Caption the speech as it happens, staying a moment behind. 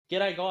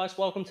G'day, guys.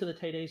 Welcome to the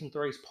TDs and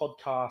Threes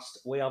podcast.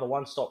 We are the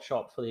one-stop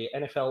shop for the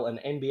NFL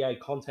and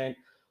NBA content.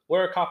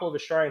 We're a couple of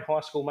Australian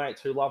high school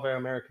mates who love our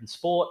American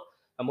sport,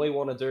 and we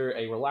want to do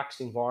a relaxed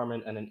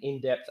environment and an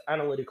in-depth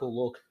analytical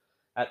look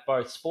at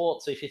both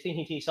sports. So if you're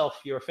thinking to yourself,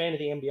 you're a fan of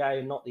the NBA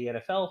and not the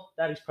NFL,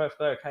 that is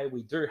perfectly okay.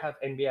 We do have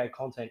NBA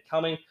content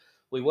coming.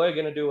 We were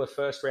going to do a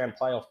first-round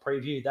playoff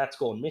preview. That's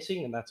gone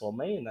missing, and that's on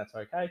me, and that's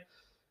okay.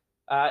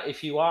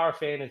 If you are a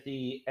fan of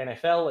the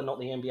NFL and not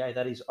the NBA,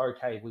 that is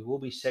okay. We will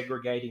be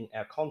segregating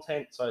our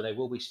content, so they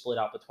will be split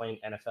up between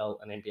NFL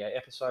and NBA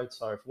episodes.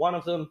 So if one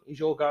of them is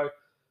your go,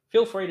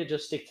 feel free to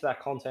just stick to that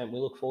content. We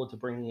look forward to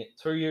bringing it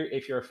to you.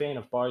 If you're a fan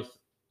of both,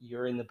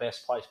 you're in the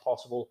best place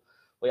possible.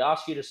 We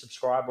ask you to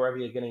subscribe wherever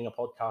you're getting a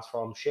podcast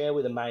from. Share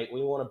with a mate.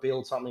 We want to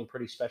build something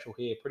pretty special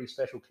here, pretty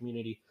special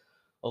community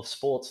of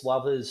sports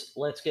lovers.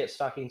 Let's get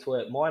stuck into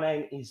it. My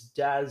name is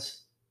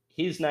Daz.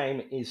 His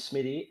name is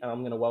Smitty, and I'm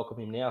going to welcome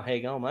him now. How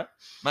you going, mate?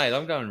 Mate,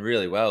 I'm going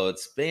really well.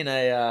 It's been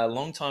a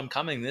long time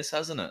coming, this,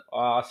 hasn't it?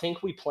 I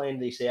think we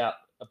planned this out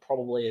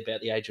probably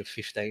about the age of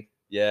 15.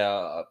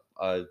 Yeah,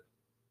 I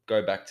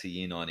go back to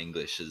Year 9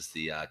 English as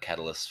the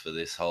catalyst for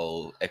this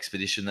whole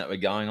expedition that we're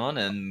going on,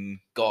 and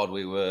God,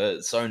 we were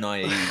so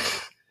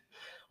naive.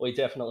 We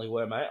definitely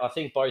were, mate. I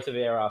think both of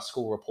our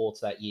school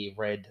reports that year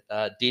read,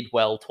 did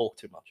well, talk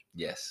too much.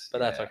 Yes. But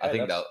that's okay. I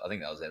think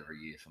that was every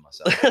year for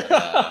myself.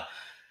 But,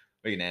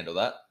 we can handle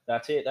that.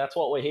 That's it. That's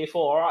what we're here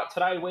for. All right,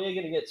 today we're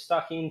going to get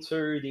stuck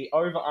into the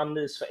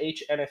over-unders for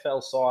each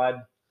NFL side.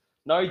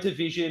 No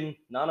division,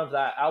 none of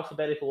that.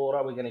 Alphabetical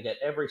order. We're going to get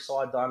every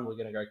side done. We're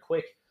going to go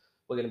quick.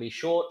 We're going to be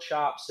short,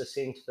 sharp,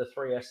 succinct, the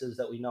three S's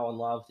that we know and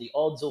love. The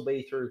odds will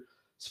be through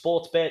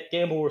Sportsbet.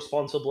 Gamble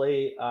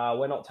responsibly.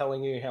 We're not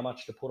telling you how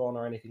much to put on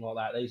or anything like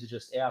that. These are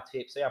just our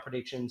tips, our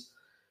predictions,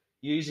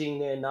 using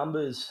their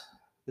numbers.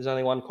 There's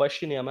only one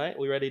question now, mate.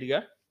 We ready to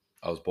go?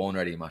 I was born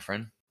ready, my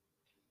friend.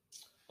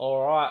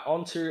 All right,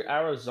 on to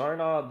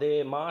Arizona.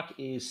 Their mark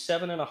is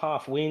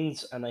 7.5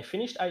 wins, and they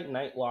finished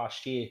 8-8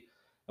 last year.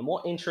 And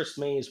what interests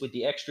me is with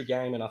the extra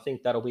game, and I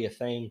think that'll be a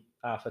theme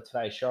for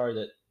today's show,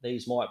 that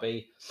these might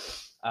be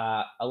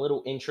a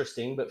little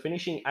interesting. But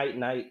finishing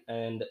 8-8,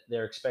 and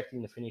they're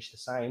expecting to finish the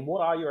same.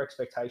 What are your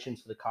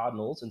expectations for the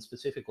Cardinals, and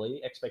specifically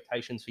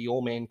expectations for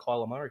your man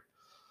Kyler Murray?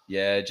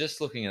 Yeah,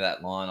 just looking at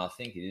that line, I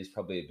think it is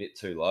probably a bit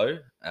too low.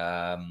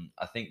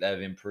 I think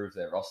they've improved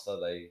their roster.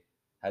 They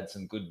had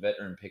some good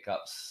veteran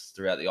pickups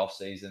throughout the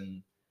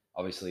offseason.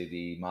 Obviously,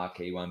 the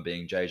marquee one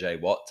being JJ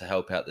Watt to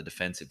help out the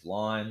defensive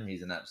line.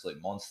 He's an absolute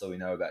monster. We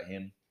know about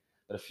him.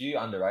 But a few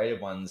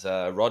underrated ones.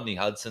 Rodney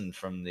Hudson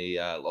from the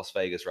Las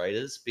Vegas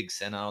Raiders, big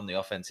center on the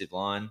offensive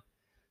line.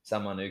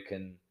 Someone who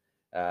can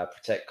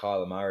protect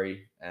Kyler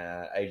Murray.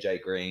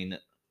 AJ Green,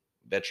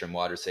 veteran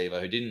wide receiver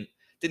who didn't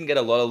get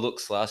a lot of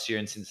looks last year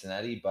in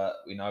Cincinnati, but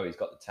we know he's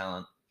got the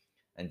talent.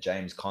 And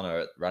James Conner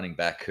at running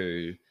back,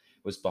 who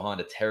was behind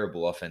a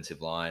terrible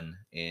offensive line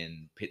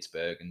in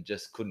Pittsburgh and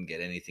just couldn't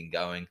get anything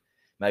going.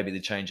 Maybe the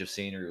change of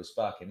scenery will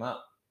spark him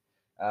up.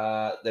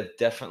 They've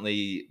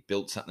definitely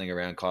built something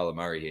around Kyler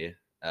Murray here.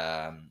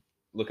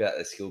 Look at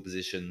their skill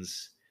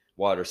positions,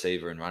 wide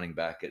receiver and running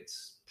back.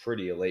 It's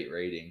pretty elite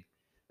reading.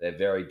 They're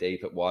very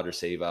deep at wide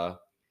receiver.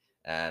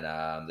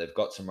 And they've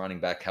got some running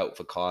back help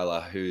for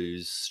Kyler,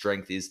 whose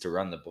strength is to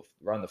run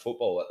the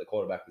football at the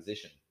quarterback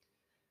position.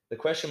 The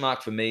question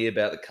mark for me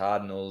about the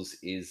Cardinals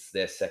is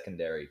their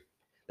secondary.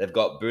 They've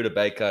got Budda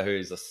Baker,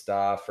 who's a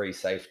star free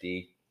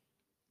safety,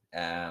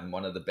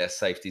 one of the best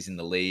safeties in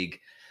the league.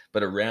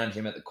 But around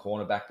him at the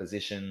cornerback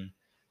position,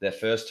 their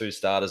first two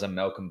starters are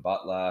Malcolm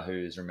Butler,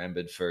 who's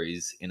remembered for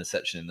his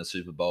interception in the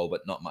Super Bowl,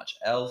 but not much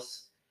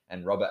else,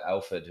 and Robert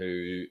Alford,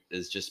 who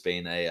has just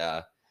been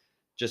a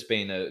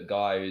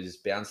guy who's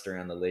bounced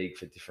around the league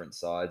for different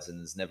sides and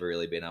has never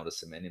really been able to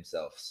cement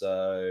himself.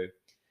 So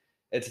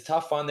it's a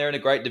tough one. They're in a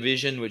great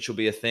division, which will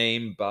be a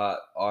theme, but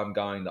I'm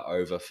going the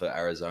over for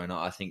Arizona.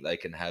 I think they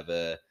can have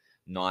a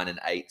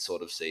 9-8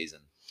 sort of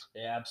season.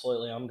 Yeah,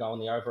 absolutely. I'm going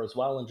the over as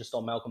well. And just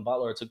on Malcolm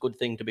Butler, it's a good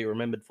thing to be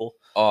remembered for.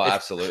 Oh,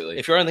 absolutely.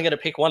 If you're only going to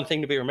pick one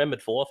thing to be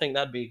remembered for, I think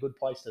that'd be a good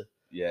place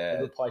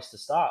to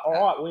start. All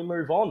right, we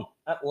move on.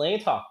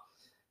 Atlanta.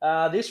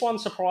 This one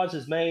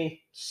surprises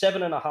me.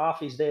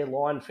 7.5 is their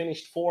line.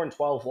 Finished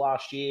 4-12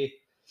 last year.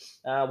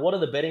 What are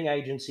the betting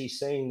agencies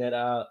seeing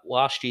that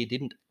last year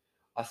didn't?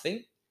 I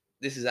think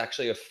this is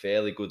actually a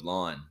fairly good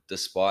line,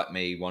 despite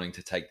me wanting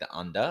to take the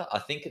under. I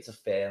think it's a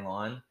fair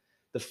line.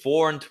 The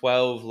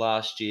 4-12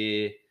 last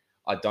year,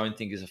 I don't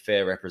think is a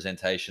fair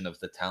representation of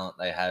the talent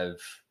they have,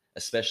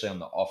 especially on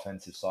the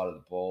offensive side of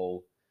the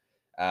ball.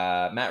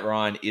 Matt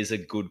Ryan is a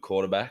good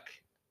quarterback.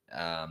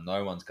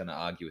 No one's going to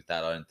argue with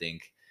that, I don't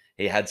think.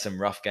 He had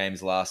some rough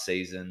games last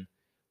season,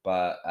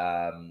 but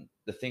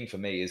the thing for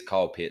me is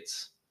Kyle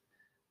Pitts.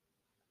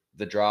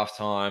 The draft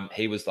time,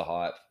 he was the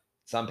hype.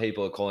 Some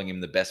people are calling him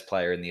the best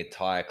player in the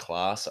entire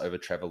class over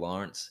Trevor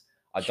Lawrence.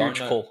 Huge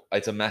call.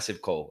 It's a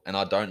massive call, and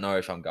I don't know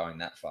if I'm going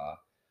that far,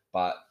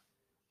 but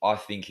I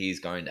think he's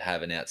going to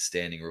have an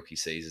outstanding rookie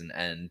season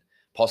and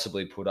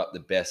possibly put up the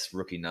best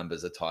rookie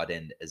numbers a tight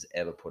end has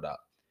ever put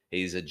up.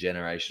 He's a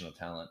generational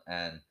talent,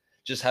 and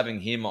just having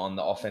him on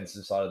the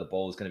offensive side of the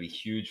ball is going to be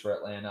huge for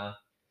Atlanta.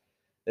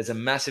 There's a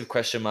massive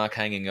question mark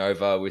hanging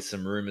over with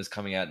some rumors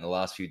coming out in the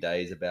last few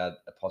days about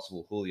a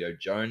possible Julio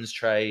Jones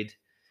trade.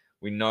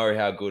 We know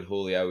how good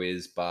Julio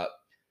is, but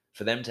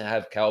for them to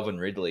have Calvin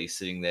Ridley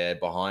sitting there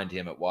behind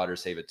him at wide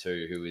receiver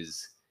 2, who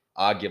is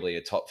arguably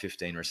a top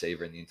 15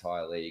 receiver in the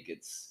entire league,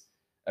 it's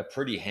a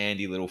pretty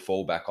handy little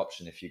fallback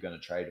option if you're going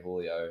to trade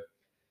Julio.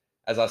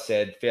 As I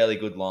said, fairly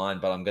good line,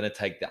 but I'm going to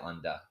take the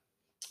under.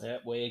 Yeah,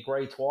 we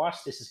agree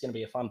twice. This is going to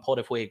be a fun pod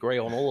if we agree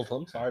on all of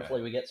them. So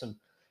hopefully we get some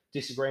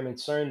disagreement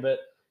soon. But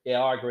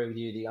yeah, I agree with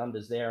you. The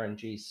under's there, and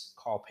geez,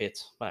 Kyle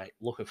Pitts, mate,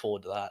 looking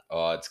forward to that.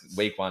 Oh,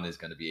 week 1 is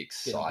going to be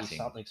It's going to be exciting.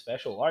 something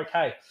special.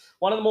 Okay,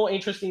 one of the more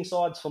interesting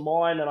sides for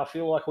mine, and I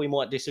feel like we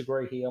might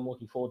disagree here. I'm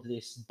looking forward to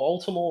this.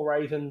 Baltimore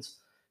Ravens,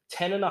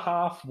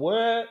 10.5,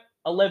 were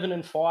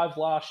 11-5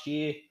 last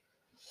year.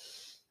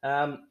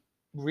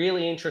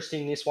 Really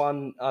interesting, this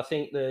one. I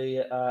think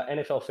the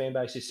NFL fan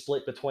base is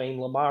split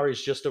between Lamar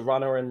is just a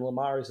runner and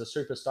Lamar is a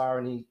superstar.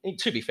 And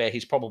to be fair,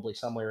 he's probably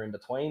somewhere in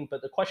between.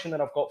 But the question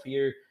that I've got for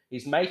you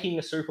is, making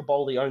a Super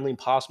Bowl the only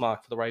pass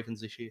mark for the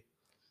Ravens this year?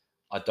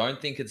 I don't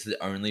think it's the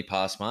only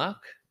pass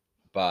mark,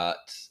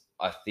 but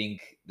I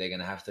think they're going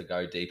to have to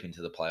go deep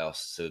into the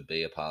playoffs to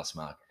be a pass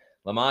mark.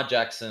 Lamar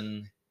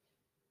Jackson,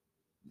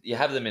 you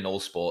have them in all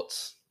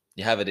sports.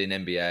 You have it in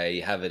NBA,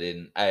 you have it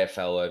in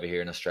AFL over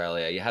here in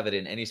Australia, you have it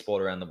in any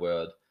sport around the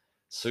world.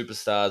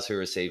 Superstars who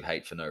receive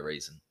hate for no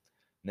reason.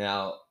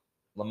 Now,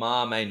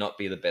 Lamar may not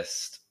be the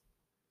best,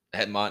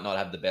 might not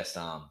have the best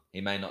arm.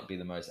 He may not be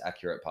the most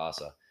accurate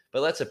passer,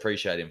 but let's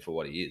appreciate him for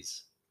what he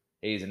is.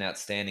 He's an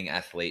outstanding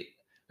athlete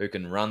who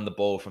can run the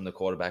ball from the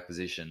quarterback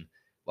position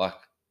like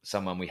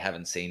someone we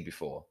haven't seen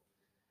before.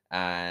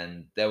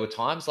 And there were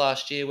times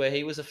last year where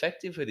he was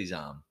effective with his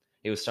arm.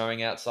 He was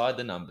throwing outside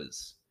the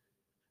numbers,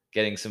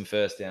 getting some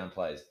first down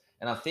plays.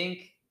 And I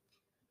think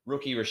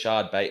rookie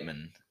Rashad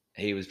Bateman,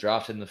 he was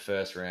drafted in the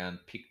first round,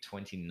 pick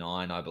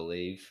 29, I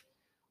believe.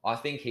 I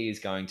think he is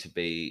going to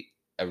be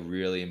a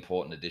really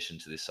important addition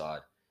to this side.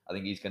 I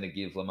think he's going to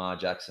give Lamar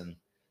Jackson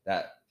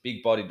that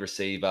big-bodied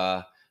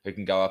receiver who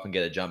can go up and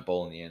get a jump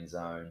ball in the end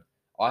zone.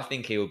 I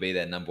think he will be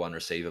their number 1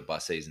 receiver by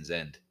season's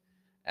end.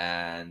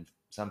 And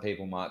some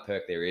people might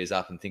perk their ears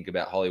up and think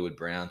about Hollywood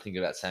Brown, think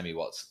about Sammy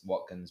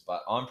Watkins,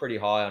 but I'm pretty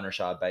high on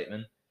Rashad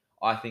Bateman.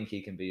 I think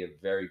he can be a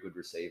very good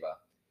receiver.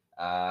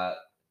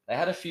 They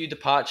had a few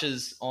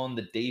departures on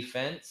the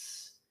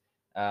defense.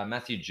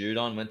 Matthew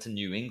Judon went to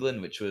New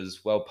England, which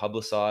was well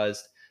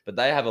publicized, but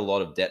they have a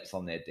lot of depth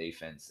on their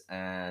defense.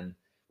 And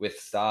with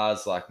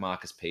stars like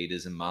Marcus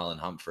Peters and Marlon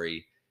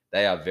Humphrey,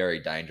 they are very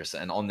dangerous.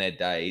 And on their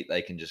day,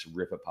 they can just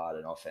rip apart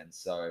an offense.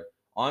 So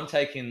I'm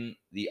taking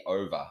the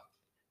over.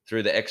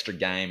 Through the extra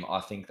game,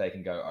 I think they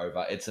can go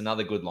over. It's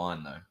another good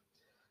line, though.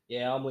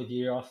 Yeah, I'm with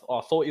you.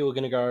 I thought you were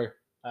going to go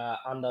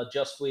under,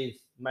 just with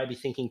maybe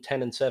thinking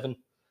 10-7.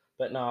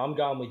 But no, I'm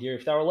going with you.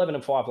 If they were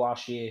 11-5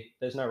 last year,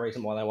 there's no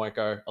reason why they won't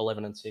go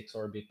 11-6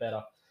 or a bit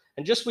better.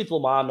 And just with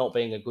Lamar not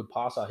being a good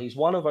passer, he's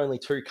one of only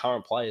 2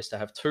 current players to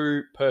have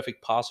 2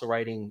 perfect passer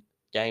rating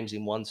games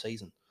in one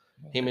season.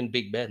 Him and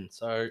Big Ben.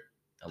 So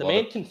the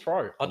man can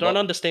throw. I don't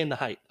understand the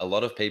hate. A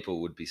lot of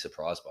people would be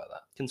surprised by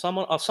that. Can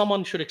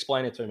someone should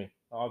explain it to me.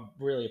 I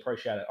really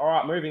appreciate it. All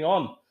right, moving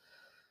on.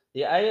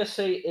 The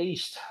AFC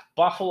East,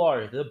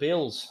 Buffalo, the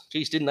Bills.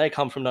 Geez, didn't they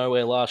come from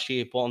nowhere last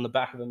year on the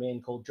back of a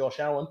man called Josh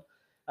Allen?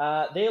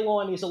 Their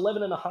line is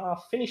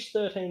 11.5, finished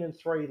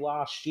 13-3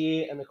 last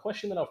year. And the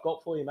question that I've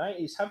got for you, mate,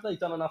 is, have they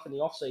done enough in the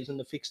offseason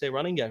to fix their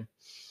running game?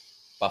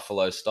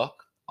 Buffalo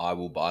stock, I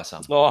will buy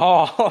some.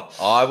 Oh.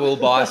 I will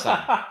buy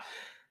some.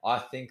 I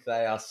think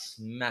they are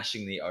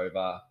smashing the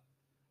over.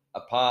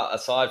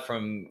 Aside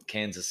from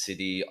Kansas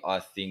City, I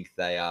think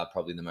they are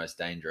probably the most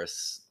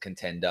dangerous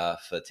contender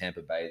for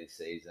Tampa Bay this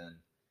season.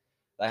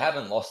 They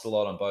haven't lost a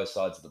lot on both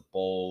sides of the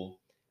ball,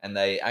 and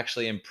they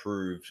actually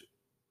improved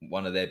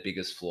one of their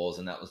biggest flaws,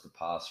 and that was the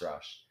pass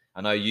rush.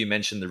 I know you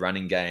mentioned the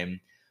running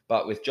game,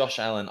 but with Josh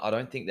Allen, I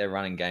don't think their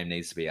running game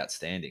needs to be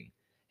outstanding.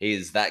 He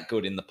is that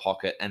good in the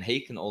pocket, and he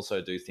can also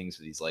do things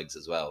with his legs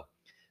as well.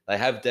 They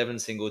have Devin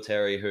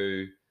Singletary,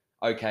 who,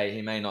 okay,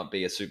 he may not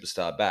be a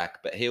superstar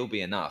back, but he'll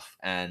be enough.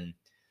 And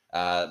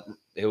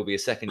he'll be a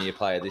second-year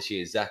player this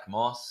year. Zach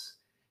Moss,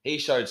 he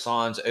showed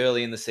signs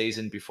early in the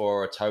season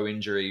before a toe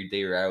injury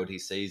derailed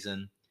his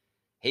season.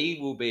 He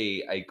will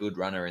be a good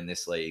runner in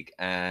this league.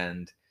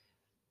 And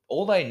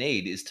all they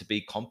need is to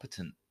be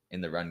competent in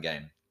the run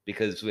game.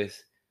 Because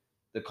with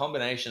the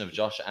combination of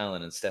Josh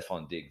Allen and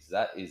Stephon Diggs,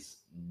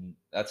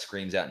 that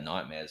screams out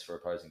nightmares for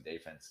opposing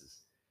defenses.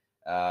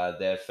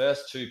 Their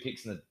first 2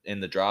 picks in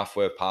the draft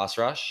were pass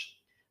rush.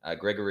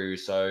 Gregory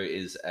Rousseau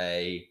is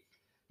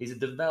he's a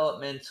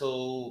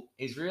developmental.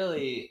 He's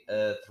really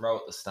a throw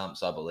at the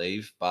stumps, I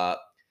believe. But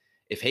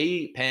if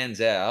he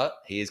pans out,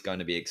 he is going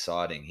to be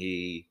exciting.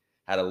 He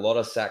had a lot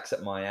of sacks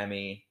at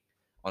Miami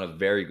on a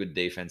very good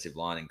defensive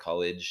line in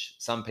college.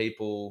 Some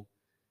people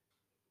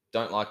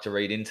don't like to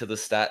read into the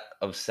stat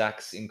of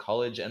sacks in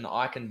college, and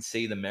I can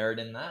see the merit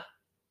in that.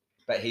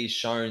 but he's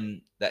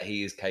shown that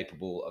he is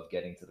capable of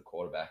getting to the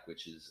quarterback,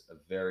 which is a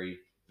very,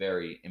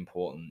 very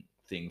important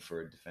thing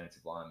for a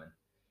defensive lineman.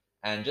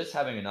 And just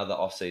having another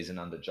offseason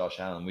under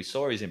Josh Allen, we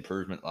saw his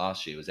improvement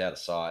last year was out of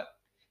sight.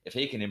 If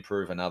he can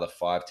improve another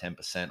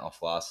 5-10%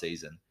 off last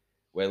season,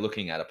 we're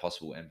looking at a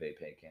possible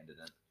MVP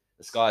candidate.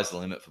 The sky's the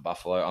limit for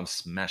Buffalo. I'm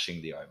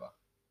smashing the over.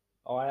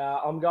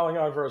 I'm going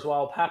over as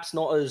well. Perhaps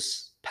not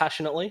as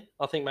passionately.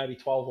 I think maybe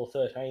 12 or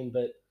 13,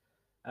 but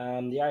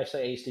the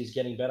AFC East is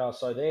getting better.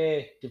 So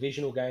their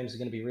divisional games are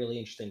going to be really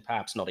interesting.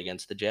 Perhaps not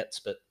against the Jets,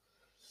 but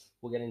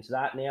we'll get into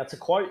that. Now, to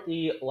quote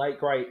the late,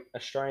 great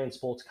Australian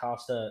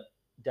sportscaster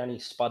Danny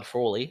Spud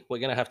Frawley, we're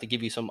going to have to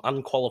give you some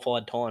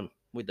unqualified time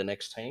with the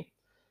next team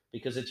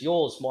because it's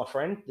yours, my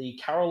friend, the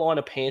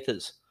Carolina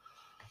Panthers.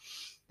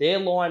 Their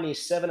line is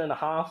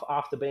 7.5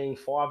 after being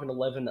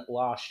 5-11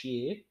 last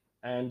year.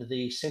 And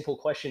the simple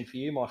question for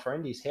you, my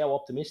friend, is how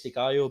optimistic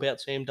are you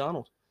about Sam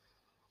Darnold?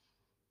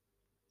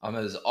 I'm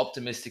as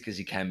optimistic as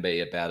you can be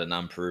about an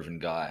unproven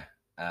guy.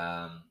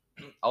 I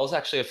was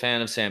actually a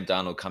fan of Sam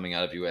Darnold coming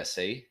out of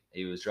USC.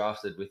 He was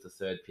drafted with the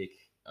 3rd pick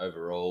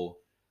overall,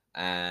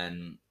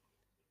 and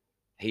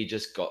he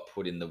just got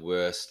put in the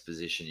worst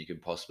position you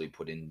could possibly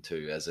put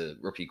into as a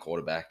rookie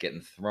quarterback,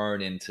 getting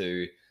thrown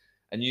into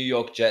a New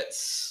York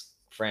Jets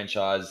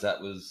franchise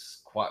that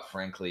was quite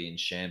frankly in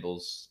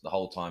shambles the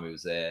whole time he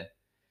was there.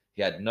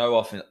 He had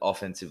no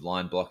offensive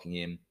line blocking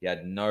him. He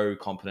had no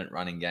competent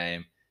running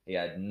game. He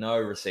had no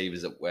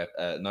receivers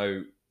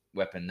no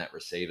weapon at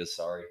receivers,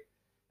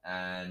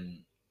 and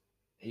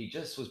he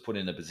just was put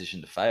in a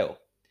position to fail.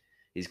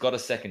 He's got a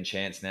second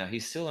chance now.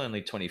 He's still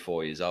only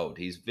 24 years old.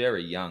 He's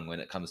very young when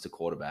it comes to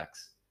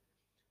quarterbacks.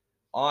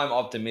 I'm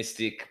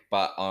optimistic,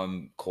 but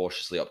I'm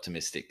cautiously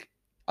optimistic.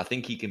 I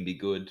think he can be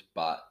good,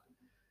 but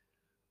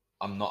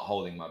I'm not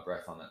holding my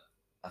breath on it.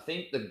 I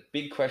think the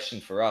big question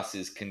for us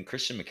is, can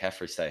Christian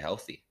McCaffrey stay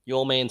healthy?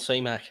 Your man,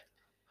 C-Mac.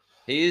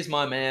 He is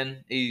my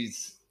man.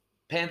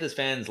 Panthers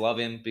fans love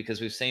him because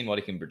we've seen what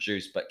he can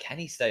produce, but can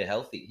he stay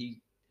healthy?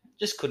 He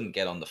just couldn't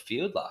get on the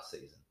field last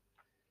season.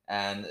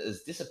 And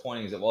as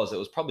disappointing as it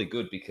was probably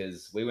good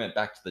because we went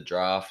back to the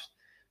draft.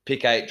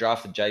 Pick 8,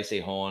 drafted J.C.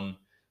 Horn,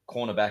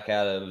 cornerback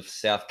out of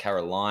South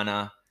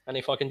Carolina. And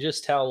if I can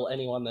just tell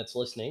anyone that's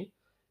listening,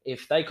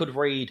 if they could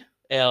read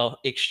our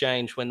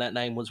exchange when that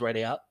name was read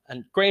out,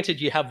 and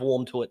granted you have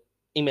warmed to it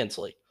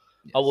immensely,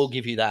 yes. I will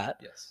give you that.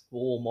 Yes.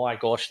 Oh my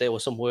gosh, there were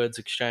some words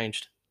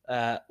exchanged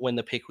when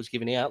the pick was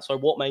given out. So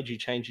what made you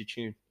change your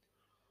tune?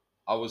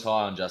 I was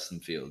high on Justin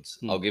Fields.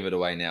 I'll give it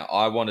away now.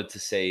 I wanted to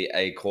see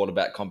a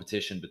quarterback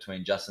competition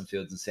between Justin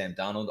Fields and Sam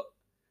Darnold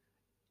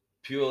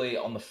purely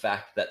on the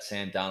fact that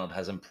Sam Darnold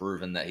hasn't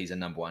proven that he's a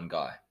number 1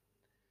 guy.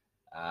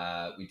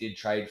 We did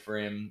trade for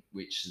him,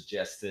 which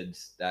suggested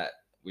that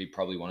we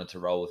probably wanted to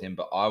roll with him,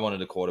 but I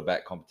wanted a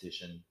quarterback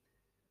competition.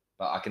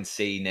 But I can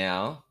see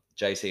now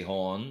J.C.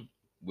 Horn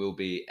will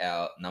be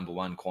our number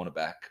 1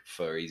 cornerback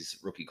for his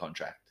rookie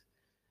contract.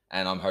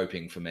 And I'm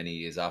hoping for many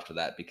years after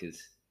that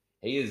because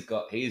he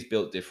is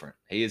built different.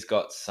 He has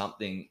got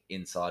something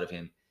inside of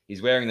him.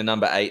 He's wearing the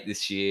number 8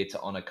 this year to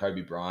honor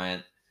Kobe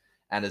Bryant.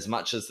 And as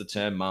much as the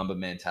term Mamba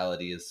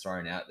mentality is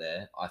thrown out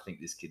there, I think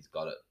this kid's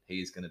got it.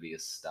 He is going to be a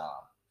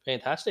star.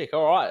 Fantastic.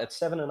 All right. It's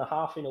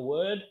 7.5 in a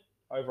word.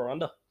 Over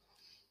under?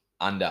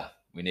 Under.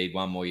 We need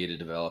 1 more year to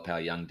develop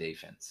our young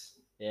defense.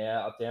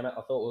 Yeah, damn it.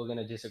 I thought we were going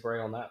to disagree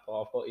on that,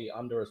 but I've got you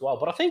under as well.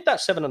 But I think that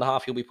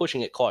 7.5, you'll be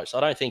pushing it close. I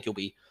don't think you'll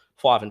be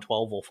 5-12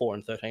 or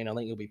 4-13. I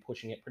think you'll be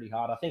pushing it pretty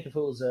hard. I think if it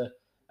was a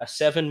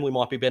 7, we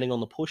might be betting on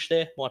the push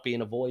there. Might be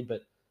in a void,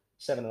 but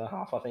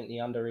 7.5, I think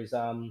the under is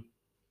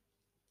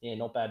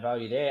not bad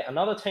value there.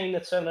 Another team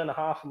that's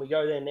 7.5, and we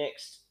go there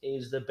next,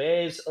 is the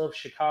Bears of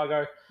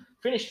Chicago.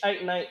 Finished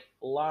 8-8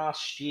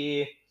 last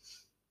year.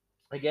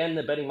 Again,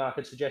 the betting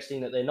market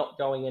suggesting that they're not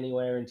going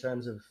anywhere in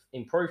terms of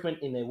improvement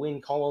in their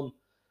win column.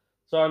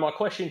 So my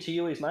question to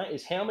you is, mate,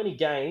 is how many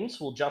games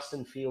will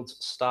Justin Fields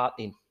start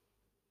in?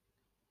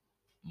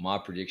 My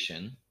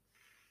prediction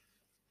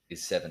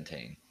is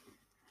 17.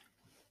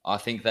 I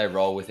think they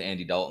roll with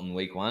Andy Dalton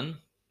week 1.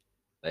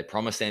 They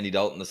promised Andy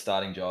Dalton the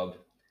starting job.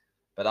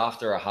 But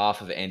after a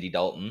half of Andy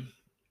Dalton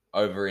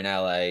over in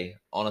LA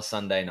on a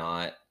Sunday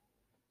night,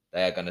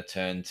 they are going to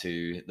turn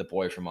to the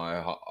boy from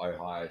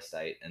Ohio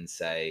State and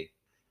say,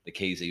 the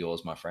keys are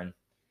yours, my friend.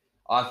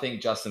 I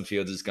think Justin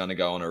Fields is going to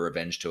go on a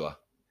revenge tour.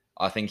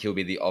 I think he'll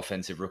be the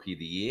offensive rookie of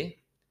the year.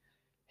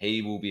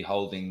 He will be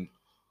holding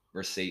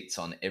receipts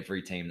on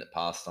every team that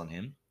passed on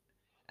him,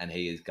 and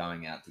he is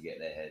going out to get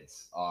their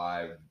heads.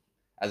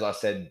 As I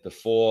said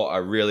before, I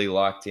really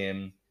liked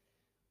him.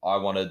 I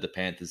wanted the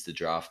Panthers to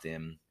draft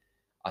him.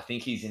 I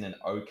think he's in an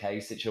okay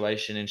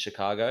situation in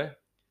Chicago.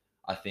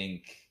 I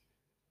think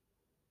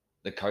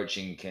the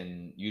coaching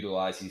can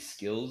utilize his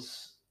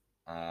skills.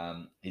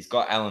 He's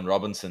got Allen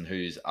Robinson,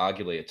 who's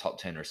arguably a top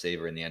 10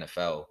 receiver in the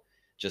NFL,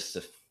 just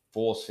to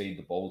force feed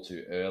the ball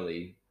too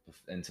early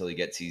until he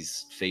gets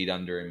his feet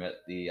under him at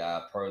the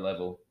pro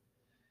level.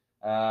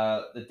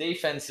 The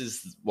defense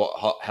is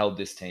what held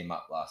this team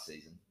up last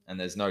season, and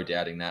there's no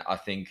doubting that. I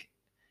think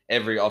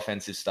every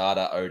offensive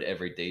starter owed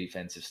every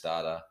defensive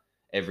starter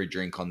every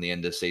drink on the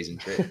end of season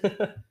trip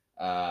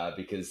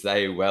because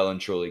they well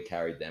and truly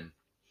carried them.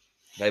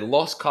 They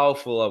lost Kyle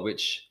Fuller,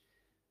 which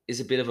is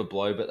a bit of a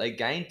blow, but they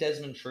gained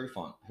Desmond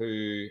Trufant,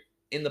 who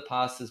in the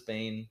past has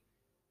been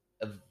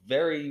a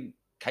very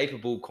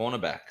capable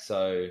cornerback.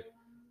 So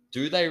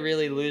do they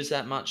really lose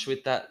that much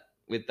with that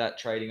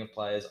trading of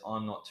players?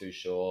 I'm not too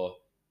sure.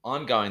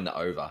 I'm going the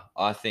over.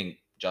 I think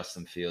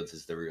Justin Fields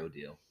is the real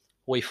deal.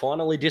 We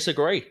finally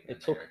disagree. And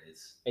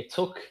It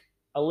took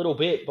a little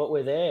bit, but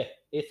we're there.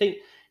 I think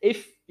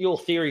if your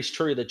theory is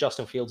true that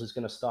Justin Fields is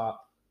going to start,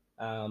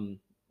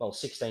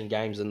 16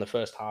 games in the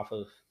first half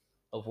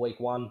of week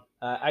one,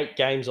 8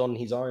 games on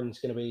his own is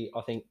going to be,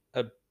 I think,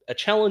 a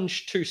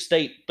challenge too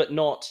steep, but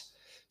not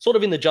sort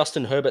of in the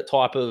Justin Herbert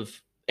type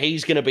of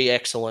he's going to be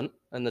excellent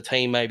and the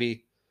team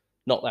maybe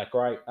not that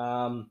great.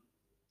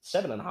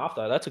 7.5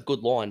 though, that's a good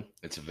line.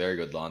 It's a very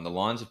good line. The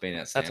lines have been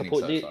outstanding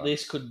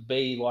This could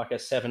be like a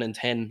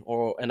 7-10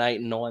 or an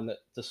 8-9 that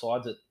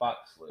decides it, but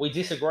we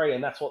disagree,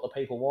 and that's what the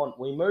people want.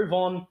 We move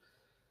on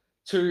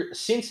to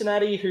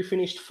Cincinnati, who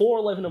finished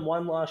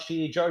 4-11-1 last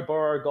year. Joe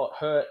Burrow got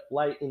hurt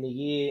late in the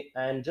year,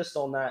 and just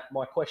on that,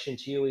 my question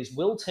to you is: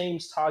 will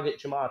teams target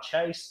Ja'Marr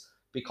Chase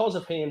because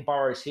of he and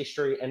Burrow's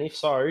history, and if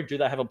so, do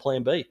they have a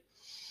plan B?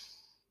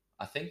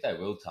 I think they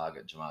will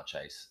target Ja'Marr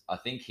Chase. I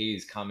think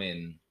he's come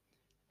in.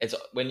 It's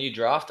when you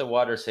draft a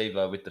wide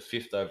receiver with the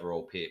 5th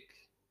overall pick,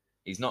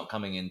 he's not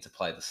coming in to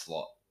play the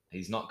slot.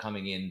 He's not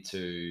coming in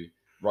to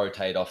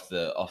rotate off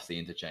the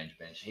interchange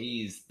bench.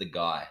 He's the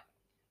guy.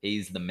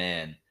 He's the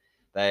man.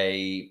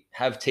 They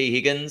have T.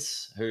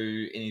 Higgins,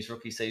 who in his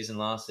rookie season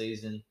last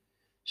season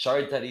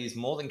showed that he's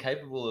more than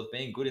capable of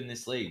being good in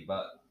this league.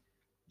 But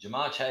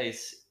Ja'Marr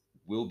Chase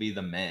will be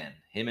the man.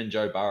 Him and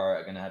Joe Burrow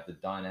are going to have the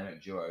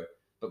dynamic duo.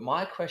 But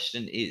my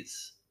question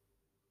is,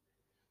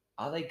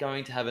 are they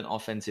going to have an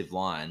offensive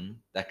line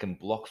that can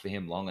block for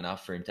him long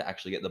enough for him to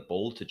actually get the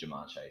ball to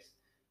Ja'Marr Chase?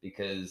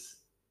 Because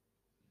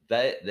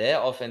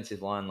their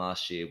offensive line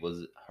last year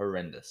was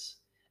horrendous,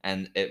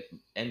 and it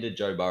ended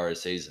Joe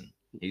Burrow's season.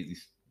 He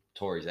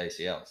tore his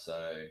ACL.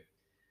 So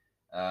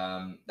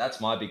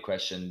that's my big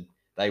question.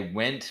 They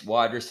went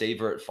wide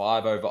receiver at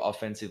 5 over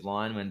offensive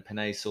line when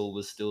Penei Sewell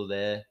was still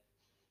there.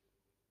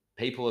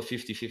 People are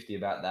 50-50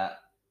 about that.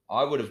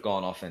 I would have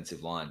gone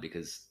offensive line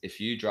because if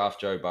you draft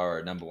Joe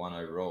Burrow number 1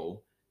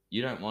 overall,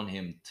 you don't want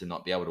him to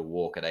not be able to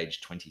walk at age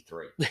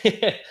 23.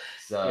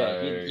 So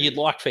yeah, you'd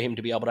like for him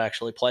to be able to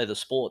actually play the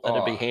sport.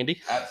 That'd be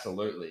handy.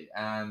 Absolutely.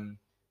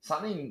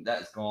 Something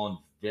that's gone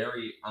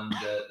very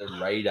under the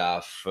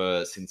radar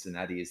for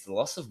Cincinnati is the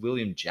loss of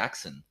William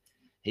Jackson.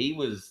 He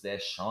was their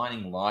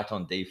shining light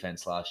on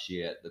defense last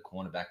year at the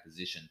cornerback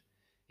position.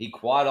 He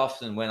quite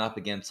often went up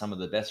against some of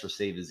the best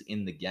receivers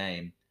in the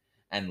game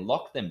and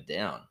locked them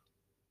down.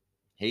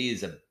 He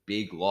is a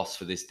big loss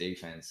for this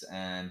defense,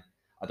 and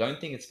I don't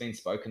think it's been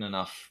spoken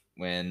enough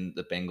when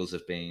the Bengals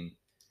have been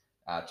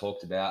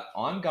talked about.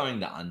 I'm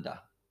going the under.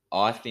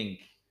 I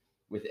think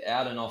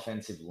without an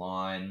offensive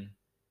line,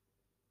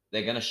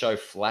 they're going to show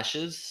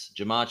flashes.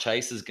 Ja'Marr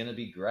Chase is going to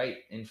be great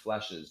in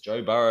flashes.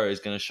 Joe Burrow is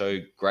going to show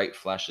great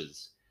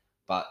flashes,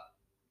 but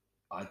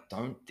I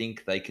don't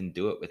think they can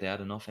do it without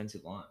an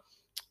offensive line.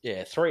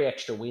 Yeah, 3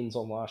 extra wins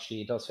on last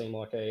year does seem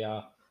like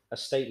a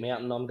steep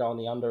mountain. I'm going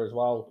the under as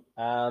well.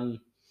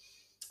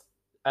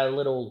 A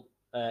little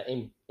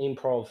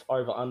improv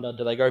over under.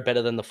 Do they go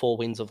better than the 4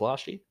 wins of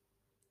last year?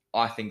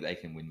 I think they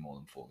can win more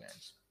than 4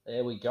 games.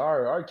 There we go.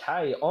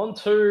 Okay, on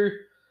to,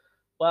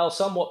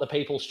 somewhat the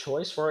people's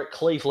choice for it,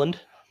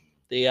 Cleveland.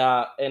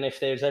 And if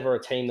there's ever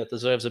a team that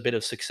deserves a bit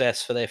of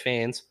success for their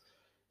fans,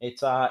 it's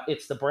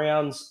the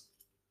Browns.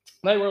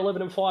 They were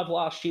 11-5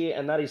 last year,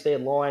 and that is their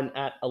line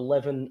at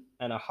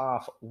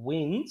 11.5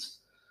 wins.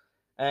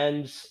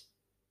 And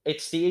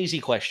it's the easy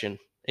question.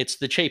 It's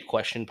the cheap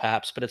question,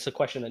 perhaps, but it's the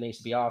question that needs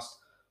to be asked.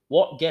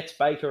 What gets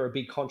Baker a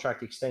big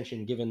contract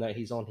extension, given that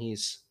he's on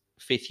his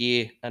 5th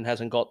year and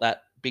hasn't got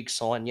that big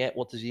sign yet?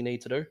 What does he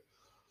need to do?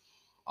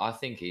 I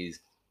think he's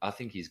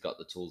got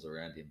the tools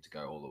around him to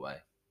go all the way.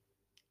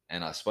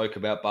 And I spoke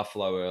about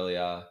Buffalo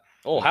earlier.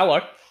 Oh,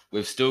 hello.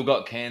 We've still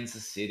got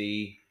Kansas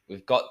City.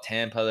 We've got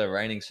Tampa, the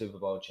reigning Super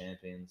Bowl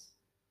champions.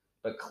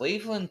 But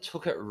Cleveland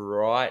took it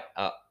right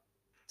up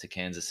to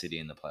Kansas City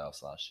in the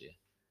playoffs last year.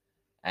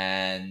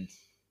 And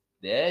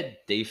their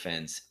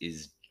defense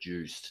is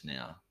juiced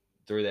now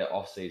through their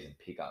offseason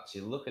pickups.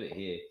 You look at it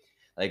here.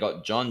 They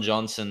got John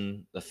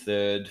Johnson, the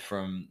 3rd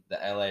from the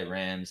LA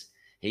Rams.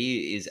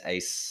 He is a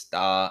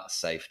star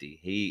safety.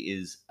 He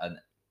is an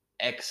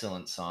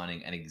excellent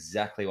signing and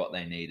exactly what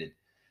they needed.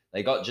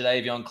 They got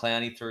Jadeveon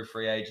Clowney through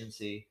free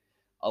agency.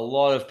 A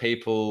lot of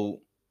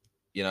people,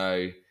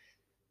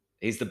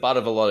 he's the butt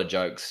of a lot of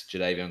jokes,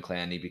 Jadeveon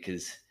Clowney,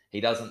 because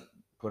he doesn't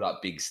put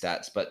up big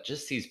stats, but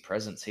just his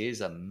presence. He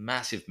is a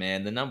massive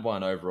man, the number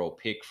 1 overall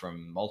pick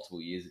from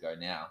multiple years ago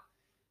now.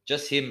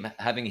 Just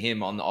having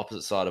him on the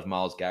opposite side of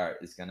Myles Garrett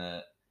is going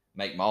to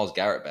make Myles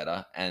Garrett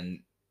better, and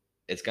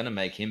it's going to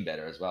make him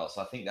better as well.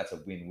 So I think that's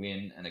a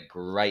win-win and a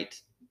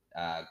great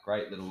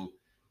little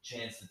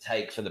chance to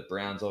take for the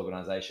Browns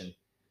organization.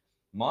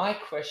 My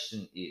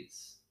question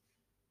is,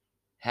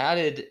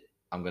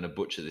 I'm going to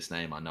butcher this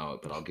name, I know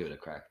it, but I'll give it a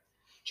crack.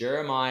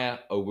 Jeremiah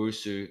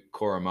Owusu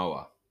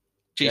Koromoa.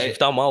 Jeez, you've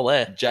done well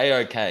there.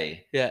 JOK.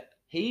 Yeah.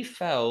 He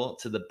fell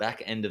to the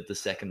back end of the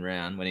second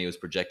round when he was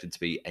projected to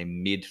be a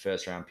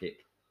mid-first round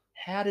pick.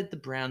 How did the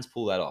Browns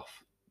pull that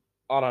off?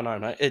 I don't know,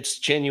 mate. It's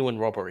genuine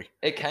robbery.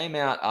 It came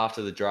out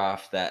after the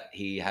draft that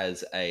he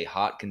has a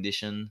heart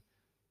condition,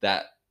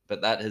 but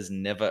that has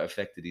never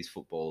affected his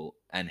football,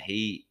 and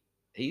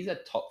he's a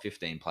top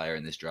 15 player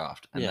in this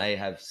draft, and they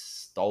have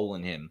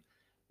stolen him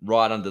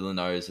right under the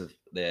nose of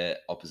their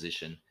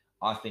opposition.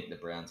 I think the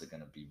Browns are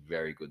going to be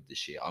very good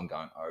this year. I'm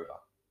going over.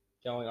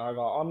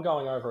 I'm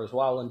going over as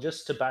well. And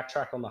just to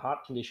backtrack on the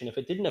heart condition, if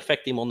it didn't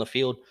affect him on the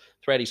field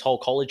throughout his whole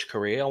college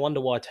career, I wonder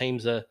why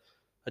teams are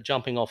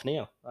jumping off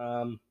now.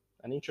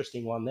 An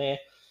interesting one there.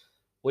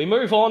 We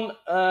move on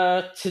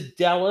to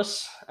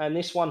Dallas, and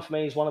this one for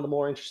me is one of the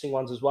more interesting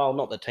ones as well.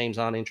 Not that teams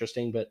aren't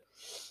interesting, but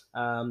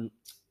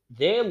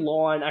their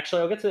line,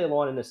 actually, I'll get to their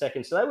line in a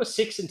second. So they were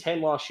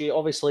 6-10 last year.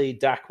 Obviously,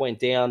 Dak went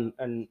down,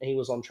 and he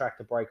was on track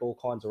to break all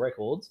kinds of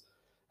records.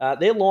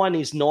 Their line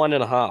is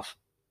 9.5,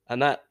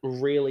 and that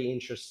really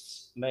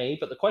interests me.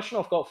 But the question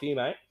I've got for you,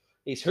 mate,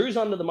 is who's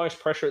under the most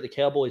pressure at the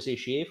Cowboys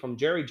this year? From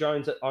Jerry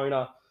Jones at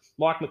owner,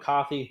 Mike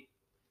McCarthy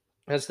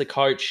as the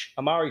coach,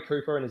 Amari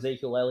Cooper and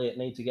Ezekiel Elliott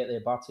need to get their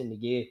butts into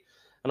gear.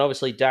 And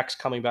obviously, Dak's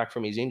coming back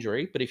from his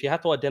injury. But if you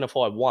had to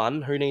identify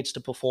one, who needs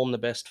to perform the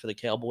best for the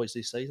Cowboys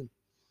this season?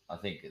 I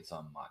think it's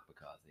on Mike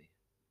McCarthy,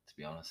 to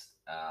be honest.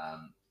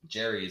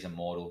 Jerry is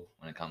immortal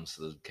when it comes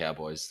to the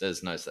Cowboys.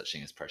 There's no such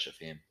thing as pressure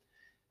for him.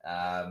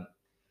 I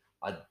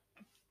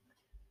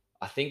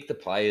think the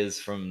players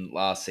from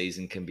last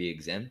season can be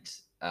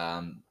exempt.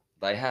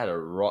 They had a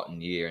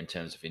rotten year in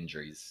terms of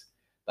injuries.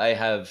 They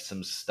have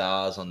some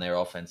stars on their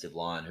offensive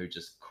line who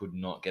just could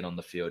not get on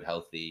the field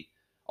healthy.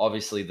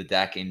 Obviously, the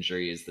Dak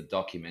injury is the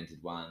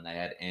documented one. They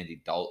had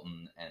Andy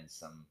Dalton and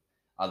some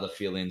other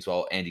fill-ins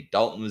while Andy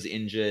Dalton was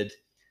injured.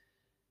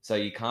 So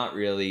you can't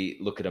really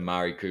look at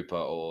Amari Cooper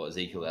or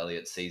Ezekiel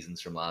Elliott's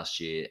seasons from last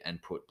year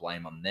and put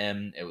blame on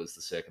them. It was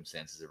the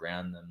circumstances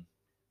around them.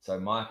 So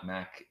Mike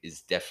Mack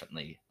is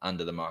definitely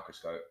under the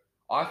microscope.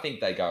 I think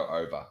they go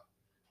over.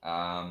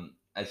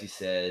 As you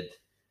said,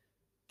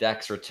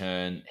 Dak's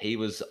return, he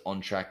was on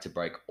track to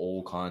break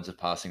all kinds of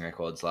passing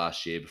records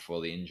last year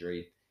before the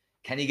injury.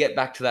 Can he get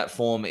back to that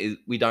form?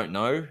 We don't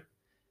know.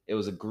 It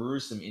was a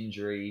gruesome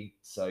injury,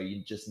 so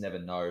you just never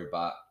know.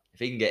 But if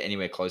he can get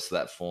anywhere close to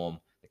that form,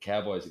 the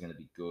Cowboys are going to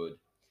be good.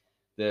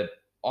 The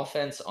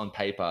offense on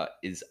paper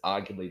is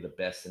arguably the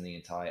best in the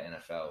entire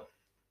NFL,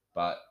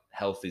 but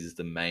health is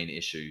the main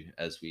issue,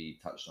 as we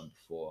touched on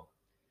before.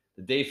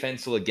 The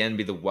defense will again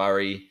be the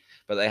worry,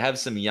 but they have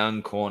some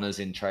young corners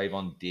in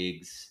Trayvon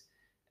Diggs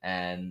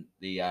and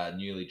the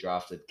newly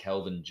drafted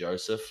Kelvin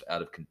Joseph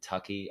out of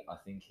Kentucky. I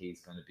think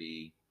he's going to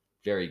be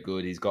very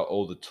good. He's got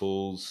all the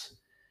tools.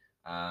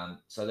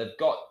 So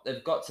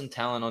they've got some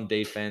talent on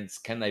defense.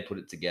 Can they put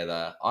it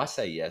together? I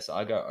say yes.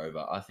 I go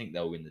over. I think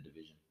they'll win the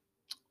division.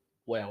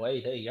 Well, there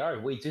you go.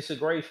 We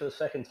disagree for the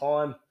second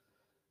time.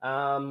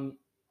 I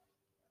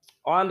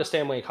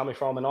understand where you're coming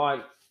from, and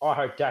I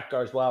hope Dak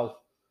goes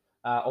well.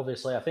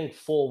 Obviously, I think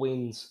 4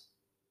 wins.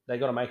 They've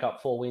got to make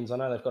up 4 wins. I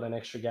know they've got an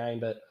extra game,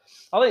 but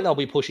I think they'll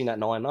be pushing that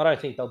 9. I don't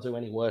think they'll do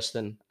any worse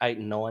than 8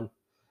 and 9.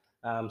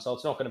 So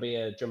it's not going to be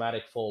a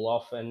dramatic fall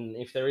off. And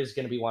if there is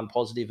going to be one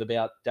positive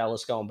about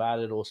Dallas going bad,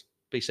 it'll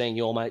be seeing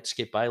your mate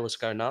Skip Bayless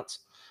go nuts,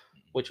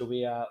 which will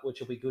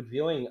be good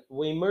viewing.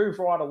 We move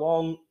right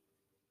along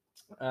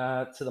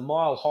to the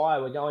Mile High.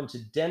 We're going to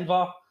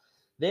Denver.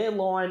 Their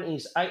line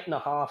is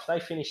 8.5. They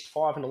finished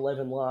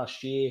 5-11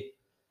 last year.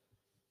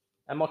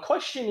 And my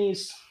question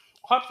is,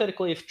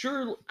 hypothetically, if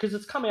Drew, because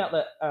it's come out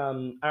that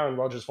Aaron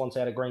Rodgers wants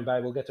out of Green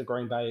Bay, we'll get to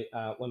Green Bay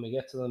when we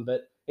get to them,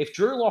 but if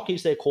Drew Lock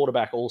is their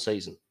quarterback all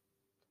season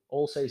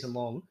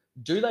long,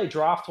 do they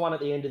draft one at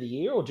the end of the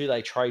year or do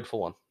they trade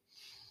for one?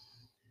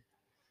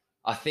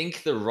 I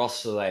think the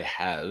roster they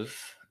have,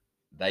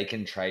 they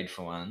can trade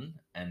for one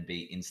and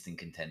be instant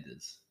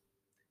contenders.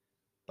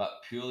 But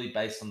purely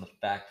based on the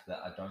fact that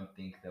I don't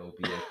think there will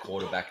be a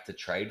quarterback to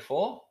trade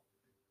for,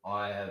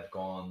 I have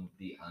gone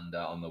the under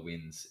on the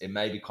wins. It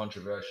may be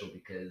controversial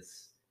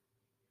because,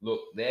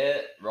 look,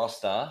 their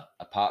roster,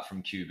 apart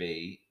from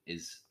QB,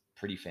 is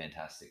pretty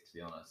fantastic, to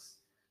be honest.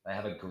 They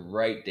have a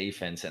great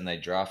defense, and they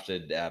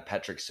drafted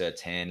Patrick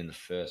Surtain in the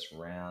first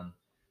round,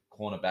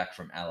 cornerback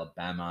from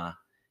Alabama.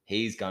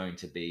 He's going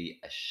to be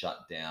a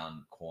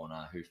shutdown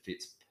corner who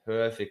fits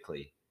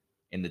perfectly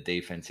in the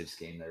defensive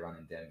scheme they run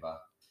in Denver.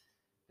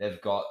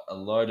 They've got a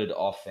loaded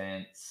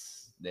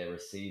offense. Their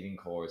receiving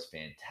core is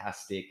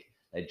fantastic.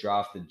 They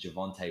drafted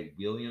Javonte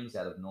Williams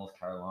out of North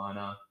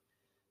Carolina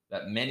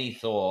that many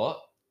thought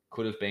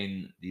could have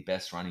been the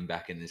best running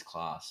back in this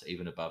class,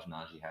 even above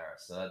Najee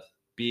Harris. So that's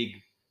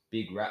big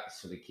raps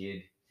for the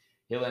kid.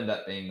 He'll end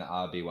up being the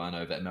RB1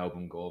 over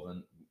Melvin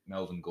Gordon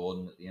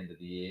at the end of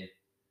the year.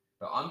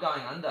 But I'm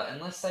going under.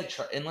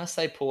 Unless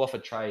they pull off a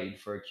trade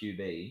for a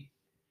QB,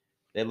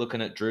 they're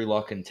looking at Drew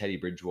Lock and Teddy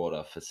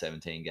Bridgewater for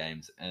 17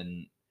 games.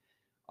 And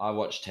I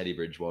watched Teddy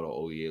Bridgewater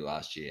all year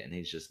last year, and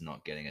he's just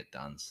not getting it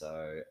done.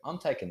 So I'm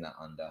taking that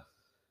under.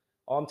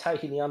 I'm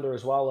taking the under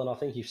as well, and I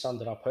think you've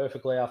summed it up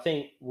perfectly. I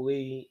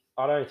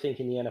don't think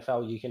in the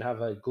NFL you can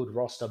have a good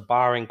roster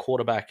barring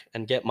quarterback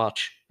and get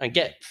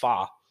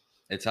far.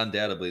 It's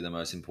undoubtedly the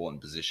most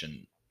important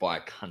position by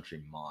a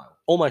country mile.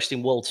 Almost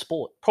in world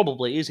sport.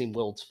 Probably is in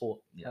world sport.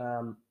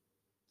 Yeah.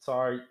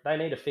 So they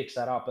need to fix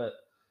that up. But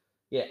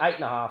yeah,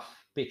 8.5,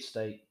 bit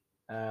steep.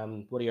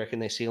 What do you reckon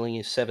their ceiling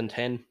is?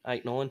 7-10,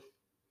 8-9?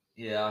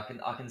 Yeah,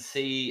 I can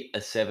see a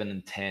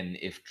 7-10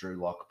 if Drew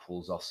Lock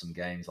pulls off some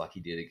games like he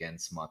did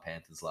against my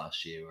Panthers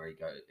last year, where he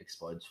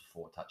explodes for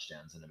 4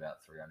 touchdowns and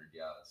about 300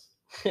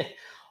 yards.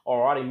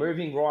 Alrighty,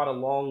 moving right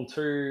along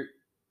to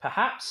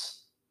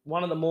perhaps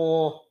one of the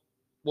more,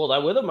 well, they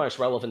were the most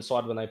relevant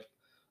side when they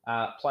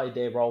played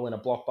their role in a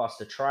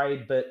blockbuster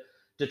trade, but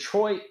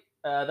Detroit,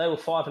 they were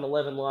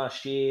 5-11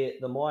 last year.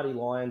 The mighty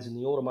Lions in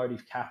the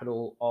automotive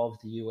capital of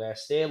the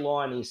US. Their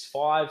line is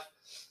 5,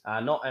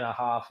 not and a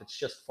half. It's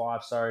just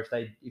 5. So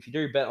if you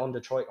do bet on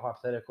Detroit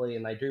hypothetically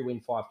and they do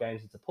win 5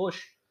 games, it's a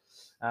push.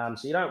 So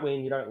you don't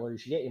win, you don't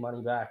lose, you get your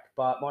money back.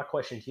 But my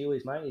question to you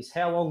is, mate, is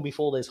how long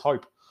before there's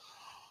hope?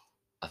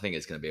 I think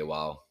it's going to be a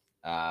while.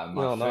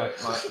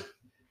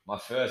 My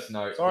first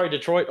note. Sorry,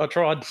 Detroit, I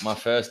tried. My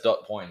first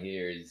dot point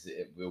here is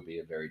it will be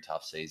a very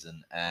tough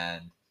season,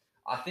 and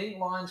I think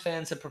Lions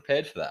fans are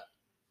prepared for that,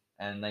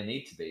 and they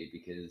need to be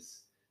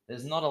because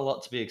there's not a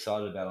lot to be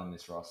excited about on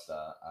this roster.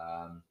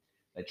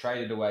 They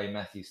traded away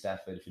Matthew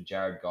Stafford for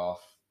Jared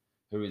Goff,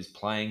 who is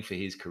playing for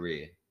his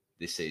career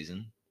this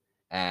season,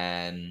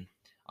 and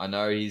I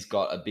know he's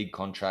got a big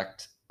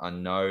contract. I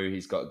know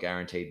he's got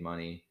guaranteed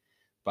money,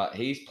 but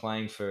he's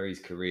playing for his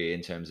career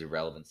in terms of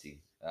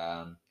relevancy.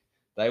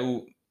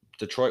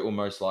 Detroit will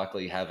most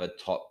likely have a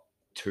top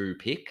 2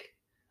 pick.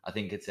 I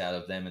think it's out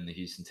of them and the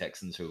Houston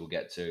Texans who will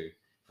get to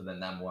for the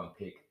number 1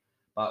 pick.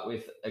 But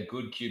with a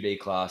good QB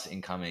class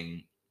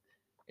incoming,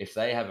 if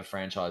they have a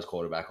franchise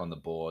quarterback on the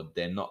board,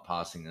 they're not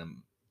passing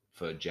them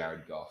for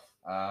Jared Goff.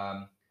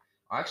 I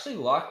actually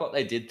like what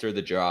they did through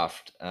the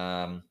draft.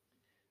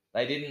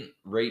 They didn't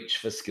reach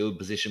for skilled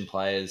position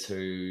players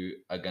who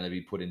are going to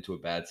be put into a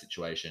bad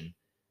situation.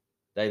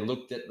 They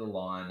looked at the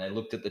line, they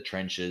looked at the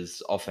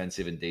trenches,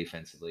 offensive and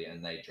defensively,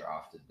 and they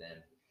drafted them.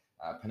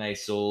 Penei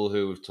Sewell,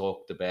 who we've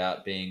talked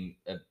about being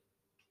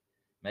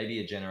maybe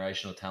a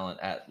generational talent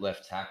at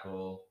left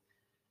tackle.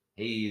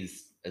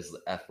 He's as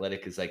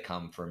athletic as they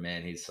come for a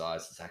man his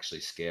size. It's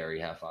actually scary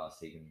how fast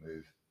he can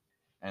move.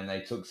 And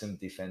they took some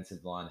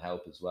defensive line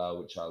help as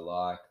well, which I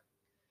like.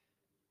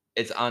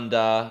 It's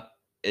under.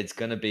 It's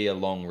going to be a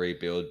long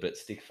rebuild, but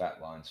stick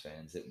fat, Lions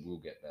fans. It will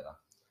get better.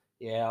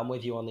 Yeah, I'm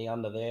with you on the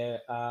under there.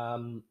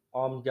 I'm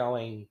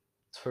going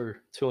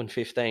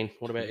 2-15.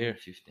 What about you?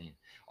 15.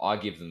 I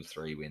give them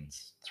 3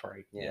 wins.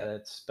 3.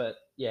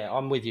 Yeah,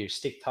 I'm with you.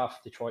 Stick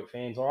tough, Detroit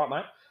fans. All right,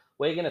 mate.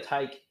 We're going to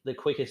take the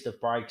quickest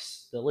of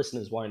breaks. The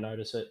listeners won't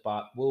notice it,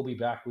 but we'll be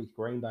back with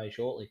Green Bay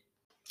shortly.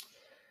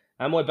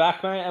 And we're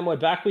back, mate. And we're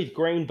back with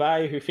Green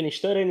Bay, who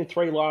finished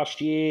 13-3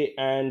 last year.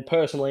 And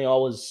personally, I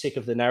was sick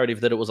of the narrative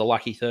that it was a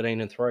lucky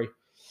 13-3.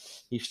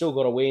 You've still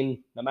got to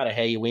win, no matter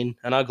how you win.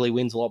 An ugly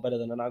win's a lot better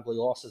than an ugly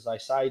loss, as they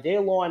say.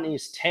 Their line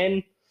is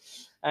 10,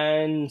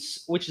 and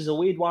which is a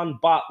weird one,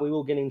 but we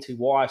will get into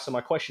why. So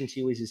my question to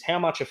you is how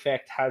much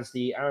effect has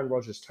the Aaron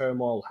Rodgers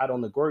turmoil had on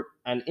the group?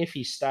 And if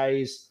he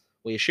stays,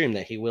 we assume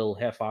that he will,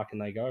 how far can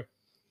they go?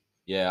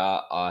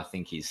 Yeah, I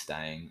think he's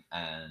staying,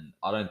 and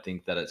I don't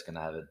think that it's going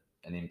to have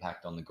an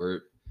impact on the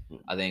group.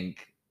 I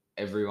think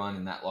everyone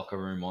in that locker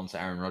room wants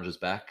Aaron Rodgers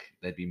back.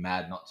 They'd be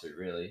mad not to,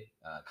 really,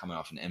 coming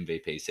off an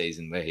MVP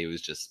season where he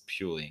was just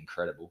purely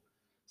incredible.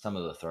 Some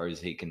of the throws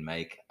he can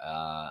make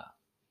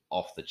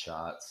off the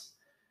charts.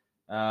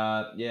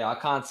 I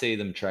can't see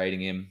them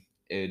trading him.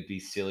 It would be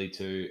silly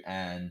to,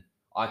 and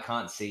I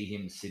can't see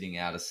him sitting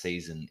out a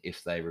season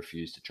if they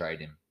refuse to trade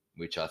him,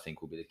 which I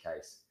think will be the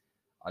case.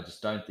 I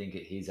just don't think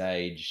at his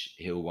age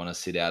he'll want to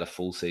sit out a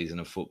full season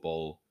of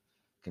football,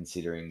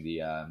 considering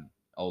the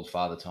old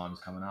father times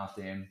coming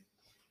after him.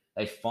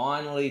 They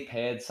finally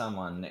paired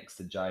someone next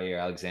to Jair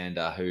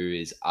Alexander, who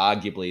is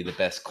arguably the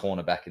best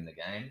cornerback in the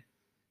game.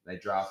 They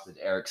drafted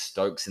Eric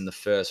Stokes in the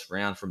first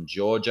round from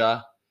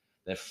Georgia.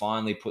 They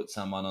finally put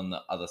someone on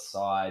the other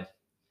side.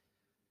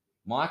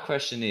 My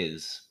question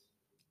is,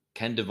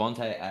 can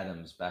Devontae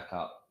Adams back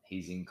up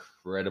his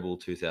incredible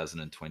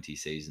 2020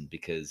 season?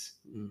 Because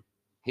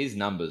his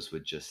numbers were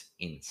just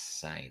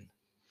insane.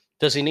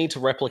 Does he need to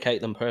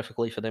replicate them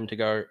perfectly for them to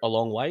go a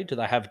long way? Do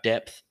they have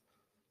depth?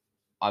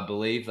 I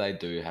believe they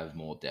do have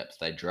more depth.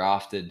 They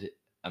drafted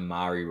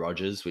Amari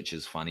Rodgers, which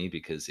is funny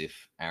because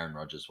if Aaron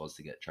Rodgers was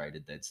to get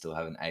traded, they'd still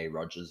have an A.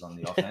 Rodgers on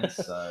the offense.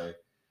 So a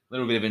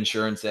little bit of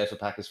insurance there for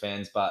Packers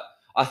fans. But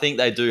I think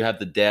they do have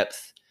the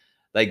depth.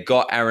 They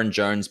got Aaron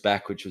Jones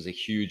back, which was a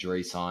huge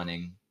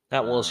re-signing.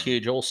 That was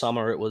huge. All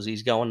summer it was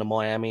he's going to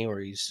Miami or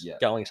he's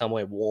going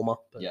somewhere warmer.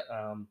 But,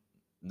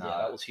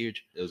 that was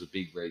huge. It was a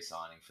big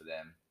re-signing for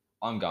them.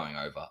 I'm going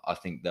over. I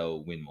think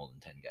they'll win more than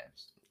 10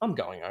 games. I'm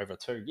going over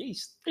too.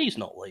 He's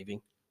not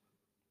leaving.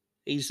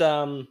 He's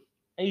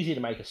easy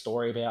to make a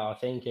story about, I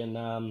think,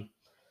 and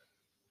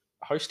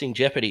hosting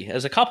Jeopardy.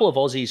 There's a couple of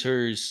Aussies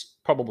whose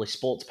probably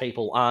sports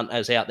people aren't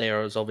as out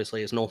there as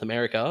obviously as North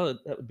America.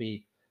 That would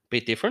be a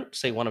bit different.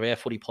 See one of our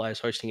footy players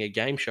hosting a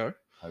game show.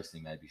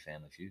 Hosting maybe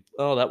Family Feud.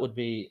 Oh, that would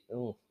be.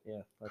 Oh,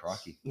 yeah.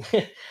 Crikey.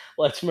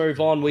 Let's move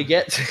on. We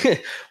get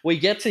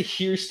to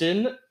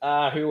Houston,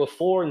 who were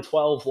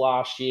 4-12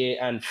 last year,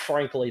 and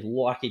frankly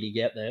lucky to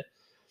get there.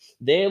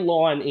 Their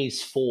line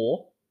is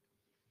 4.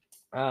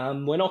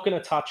 We're not going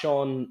to touch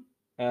on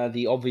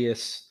the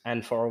obvious,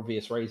 and for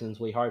obvious reasons,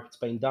 we hope it's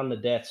been done to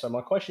death. So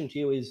my question to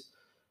you is,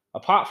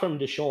 apart from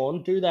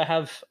Deshaun, do they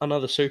have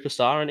another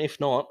superstar? And if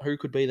not, who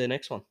could be their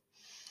next one?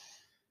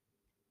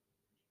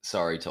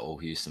 Sorry to all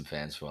Houston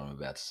fans for what I'm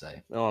about to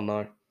say. Oh,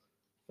 no.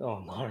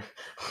 Oh,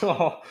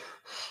 no.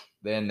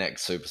 Their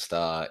next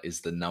superstar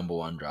is the number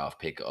 1 draft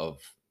pick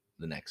of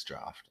the next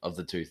draft, of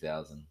the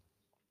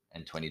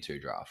 2022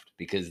 draft,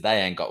 because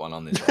they ain't got one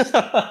on this roster.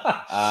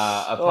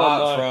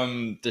 Apart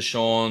from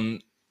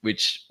Deshaun,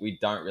 which we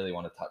don't really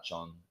want to touch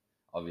on,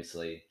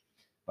 obviously.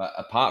 But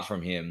apart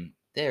from him,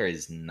 there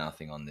is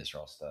nothing on this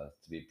roster,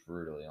 to be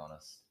brutally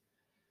honest.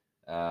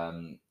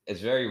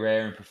 It's very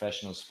rare in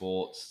professional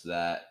sports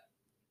that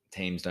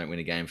teams don't win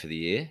a game for the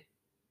year.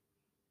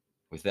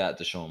 Without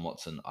Deshaun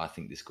Watson, I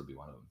think this could be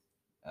one of them.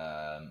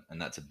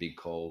 And that's a big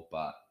call,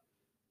 but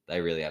they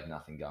really have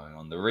nothing going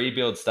on. The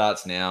rebuild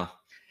starts now.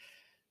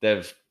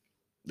 They've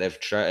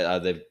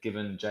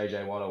given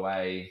JJ Watt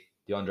away,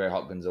 DeAndre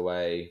Hopkins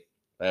away.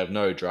 They have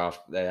no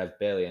draft. They have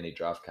barely any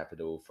draft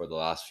capital for the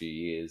last few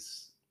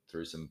years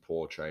through some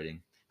poor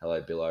trading. Hello,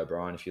 Bill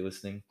O'Brien, if you're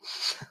listening.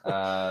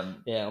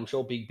 Yeah, I'm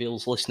sure Big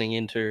Bill's listening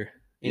into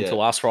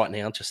us right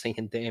now, just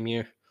thinking, damn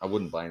you. I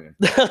wouldn't blame him.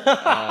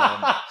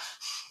 I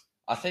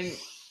think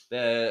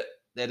their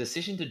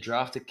decision to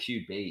draft a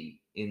QB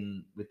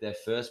with their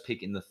first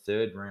pick in the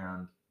 3rd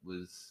round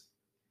was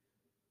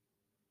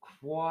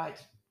quite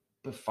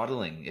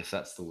befuddling, if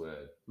that's the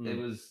word. It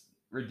was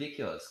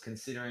ridiculous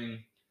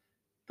considering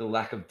the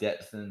lack of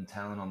depth and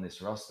talent on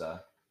this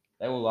roster.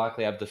 They will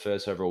likely have the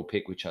first overall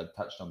pick, which I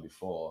touched on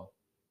before.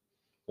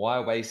 Why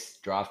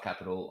waste draft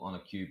capital on a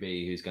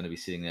QB who's going to be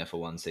sitting there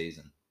for 1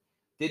 season?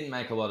 Didn't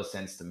make a lot of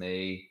sense to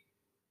me.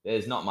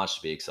 There's not much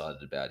to be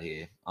excited about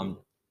here.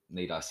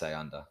 Need I say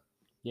under?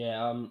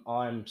 Yeah,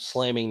 I'm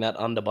slamming that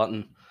under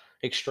button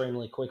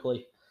extremely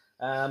quickly.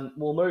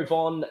 We'll move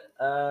on.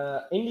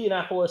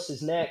 Indianapolis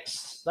is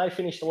next. They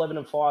finished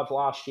 11-5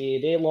 last year.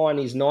 Their line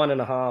is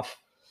 9.5.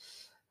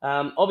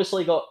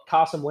 Obviously got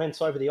Carson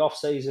Wentz over the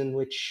offseason,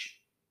 which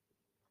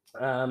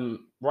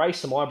raised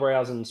some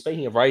eyebrows. And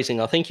speaking of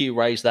raising, I think you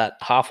raised that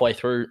halfway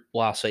through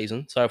last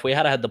season. So if we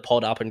had had the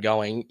pod up and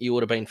going, you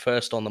would have been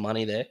first on the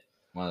money there.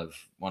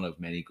 One of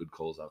many good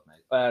calls I've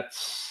made. But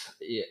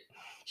yeah,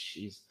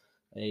 jeez.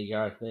 There you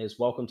go. There's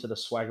welcome to the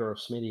swagger of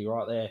Smithy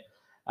right there.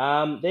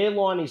 Their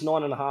line is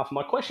 9.5.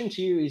 My question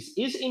to you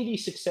is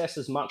Indy's success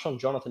as much on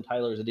Jonathan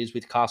Taylor as it is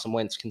with Carson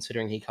Wentz,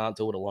 considering he can't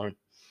do it alone?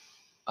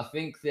 I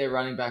think their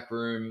running back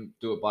room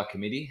do it by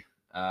committee.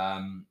 A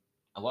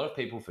lot of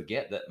people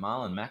forget that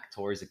Marlon Mack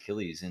tore his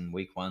Achilles in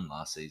week 1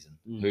 last season,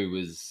 who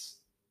was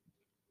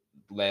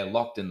their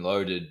locked and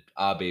loaded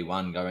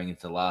RB1 going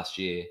into last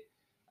year.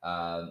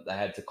 They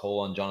had to call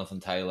on Jonathan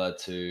Taylor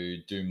to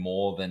do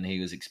more than he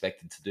was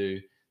expected to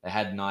do. They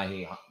had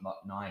Nyheim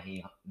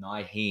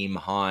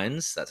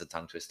Hines. That's a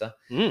tongue twister.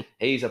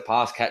 He's a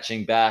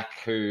pass-catching back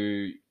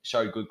who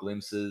showed good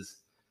glimpses.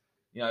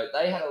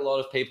 They had a lot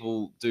of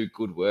people do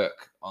good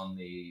work on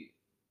the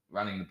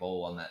running the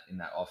ball in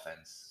that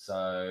offense.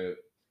 So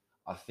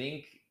I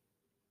think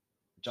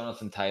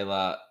Jonathan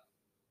Taylor,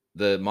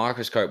 the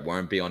microscope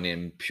won't be on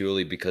him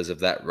purely because of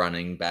that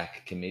running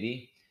back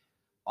committee.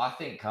 I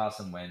think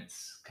Carson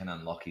Wentz can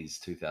unlock his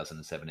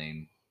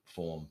 2017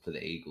 form for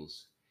the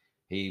Eagles.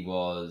 He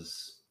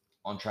was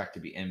on track to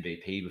be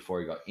MVP before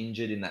he got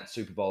injured in that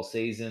Super Bowl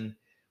season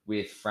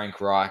with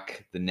Frank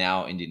Reich, the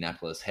now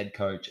Indianapolis head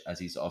coach, as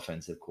his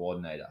offensive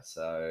coordinator.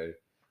 So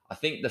I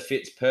think the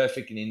fit's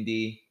perfect in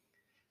Indy.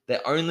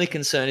 Their only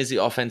concern is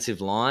the offensive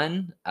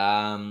line.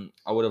 I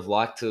would have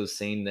liked to have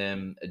seen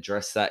them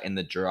address that in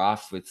the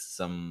draft with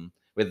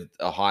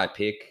a high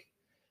pick.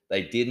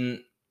 They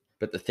didn't,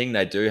 but the thing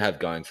they do have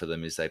going for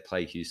them is they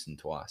play Houston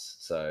twice.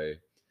 So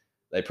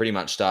they pretty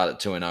much start at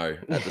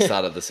 2-0 at the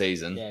start of the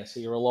season. Yeah, so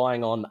you're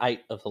relying on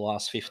 8 of the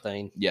last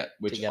 15. Yeah,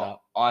 which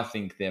I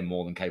think they're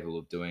more than capable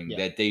of doing. Yeah.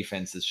 Their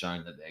defense has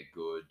shown that they're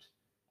good.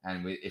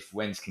 And if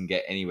Wentz can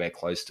get anywhere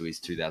close to his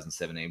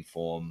 2017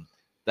 form,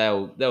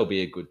 they'll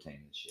be a good team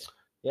this year.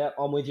 Yeah,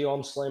 I'm with you.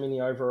 I'm slamming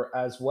the over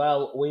as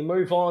well. We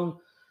move on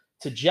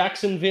to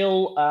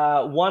Jacksonville.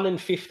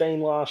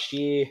 1-15 last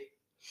year.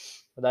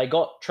 They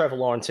got Trevor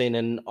Lawrence in,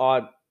 and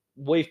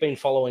we've been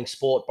following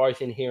sport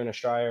both in here in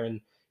Australia and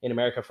in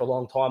America for a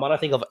long time. I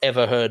don't think I've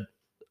ever heard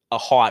a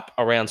hype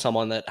around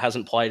someone that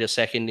hasn't played a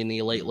second in the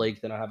elite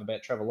league than I have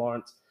about Trevor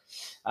Lawrence.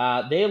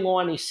 Their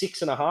line is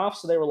 6.5,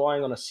 so they're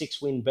relying on a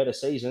 6-win better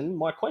season.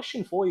 My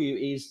question for you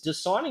is,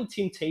 does signing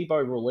Tim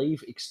Tebow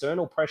relieve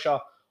external pressure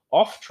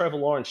off Trevor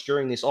Lawrence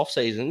during this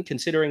offseason,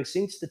 considering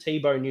since the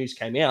Tebow news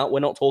came out, we're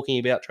not talking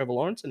about Trevor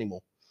Lawrence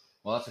anymore.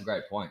 Well, that's a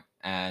great point.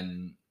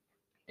 And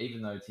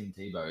even though Tim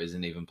Tebow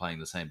isn't even playing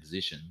the same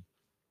position,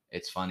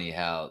 it's funny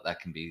how that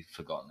can be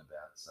forgotten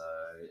about. So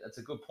that's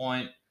a good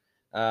point.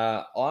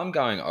 I'm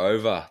going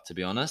over, to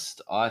be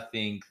honest. I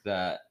think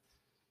that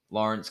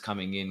Lawrence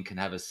coming in can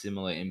have a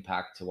similar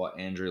impact to what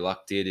Andrew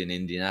Luck did in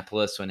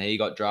Indianapolis when he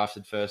got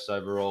drafted first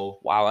overall.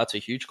 Wow, that's a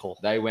huge call.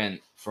 They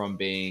went from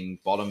being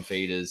bottom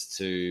feeders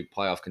to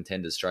playoff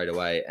contenders straight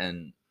away,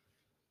 and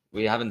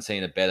we haven't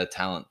seen a better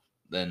talent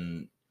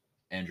than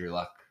Andrew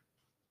Luck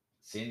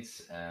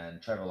since,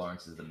 and Trevor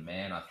Lawrence is the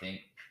man, I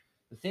think.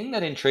 The thing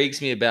that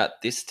intrigues me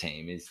about this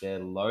team is their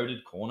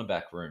loaded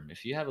cornerback room.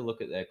 If you have a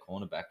look at their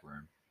cornerback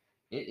room,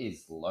 it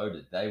is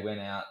loaded. They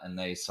went out and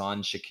they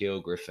signed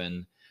Shaquille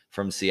Griffin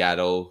from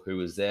Seattle, who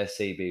was their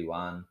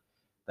CB1.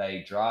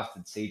 They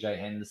drafted CJ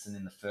Henderson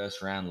in the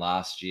first round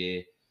last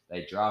year.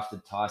 They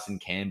drafted Tyson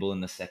Campbell in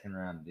the second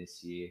round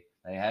this year.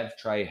 They have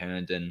Trey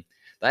Herndon.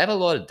 They have a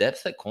lot of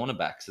depth at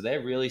cornerback, so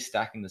they're really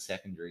stacking the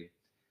secondary.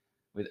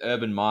 With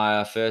Urban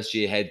Meyer,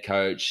 first-year head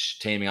coach,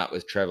 teaming up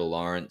with Trevor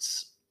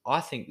Lawrence,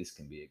 I think this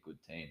can be a good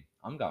team.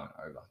 I'm going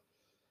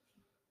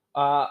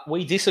over.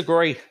 We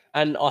disagree,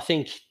 and I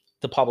think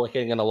the public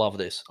are going to love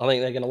this. I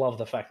think they're going to love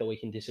the fact that we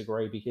can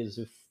disagree, because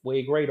if we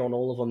agreed on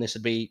all of them, this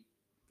would be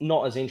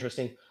not as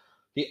interesting.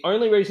 The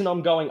only reason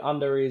I'm going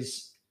under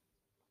is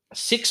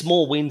 6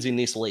 more wins in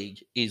this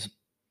league is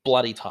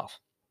bloody tough.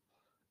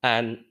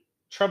 And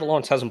Trevor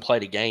Lawrence hasn't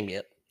played a game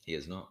yet. He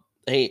is not.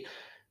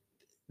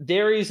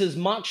 There is as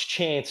much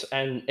chance,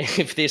 and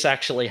if this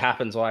actually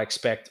happens, I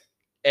expect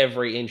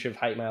every inch of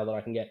hate mail that I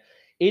can get.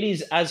 It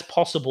is as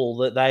possible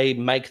that they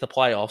make the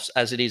playoffs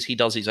as it is he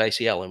does his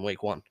ACL in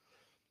week 1.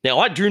 Now,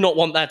 I do not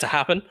want that to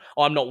happen.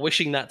 I'm not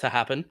wishing that to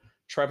happen.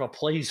 Trevor,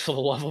 please, for the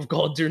love of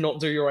God, do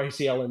not do your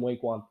ACL in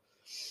week 1.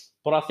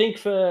 But I think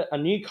for a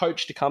new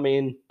coach to come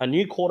in, a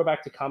new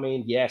quarterback to come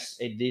in, yes,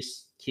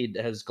 this kid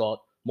has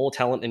got more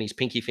talent in his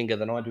pinky finger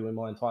than I do in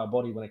my entire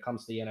body when it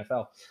comes to the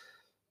NFL.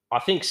 I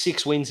think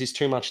 6 wins is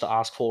too much to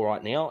ask for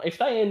right now. If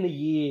they end the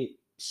year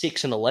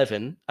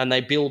 6-11 and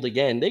they build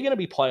again, they're going to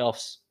be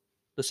playoffs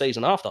the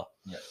season after.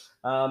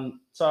 Yeah.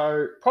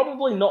 So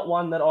probably not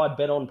one that I'd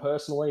bet on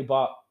personally,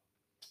 but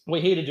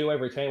we're here to do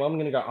every team. I'm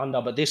going to go under,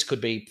 but this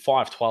could be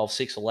 5-12,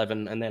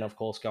 6-11, and then, of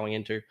course, going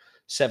into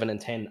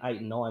 7-10,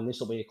 8-9. This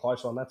will be a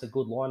close one. That's a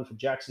good line for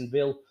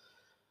Jacksonville.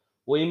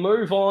 We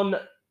move on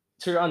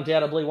to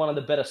undoubtedly one of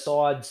the better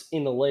sides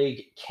in the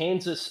league,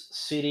 Kansas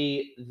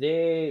City.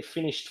 They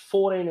finished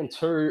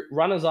 14-2,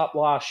 runners-up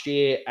last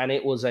year, and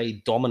it was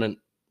a dominant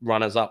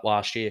runners-up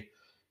last year,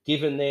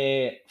 given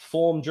their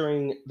form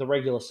during the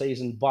regular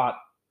season, but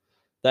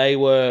they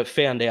were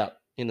found out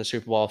in the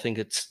Super Bowl, I think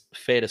it's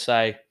fair to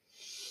say.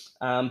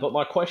 But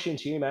my question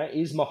to you, mate,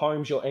 is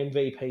Mahomes your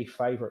MVP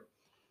favourite?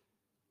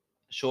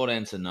 Short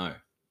answer, no.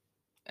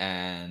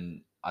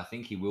 And I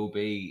think he will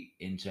be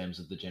in terms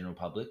of the general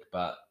public,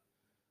 but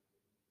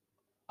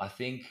I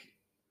think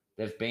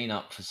they've been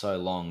up for so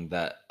long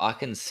that I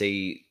can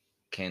see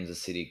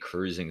Kansas City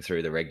cruising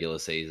through the regular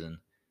season,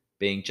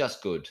 being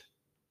just good.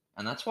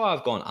 And that's why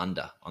I've gone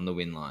under on the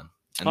win line.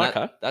 And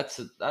Okay. that's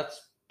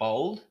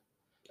bold.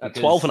 At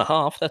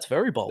 12.5, that's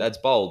very bold. That's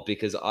bold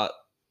because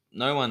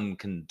no one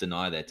can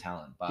deny their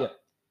talent.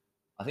 But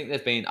I think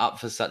they've been up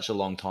for such a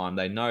long time.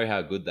 They know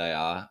how good they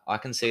are. I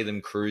can see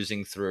them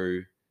cruising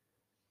through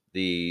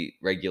the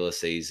regular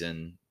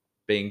season,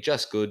 being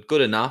just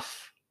good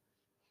enough,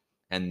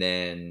 and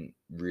then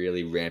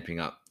really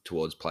ramping up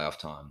towards playoff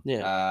time.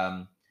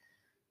 Yeah.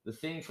 The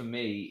thing for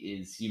me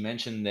is you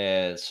mentioned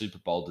their Super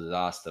Bowl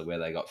disaster where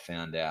they got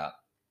found out.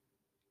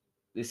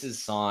 This is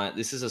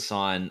a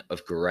sign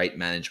of great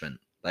management.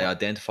 They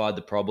identified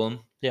the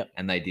problem,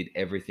 and they did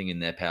everything in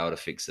their power to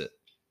fix it.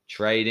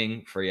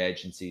 Trading, free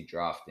agency,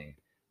 drafting.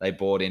 They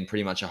brought in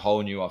pretty much a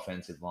whole new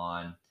offensive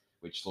line,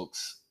 which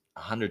looks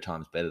 100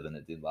 times better than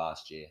it did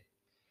last year.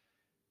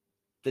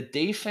 The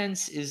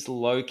defense is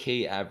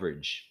low-key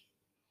average.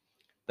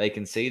 They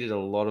conceded a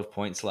lot of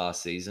points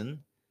last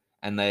season,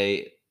 and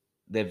they're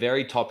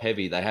very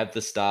top-heavy. They have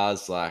the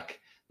stars like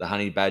the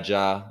Honey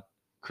Badger,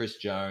 Chris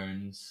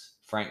Jones,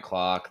 Frank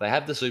Clark. They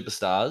have the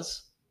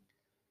superstars,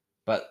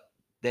 but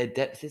their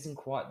depth isn't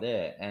quite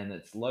there, and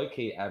it's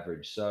low-key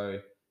average. So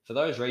for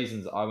those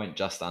reasons, I went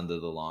just under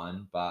the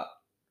line, but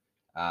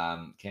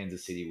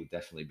Kansas City will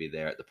definitely be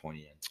there at the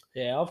pointy end.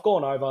 Yeah, I've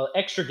gone over.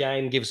 Extra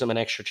game gives them an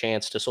extra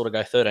chance to sort of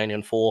go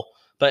 13-4.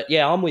 But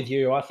yeah, I'm with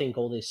you. I think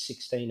all this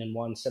 16-1,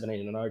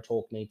 17-0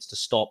 talk needs to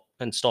stop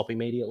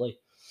immediately.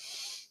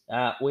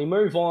 We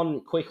move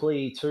on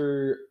quickly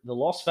to the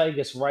Las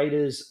Vegas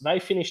Raiders. They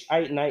finished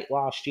 8-8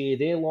 last year.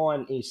 Their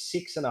line is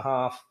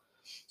 6.5.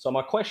 So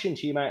my question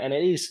to you, mate, and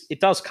it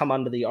does come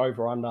under the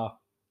over-under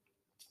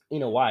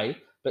in a way,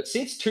 but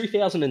since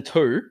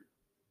 2002,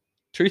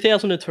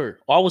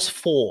 I was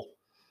 4.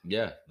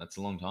 Yeah, that's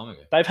a long time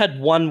ago. They've had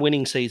 1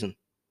 winning season.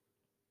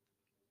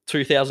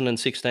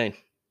 2016.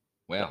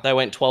 Wow. They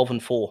went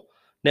 12-4.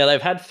 Now,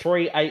 they've had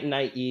 3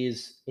 8-8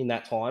 years in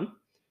that time,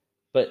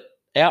 but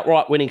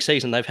outright winning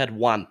season, they've had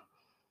one.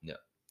 Yeah.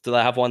 Do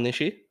they have one this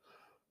year?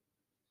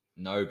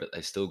 No, but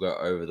they still go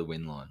over the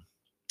win line.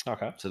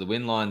 Okay. So the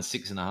win line's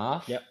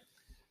 6.5. Yep.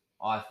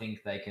 I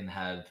think they can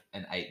have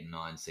an 8 and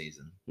 9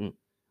 season. Mm.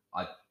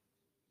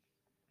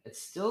 It's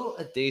still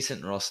a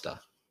decent roster.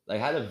 They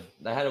had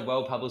a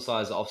well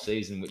publicized off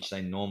season, which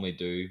they normally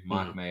do.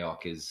 Mike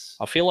Mayock is.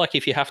 I feel like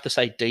if you have to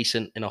say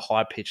decent in a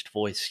high pitched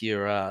voice,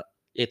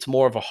 it's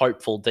more of a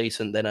hopeful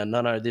decent than a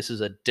no. This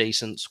is a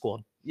decent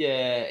squad.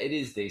 Yeah, it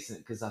is decent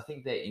because I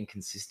think they're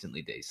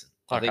inconsistently decent.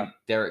 Okay. I think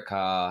Derek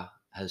Carr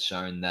has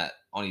shown that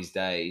on his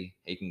day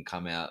he can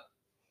come out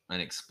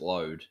and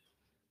explode,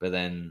 but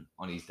then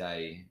on his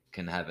day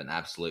can have an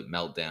absolute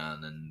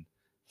meltdown and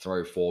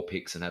throw 4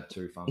 picks and have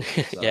 2 fumbles.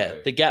 So, yeah,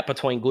 the gap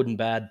between good and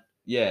bad.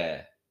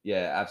 Yeah,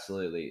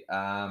 absolutely.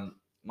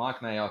 Mike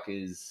Mayock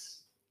is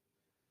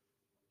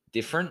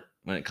different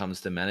when it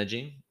comes to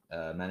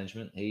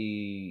management.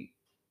 He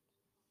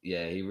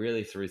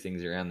really threw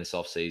things around this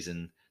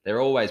offseason. They're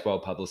always well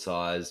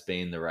publicized,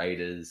 being the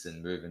Raiders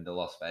and moving to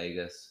Las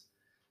Vegas.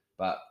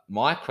 But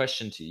my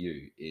question to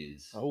you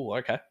is,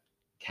 okay,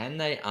 can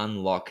they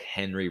unlock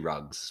Henry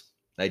Ruggs?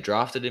 They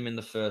drafted him in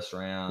the first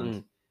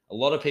round. A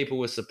lot of people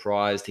were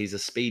surprised. He's a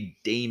speed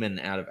demon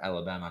out of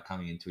Alabama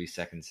coming into his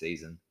second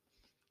season.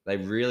 They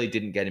really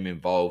didn't get him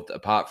involved,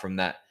 apart from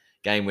that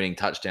game-winning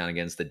touchdown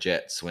against the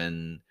Jets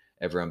when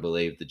everyone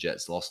believed the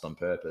Jets lost on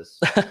purpose.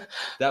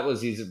 That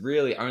was his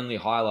really only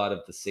highlight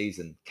of the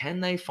season. Can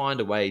they find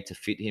a way to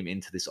fit him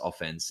into this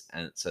offense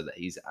and so that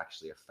he's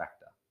actually a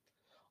factor?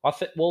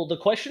 Well, the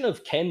question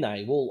of can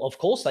they? Well, of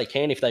course they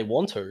can if they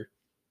want to.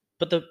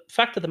 But the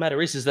fact of the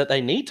matter is that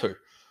they need to.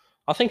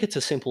 I think it's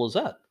as simple as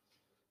that.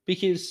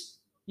 Because,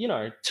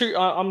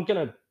 I'm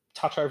going to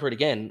touch over it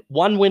again.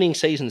 1 winning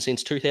season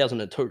since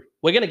 2002.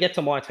 We're going to get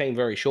to my team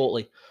very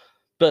shortly.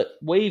 But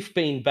we've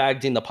been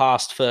bagged in the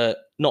past for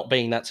not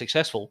being that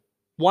successful.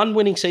 1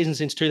 winning season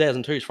since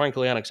 2002 is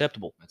frankly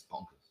unacceptable. That's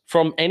bonkers.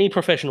 From any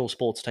professional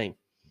sports team.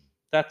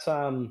 That's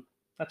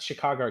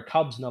Chicago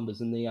Cubs numbers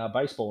in the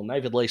baseball, and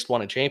they've at least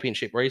won a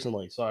championship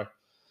recently. So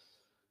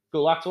good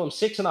luck to them.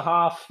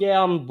 6.5.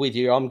 Yeah, I'm with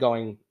you. I'm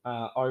going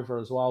over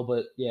as well.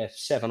 But yeah,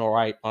 7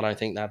 or 8. I don't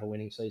think they have a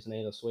winning season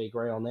either. So we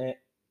agree on that.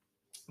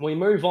 We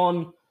move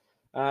on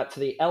to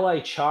the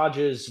LA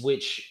Chargers,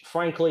 which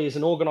frankly is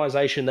an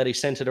organization that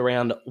is centered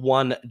around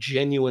one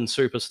genuine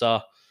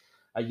superstar,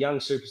 a young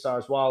superstar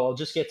as well. I'll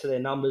just get to their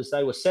numbers.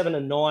 They were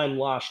 7-9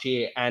 last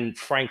year, and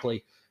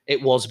frankly,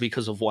 it was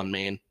because of one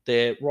man.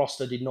 Their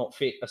roster did not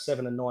fit a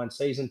 7-9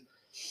 season.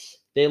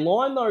 Their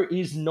line, though,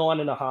 is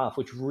 9.5,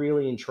 which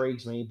really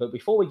intrigues me. But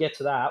before we get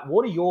to that,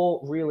 what are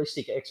your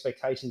realistic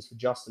expectations for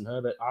Justin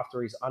Herbert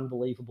after his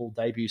unbelievable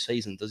debut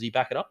season? Does he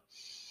back it up?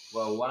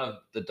 Well, one of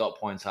the dot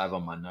points I have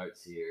on my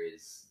notes here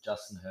is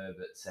Justin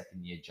Herbert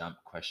second-year jump ?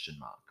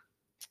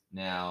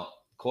 Now,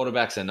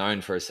 quarterbacks are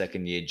known for a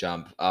second-year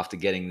jump after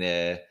getting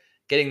their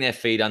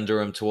feet under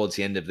them towards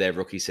the end of their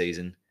rookie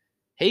season.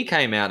 He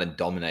came out and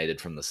dominated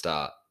from the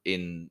start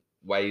in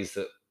ways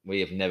that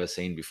we have never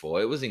seen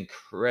before. It was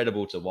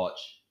incredible to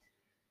watch.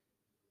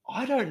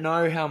 I don't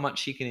know how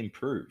much he can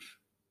improve.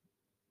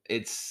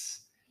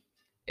 It's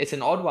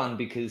an odd one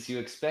because you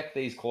expect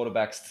these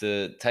quarterbacks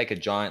to take a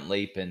giant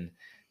leap and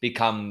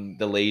become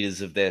the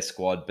leaders of their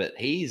squad, but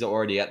he's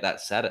already at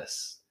that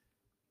status.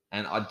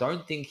 And I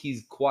don't think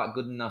he's quite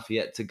good enough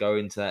yet to go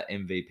into that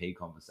MVP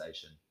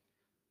conversation.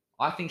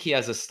 I think he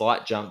has a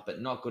slight jump,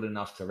 but not good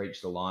enough to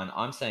reach the line.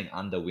 I'm saying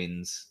under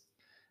wins.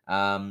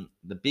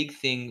 The big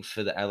thing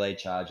for the LA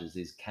Chargers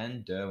is,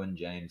 can Derwin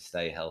James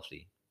stay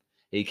healthy?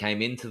 He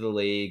came into the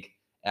league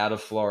out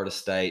of Florida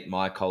State,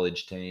 my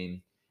college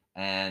team,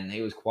 and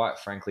he was quite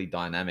frankly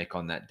dynamic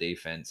on that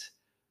defense.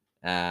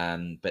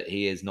 But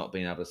he has not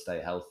been able to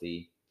stay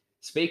healthy.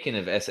 Speaking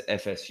of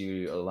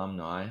FSU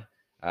alumni,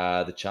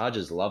 the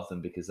Chargers love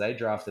them because they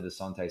drafted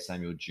Asante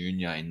Samuel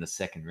Jr. in the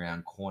second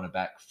round,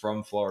 cornerback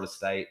from Florida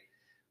State.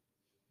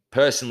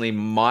 Personally,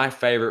 my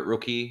favorite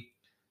rookie,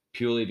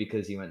 purely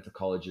because he went to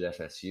college at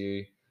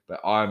FSU.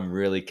 But I'm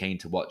really keen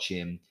to watch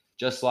him.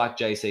 Just like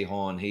JC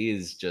Horn, he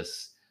has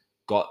just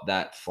got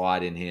that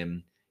fight in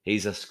him.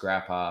 He's a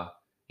scrapper.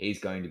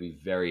 He's going to be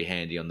very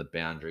handy on the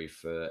boundary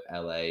for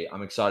LA.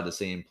 I'm excited to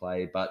see him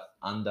play, but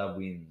under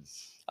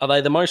wins. Are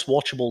they the most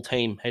watchable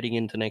team heading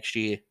into next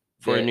year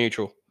for a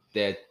neutral?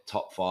 They're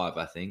top 5,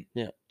 I think.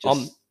 Yeah.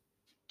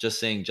 Just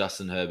seeing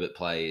Justin Herbert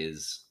play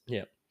is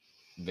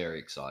very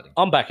exciting.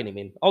 I'm backing him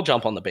in. I'll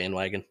jump on the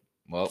bandwagon.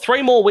 Well,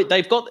 3 more.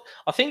 They've got.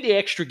 I think the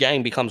extra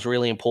game becomes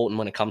really important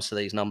when it comes to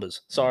these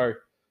numbers. So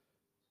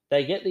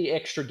they get the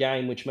extra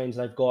game, which means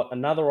they've got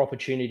another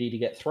opportunity to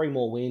get 3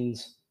 more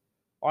wins.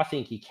 I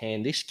think he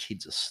can. This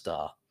kid's a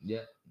star.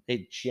 Yeah.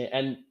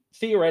 And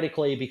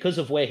theoretically, because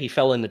of where he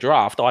fell in the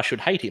draft, I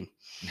should hate him.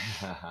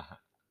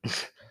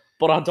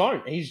 But I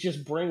don't. He's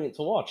just brilliant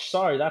to watch.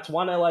 So that's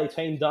one LA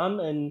team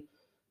done, and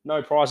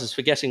no prizes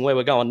for guessing where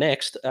we're going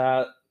next.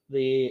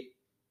 The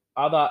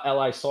other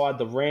LA side,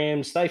 the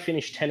Rams, they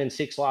finished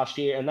 10-6 last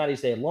year, and that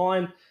is their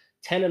line.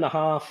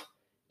 10.5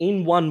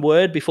 in one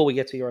word, before we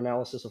get to your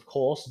analysis, of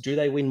course, do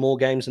they win more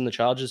games than the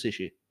Chargers this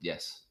year?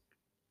 Yes.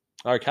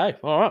 Okay,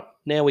 all right.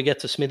 Now we get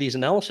to Smithy's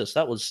analysis.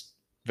 That was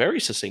very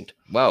succinct.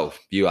 Well,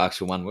 you asked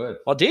for one word.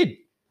 I did.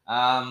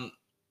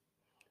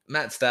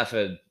 Matt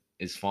Stafford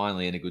is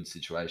finally in a good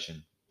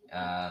situation.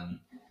 And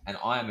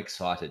I am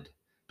excited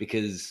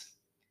because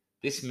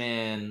this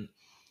man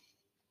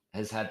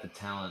has had the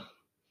talent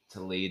to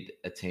lead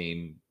a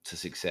team to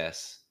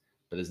success,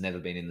 but has never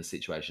been in the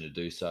situation to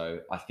do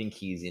so. I think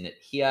he's in it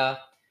here.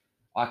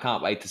 I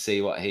can't wait to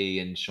see what he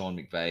and Sean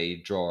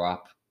McVay draw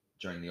up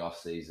during the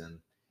offseason.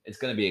 It's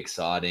going to be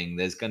exciting.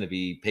 There's going to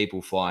be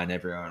people flying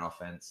everywhere on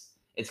offense.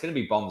 It's going to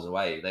be bombs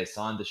away. They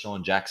signed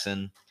Deshaun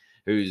Jackson,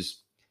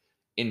 who's,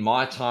 in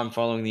my time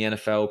following the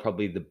NFL,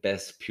 probably the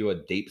best pure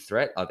deep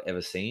threat I've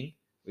ever seen,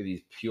 with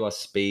his pure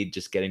speed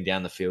just getting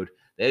down the field.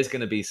 There's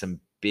going to be some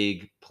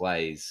big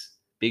plays,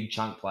 big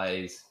chunk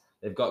plays.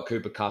 They've got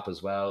Cooper Kupp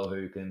as well,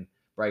 who can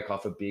break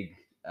off a big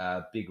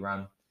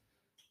run.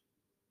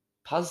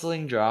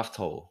 Puzzling draft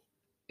haul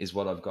is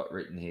what I've got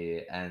written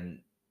here, and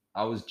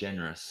I was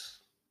generous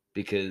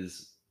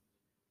because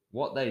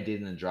what they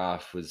did in the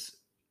draft was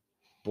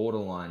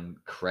borderline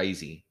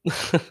crazy.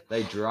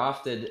 They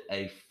drafted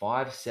a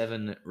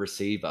 5'7"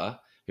 receiver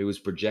who was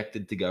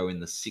projected to go in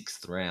the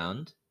 6th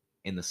round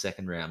in the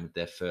 2nd round with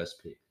their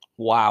first pick.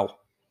 Wow.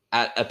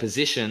 At a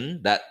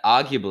position that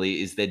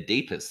arguably is their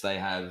deepest.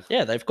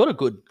 They've got a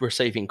good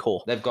receiving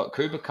core. They've got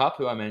Cooper Kupp,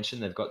 who I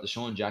mentioned. They've got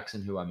Deshaun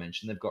Jackson, who I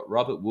mentioned. They've got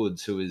Robert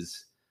Woods, who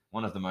is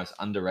one of the most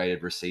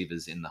underrated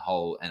receivers in the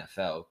whole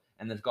NFL.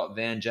 And they've got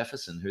Van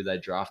Jefferson, who they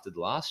drafted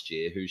last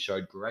year, who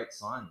showed great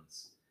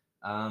signs.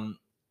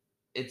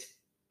 It's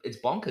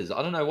bonkers.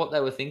 I don't know what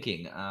they were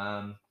thinking.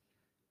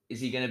 Is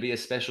he going to be a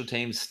special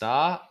team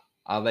star?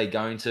 Are they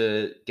going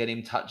to get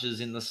him touches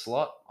in the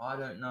slot? I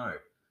don't know.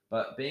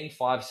 But being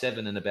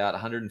 5'7" and about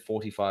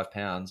 145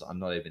 pounds, I'm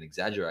not even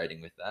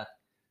exaggerating with that.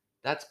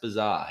 That's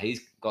bizarre. He's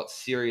got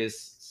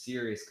serious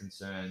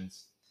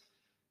concerns.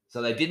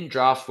 So they didn't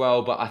draft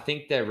well, but I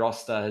think their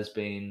roster has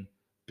been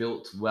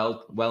built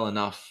well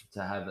enough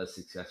to have a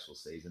successful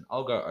season.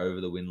 I'll go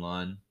over the win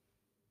line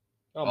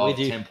of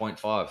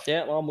 10.5.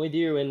 Yeah, I'm with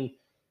you. And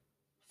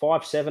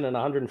 5'7" and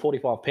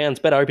 145 pounds.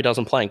 Better hope he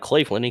doesn't play in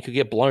Cleveland. He could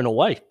get blown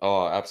away.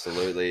 Oh,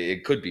 absolutely.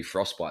 It could be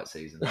frostbite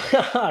season.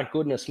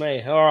 Goodness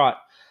me. All right.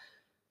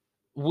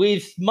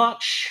 With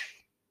much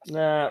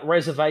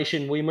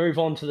reservation, we move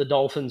on to the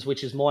Dolphins,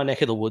 which is my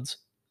neck of the woods.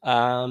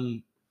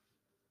 10-6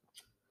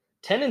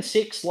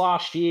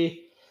 last year,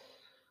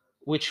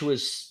 which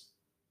was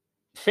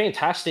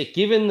fantastic,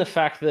 given the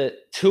fact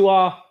that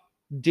Tua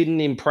didn't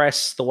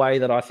impress the way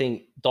that I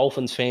think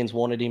Dolphins fans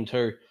wanted him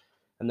to.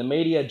 And the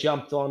media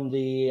jumped on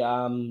the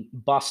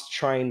bust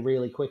train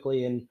really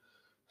quickly, and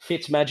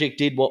Fitzmagic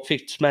did what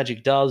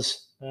Fitzmagic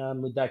does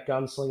with that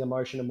gunslinger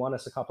motion and won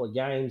us a couple of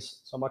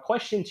games. So my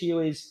question to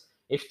you is,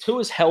 if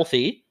Tua's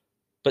healthy,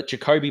 but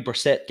Jacoby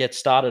Brissett gets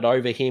started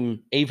over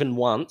him even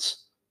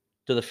once,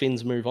 do the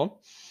Finns move on?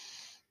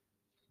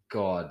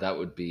 God, that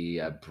would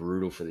be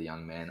brutal for the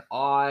young man.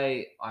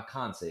 I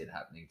can't see it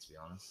happening, to be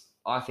honest.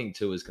 I think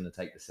Tua's going to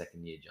take the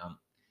 2nd-year jump.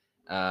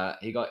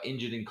 He got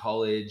injured in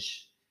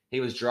college.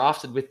 He was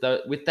drafted with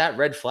that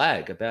red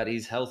flag about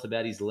his health,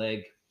 about his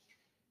leg.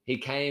 He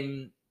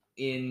came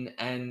in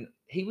and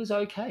he was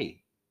okay.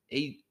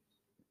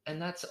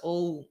 And that's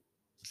all.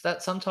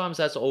 Sometimes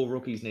that's all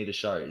rookies need to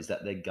show, is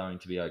that they're going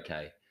to be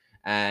okay.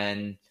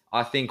 And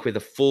I think with a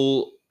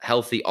full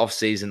healthy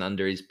offseason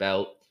under his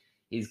belt,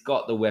 he's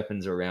got the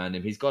weapons around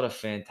him. He's got a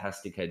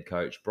fantastic head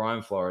coach.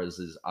 Brian Flores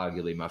is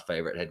arguably my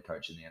favorite head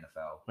coach in the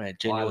NFL. Man,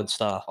 genuine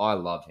star. I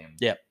love him.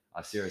 Yep.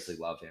 I seriously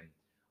love him.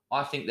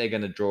 I think they're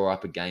going to draw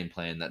up a game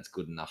plan that's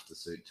good enough to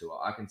suit Tua.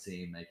 I can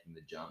see him making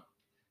the jump.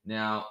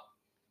 Now,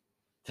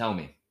 tell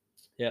me.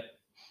 Yep.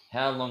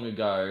 How long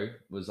ago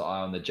was I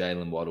on the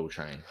Jalen Waddle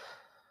train?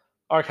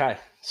 Okay,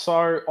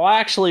 so I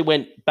actually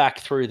went back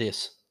through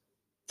this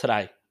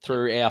today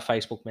through our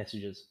Facebook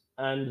messages,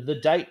 and the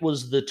date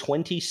was the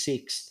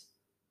 26th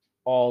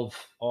of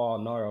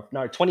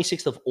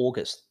 26th of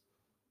August,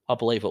 I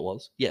believe it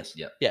was. Yes.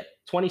 Yeah.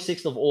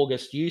 26th of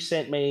August. You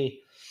sent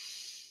me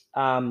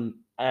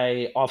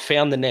I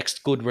found the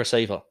next good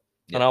receiver.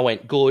 Yep. And I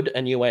went, good.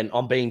 And you went,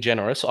 I'm being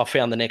generous. I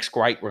found the next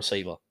great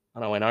receiver.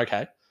 And I went,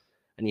 okay.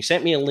 And you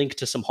sent me a link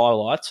to some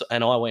highlights,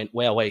 and I went,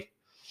 wowee.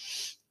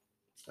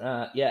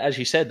 As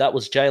you said, that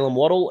was Jalen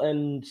Waddle,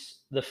 and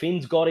the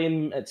Finns got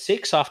him at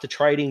 6 after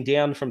trading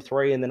down from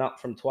 3 and then up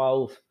from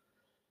 12.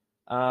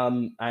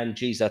 And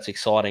geez, that's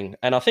exciting.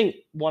 And I think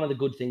one of the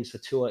good things for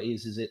Tua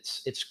is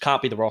it's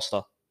can't be the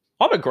roster.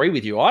 I agree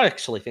with you. I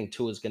actually think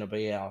Tua is going to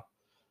be our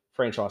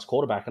franchise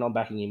quarterback, and I'm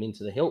backing him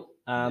into the hilt.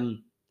 I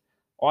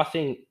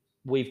think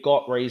we've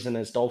got reason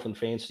as Dolphin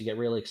fans to get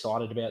really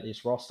excited about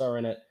this roster,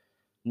 and at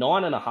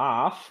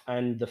 9.5,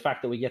 and the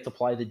fact that we get to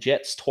play the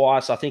Jets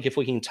twice, I think if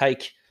we can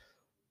take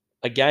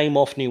a game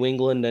off New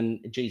England,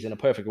 and geez, in a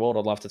perfect world,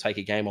 I'd love to take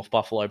a game off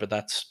Buffalo, but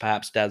that's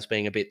perhaps Dad's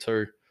being a bit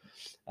too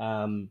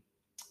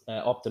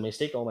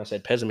optimistic. I almost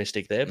said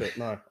pessimistic there, but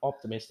no,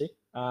 optimistic.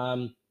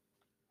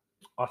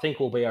 I think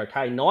we'll be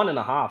okay.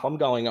 9.5. I'm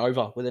going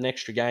over with an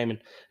extra game. And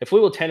if we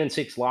were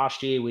 10-6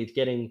 last year with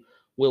getting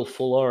Will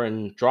Fuller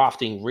and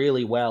drafting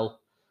really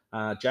well,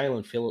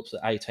 Jalen Phillips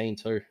at 18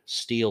 too,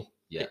 steal.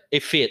 Yeah.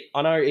 If fit,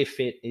 I know if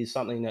fit is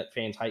something that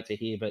fans hate to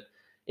hear, but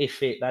if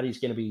fit, that is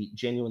going to be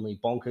genuinely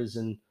bonkers.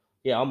 And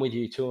yeah, I'm with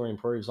you. Tua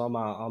improves.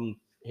 I'm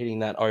hitting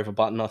that over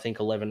button. I think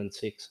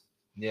 11-6.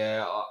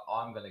 Yeah,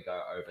 I'm going to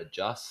go over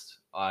just.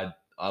 I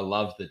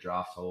love the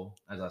draft haul.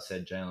 As I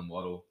said, Jalen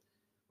Waddle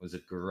was a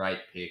great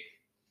pick.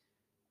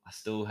 I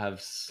still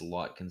have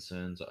slight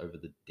concerns over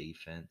the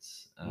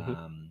defense.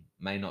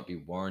 May not be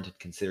warranted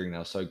considering they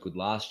were so good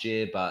last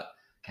year, but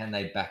can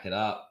they back it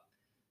up?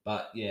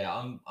 But yeah,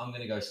 I'm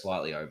going to go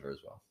slightly over as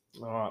well.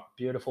 All right,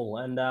 beautiful.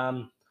 And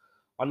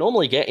I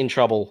normally get in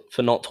trouble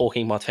for not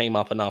talking my team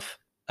up enough,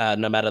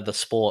 no matter the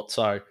sport.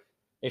 So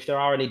if there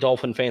are any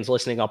Dolphin fans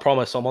listening, I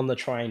promise I'm on the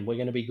train. We're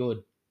going to be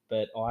good.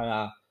 But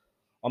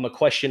I'm a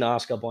question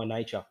asker by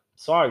nature.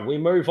 So we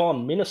move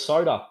on.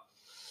 Minnesota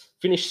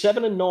finished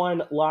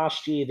 7-9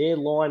 last year. Their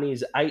line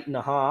is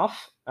 8.5.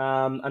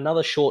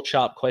 Another short,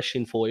 sharp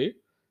question for you.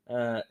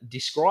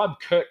 Describe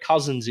Kirk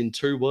Cousins in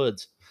 2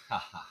 words.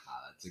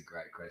 That's a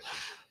great question.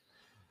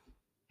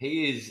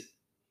 He is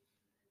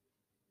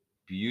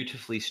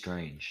beautifully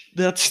strange.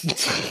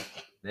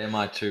 They're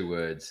my 2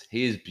 words.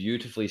 He is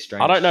beautifully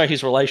strange. I don't know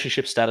his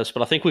relationship status,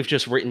 but I think we've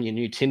just written your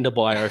new Tinder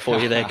bio for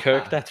you there,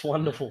 Kirk. That's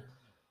wonderful.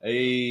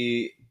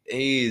 He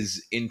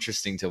is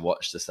interesting to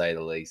watch, to say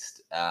the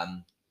least.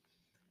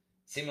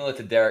 Similar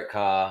to Derek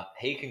Carr,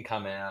 he can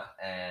come out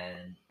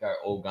and go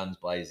all guns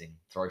blazing,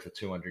 throw for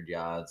 200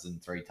 yards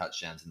and 3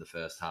 touchdowns in the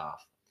first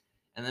half.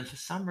 And then for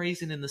some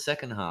reason in the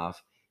second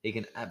half, he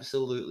can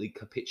absolutely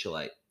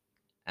capitulate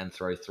and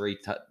throw 3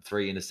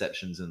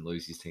 interceptions and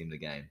lose his team the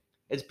game.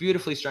 It's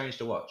beautifully strange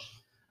to watch.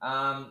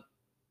 I'm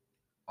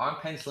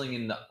penciling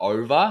in the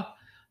over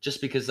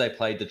just because they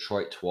played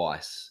Detroit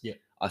twice. Yeah.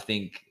 I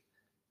think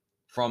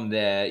from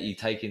there, you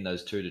take in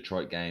those 2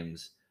 Detroit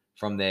games.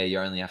 From there, you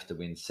only have to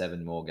win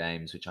 7 more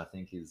games, which I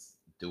think is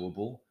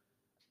doable.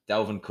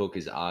 Dalvin Cook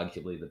is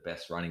arguably the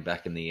best running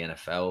back in the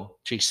NFL.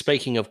 Gee,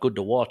 speaking of good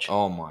to watch.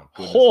 Oh, my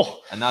goodness.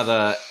 Oh.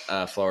 Another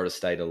Florida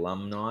State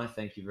alumni.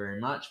 Thank you very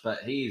much. But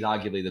he is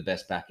arguably the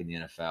best back in the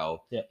NFL.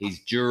 Yep.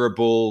 He's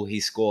durable. He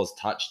scores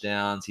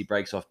touchdowns. He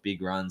breaks off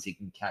big runs. He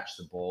can catch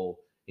the ball.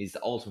 He's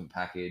the ultimate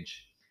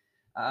package.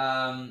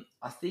 I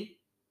think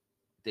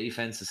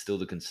defense is still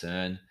the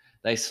concern.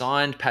 They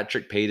signed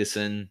Patrick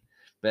Peterson,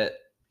 but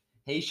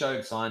he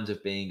showed signs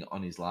of being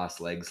on his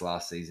last legs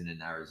last season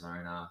in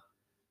Arizona,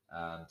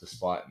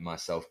 despite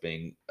myself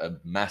being a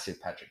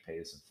massive Patrick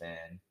Peterson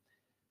fan.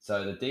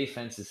 So the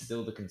defense is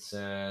still the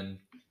concern.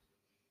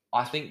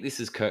 I think this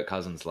is Kirk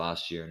Cousins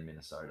last year in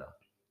Minnesota.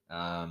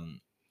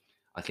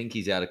 I think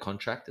he's out of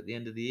contract at the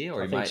end of the year.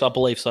 Or I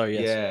believe so,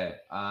 yes.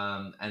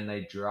 Yeah. And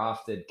they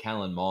drafted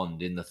Kellen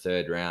Mond in the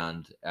 3rd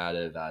round out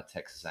of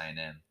Texas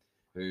A&M,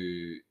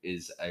 who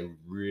is a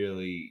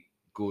really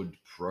good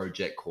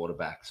project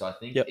quarterback. So I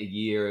think a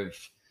year of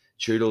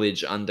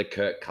tutelage under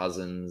Kirk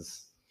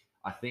Cousins,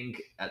 I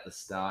think at the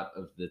start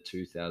of the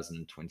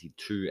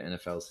 2022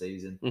 NFL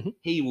season,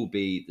 he will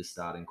be the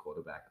starting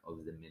quarterback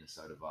of the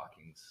Minnesota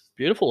Vikings.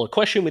 Beautiful. A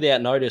question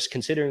without notice,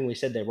 considering we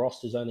said their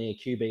roster's only a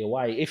QB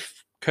away.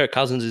 If Kirk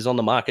Cousins is on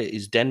the market,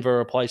 is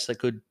Denver a place that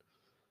could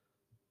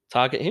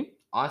target him?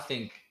 I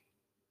think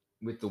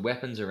with the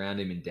weapons around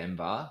him in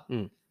Denver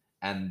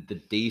and the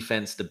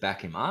defense to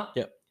back him up,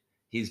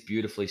 his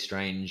beautifully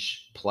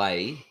strange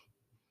play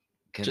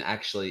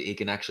he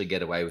can actually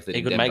get away with it.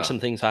 He could make some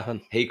things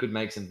happen. He could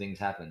make some things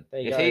happen.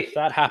 There you go. If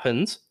that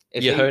happens,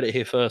 you heard it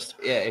here first.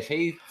 Yeah, if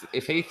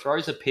he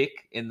throws a pick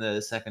in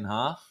the second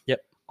half,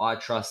 I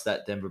trust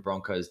that Denver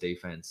Broncos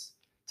defense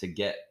to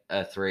get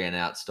a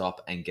 3-and-out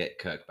stop and get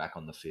Kirk back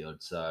on the field.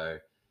 So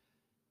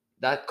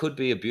that could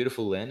be a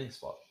beautiful landing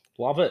spot.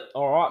 Love it.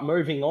 All right,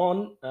 moving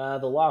on.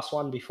 The last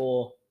one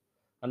before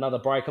another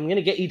break. I'm going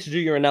to get you to do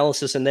your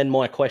analysis and then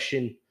my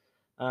question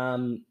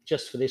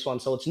just for this one.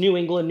 So it's New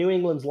England. New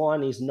England's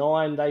line is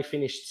 9. They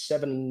finished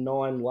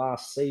 7-9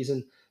 last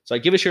season. So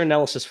give us your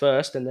analysis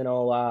first, and then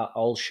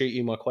I'll shoot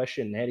you my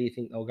question. How do you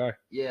think they'll go?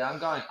 Yeah, I'm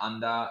going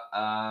under.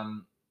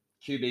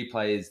 QB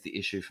play is the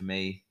issue for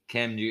me.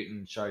 Cam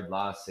Newton showed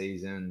last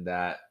season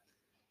that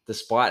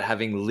despite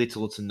having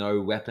little to no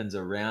weapons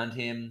around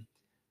him,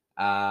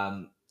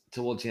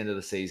 towards the end of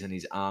the season,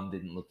 his arm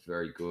didn't look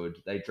very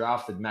good. They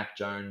drafted Mac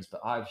Jones,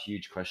 but I have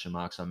huge question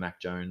marks on Mac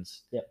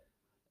Jones. Yep.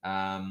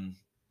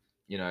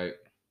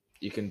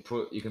 You can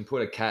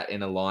put a cat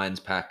in a lion's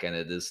pack and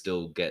it'll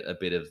still get a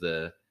bit of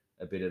the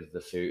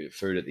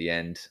food at the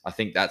end. I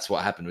think that's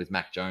what happened with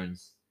Mac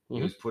Jones.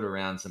 He was put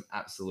around some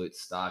absolute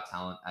star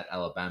talent at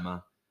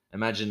Alabama.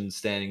 Imagine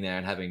standing there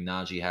and having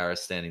Najee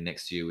Harris standing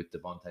next to you with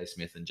Devontae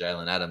Smith and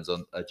Jalen Adams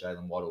on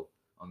Jalen Waddle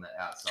on the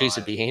outside. Jeez,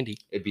 it'd be handy.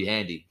 It'd be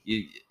handy.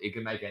 It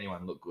can make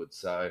anyone look good.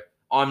 So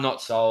I'm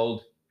not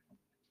sold.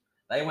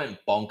 They went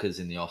bonkers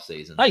in the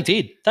offseason. They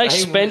did.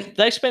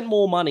 They spent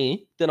more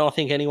money than I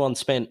think anyone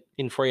spent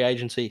in free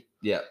agency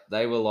Yeah,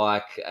 they were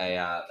like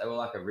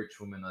a rich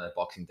woman at a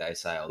Boxing Day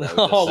sale. They were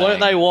just Oh, weren't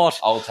they saying, what?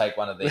 I'll take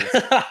one of these.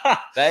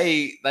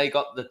 They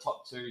got the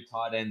top 2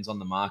 tight ends on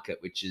the market,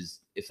 which is,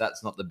 if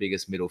that's not the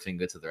biggest middle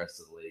finger to the rest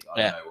of the league,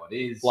 I don't know what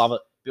is. Love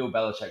it. Bill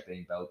Belichick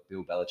being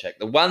Bill Belichick.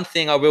 The one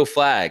thing I will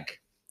flag,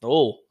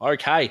 Oh,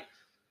 okay.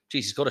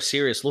 Jeez, he's got a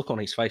serious look on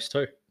his face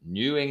too.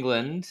 New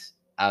England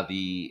are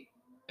the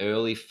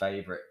early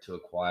favourite to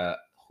acquire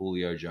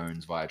Julio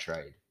Jones via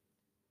trade.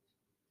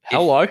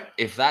 Hello.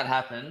 If that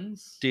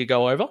happens, Do you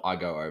go over? I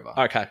go over.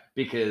 Okay.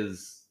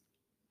 Because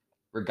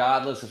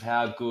regardless of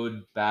how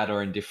good, bad,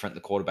 or indifferent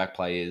the quarterback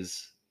play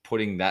is,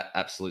 putting that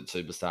absolute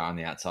superstar on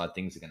the outside,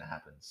 things are going to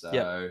happen.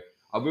 So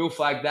I will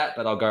flag that,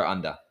 but I'll go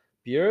under.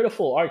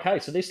 Beautiful. Okay,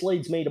 so this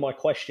leads me to my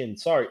question.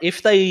 So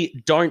if they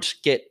don't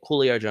get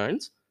Julio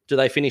Jones, do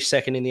they finish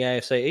second in the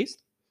AFC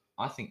East?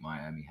 I think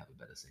Miami have a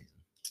better season.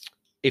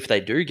 If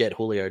they do get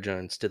Julio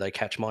Jones, do they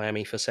catch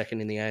Miami for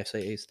second in the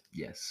AFC East?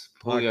 Yes.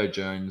 Julio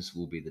Jones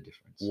will be the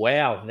difference.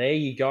 Wow, there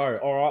you go.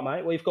 All right,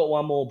 mate. We've got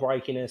one more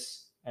break in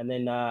us, and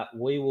then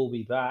we will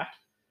be back.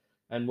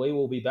 And we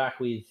will be back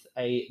with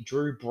a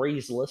Drew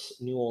Brees-less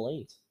New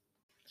Orleans.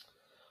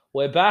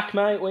 We're back,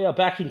 mate. We are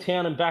back in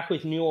town and back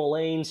with New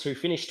Orleans, who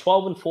finished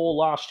 12-4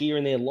 last year,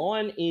 and their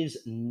line is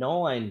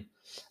 9.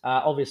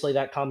 Obviously,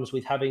 that comes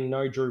with having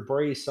no Drew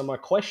Brees. So my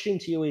question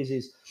to you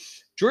is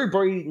Drew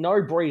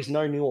Brees,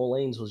 no New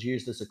Orleans was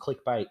used as a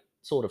clickbait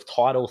sort of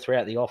title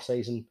throughout the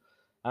offseason.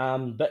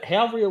 But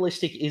how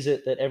realistic is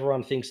it that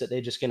everyone thinks that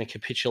they're just going to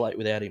capitulate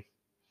without him?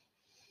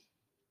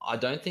 I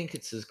don't think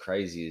it's as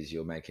crazy as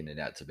you're making it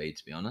out to be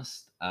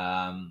honest.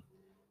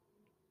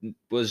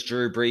 Was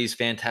Drew Brees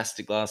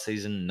fantastic last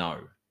season? No.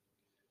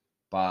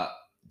 But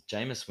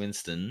Jameis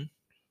Winston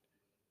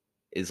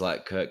is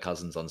like Kirk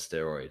Cousins on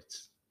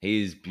steroids.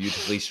 He is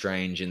beautifully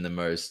strange in the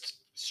most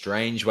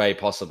strange way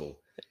possible.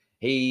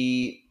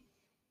 He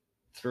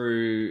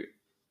threw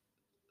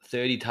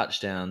 30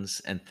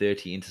 touchdowns and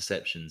 30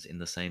 interceptions in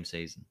the same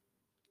season.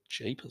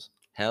 Jeepers.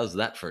 How's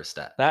that for a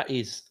stat? That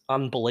is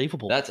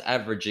unbelievable. That's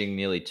averaging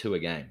nearly 2 a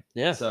game.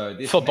 Yeah. So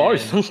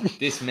both.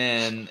 This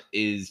man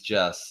is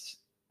just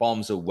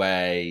bombs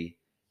away.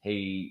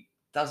 He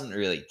doesn't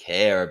really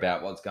care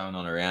about what's going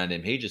on around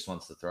him. He just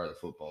wants to throw the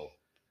football.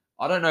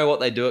 I don't know what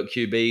they do at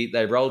QB.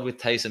 They rolled with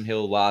Taysom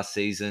Hill last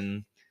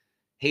season.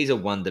 He's a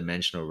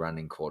one-dimensional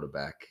running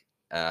quarterback.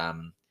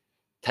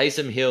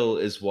 Taysom Hill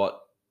is what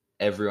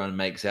everyone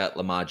makes out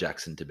Lamar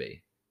Jackson to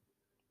be.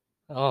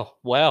 Oh,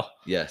 wow.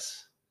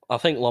 Yes. I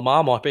think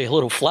Lamar might be a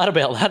little flat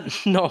about that.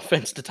 No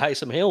offense to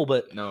Taysom Hill,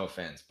 but no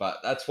offense, but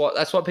that's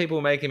what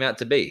people make him out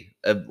to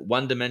be—a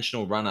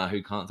one-dimensional runner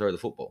who can't throw the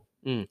football.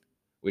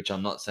 Which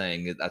I'm not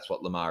saying that's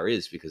what Lamar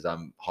is, because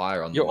I'm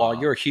higher on Lamar.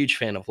 You're a huge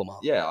fan of Lamar.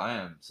 Yeah, I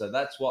am. So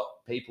that's what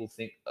people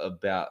think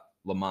about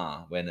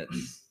Lamar when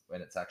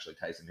it's actually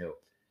Taysom Hill.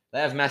 They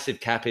have massive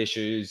cap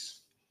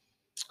issues.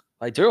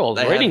 They do. I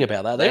was reading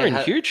about that. They're in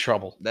huge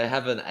trouble. They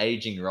have an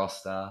aging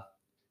roster.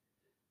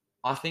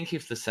 I think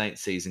if the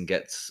Saints season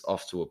gets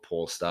off to a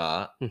poor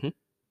start,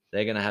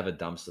 they're going to have a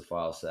dumpster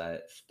fire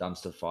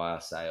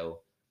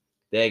sale.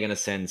 They're going to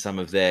send some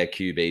of their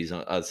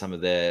QBs, some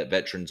of their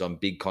veterans on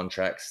big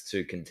contracts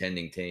to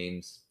contending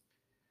teams.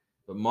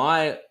 But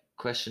my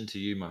question to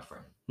you, my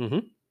friend,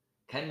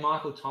 can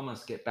Michael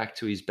Thomas get back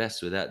to his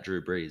best without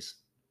Drew Brees?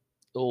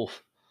 Oh,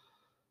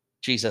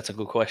 geez, that's a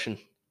good question.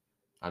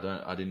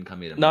 I didn't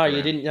come here to. No,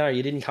 you didn't. No,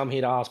 you didn't come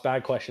here to ask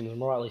bad questions, and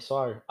rightly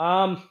so.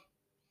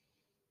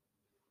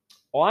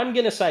 I'm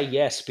going to say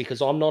yes,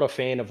 because I'm not a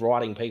fan of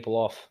writing people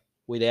off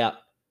without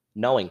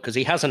knowing, because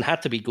he hasn't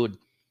had to be good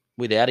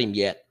without him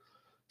yet.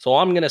 So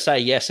I'm going to say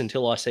yes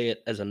until I see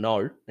it as a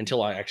no,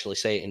 until I actually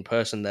see it in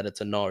person that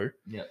it's a no.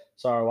 Yeah.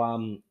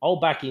 So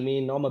I'll back him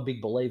in. I'm a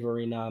big believer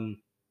in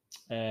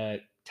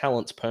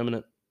talent's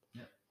permanent.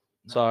 Yeah.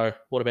 No. So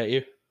what about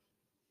you?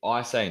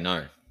 I say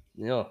no.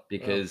 Yeah.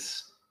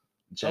 Because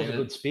that was a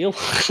good spiel.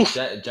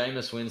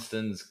 Jameis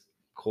Winston's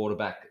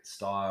quarterback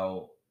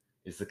style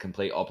is the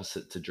complete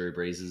opposite to Drew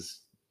Brees's.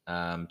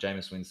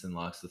 Jameis Winston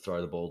likes to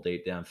throw the ball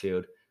deep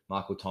downfield.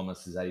 Michael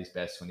Thomas is at his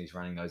best when he's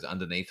running those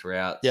underneath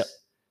routes. Yep.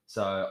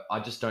 So I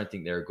just don't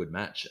think they're a good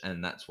match,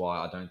 and that's why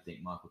I don't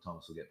think Michael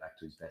Thomas will get back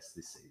to his best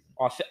this season.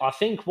 I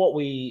think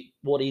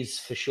what is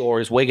for sure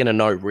is we're going to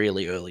know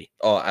really early.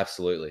 Oh,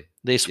 absolutely.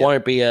 This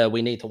won't be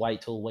we need to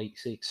wait till week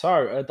 6.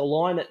 So at the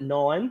line at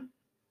 9,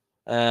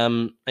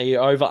 are you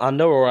over,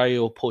 under, or are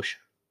you a push?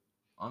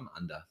 I'm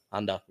under.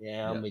 Under.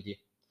 Yeah, I'm with you.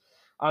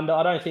 Under.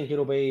 I don't think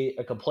it'll be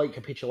a complete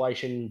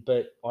capitulation,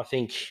 but I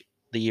think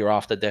the year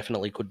after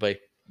definitely could be.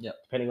 Yep.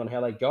 Depending on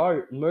how they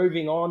go.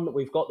 Moving on,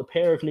 we've got the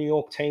pair of New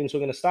York teams. We're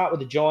going to start with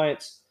the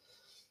Giants,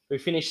 who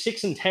finished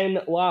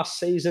 6-10 last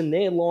season.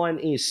 Their line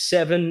is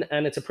 7,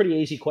 and it's a pretty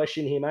easy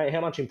question here, mate.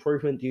 How much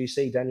improvement do you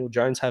see Daniel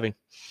Jones having?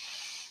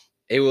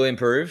 It will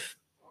improve.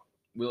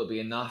 Will it be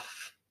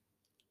enough?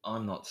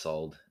 I'm not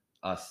sold.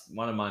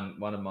 One of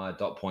my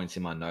dot points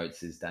in my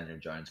notes is Daniel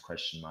Jones ?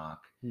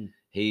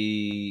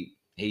 He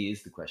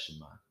is the question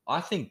mark.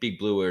 I think Big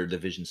Blue are a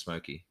division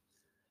smoky.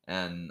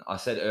 And I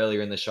said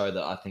earlier in the show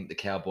that I think the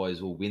Cowboys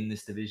will win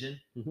this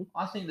division. Mhm.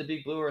 I think the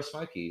Big Blue are a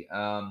smoky.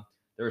 The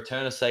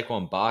return of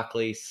Saquon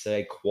Barkley,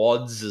 say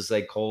quads as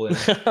they call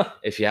him.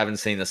 If you haven't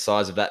seen the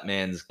size of that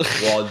man's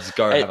quads,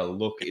 go have a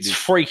look. It's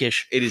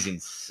freakish. It is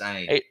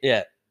insane.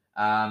 Yeah.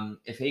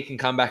 If he can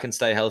come back and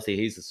stay healthy,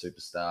 he's the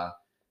superstar.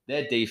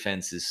 Their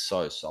defense is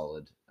so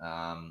solid.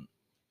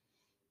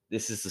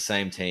 This is the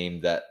same team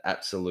that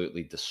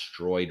absolutely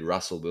destroyed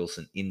Russell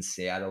Wilson in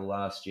Seattle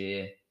last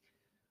year.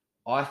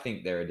 I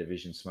think they're a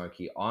division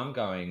smoky. I'm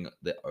going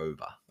the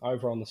over.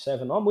 Over on the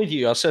 7. I'm with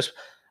you.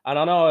 And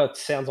I know it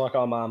sounds like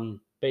I'm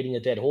beating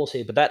a dead horse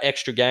here, but that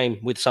extra game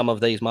with some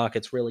of these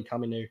markets really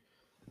come into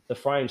the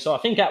frame. So I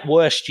think at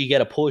worst you get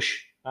a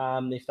push.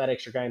 If that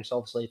extra game's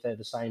obviously if they're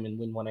the same and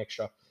win one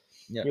extra,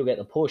 you'll get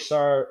the push.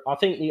 So I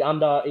think the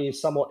under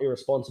is somewhat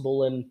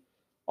irresponsible, and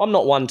I'm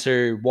not one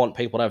to want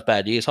people to have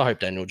bad years. I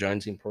hope Daniel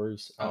Jones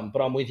improves, but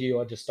I'm with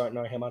you. I just don't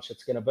know how much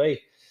it's going to be.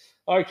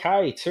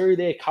 Okay, to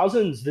their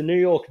cousins, the New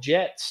York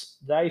Jets.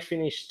 They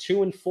finished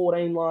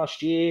 2-14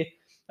 last year.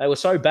 They were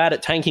so bad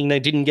at tanking they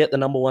didn't get the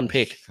number 1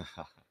 pick,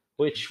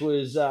 which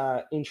was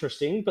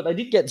interesting. But they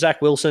did get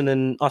Zach Wilson,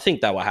 and I think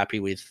they were happy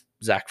with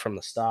Zach from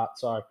the start,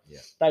 so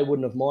they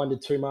wouldn't have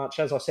minded too much.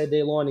 As I said,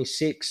 their line is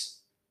 6.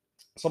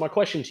 So my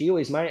question to you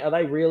is, mate, are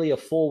they really a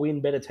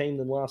 4-win better team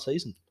than last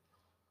season?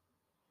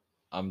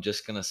 I'm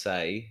just going to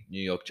say,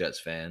 New York Jets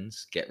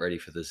fans, get ready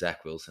for the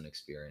Zach Wilson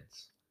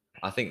experience.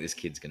 I think this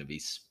kid's going to be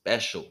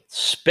special.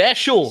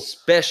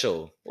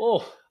 Special.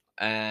 Oh.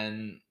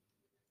 And,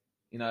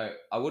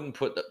 I wouldn't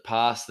put that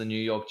past the New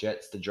York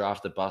Jets to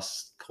draft a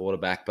bust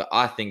quarterback, but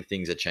I think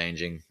things are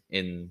changing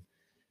in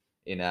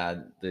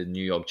the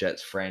New York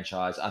Jets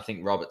franchise. I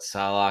think Robert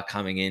Saleh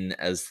coming in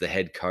as the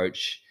head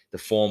coach, the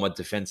former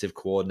defensive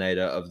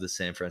coordinator of the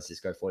San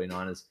Francisco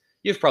 49ers.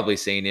 You've probably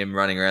seen him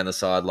running around the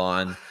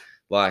sideline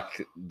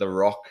like The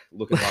Rock,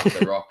 looking like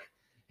The Rock.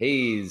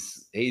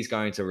 He's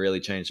going to really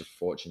change the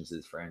fortunes of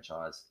this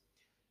franchise.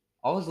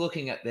 I was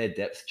looking at their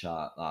depth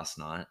chart last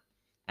night,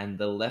 and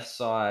the left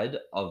side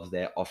of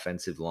their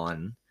offensive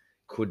line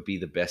could be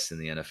the best in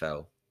the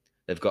NFL.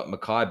 They've got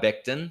Mekhi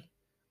Becton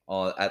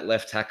at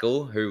left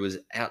tackle, who was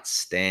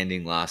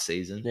outstanding last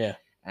season. Yeah.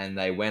 And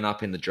they went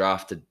up in the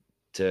draft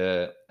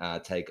to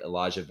take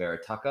Elijah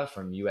Vera Tucker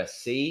from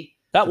USC.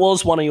 That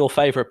was one of your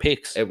favorite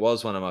picks. It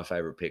was one of my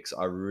favorite picks.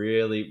 I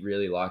really,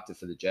 really liked it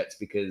for the Jets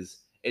because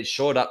it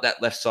shored up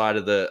that left side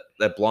of their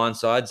blind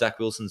side, Zach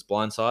Wilson's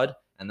blind side.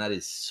 And that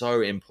is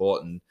so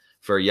important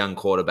for a young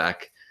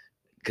quarterback.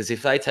 Because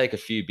if they take a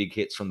few big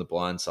hits from the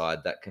blind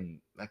side, that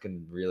can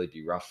really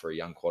be rough for a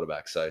young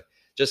quarterback. So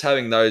just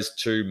having those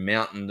two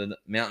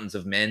mountains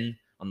of men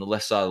on the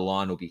left side of the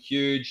line will be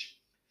huge.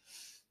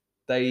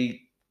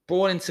 They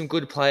brought in some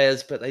good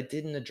players, but they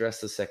didn't address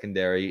the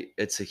secondary.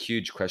 It's a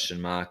huge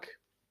question mark.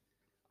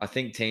 I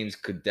think teams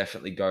could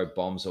definitely go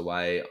bombs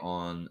away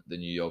on the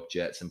New York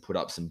Jets and put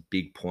up some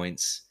big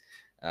points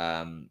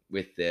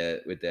with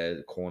their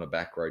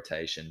cornerback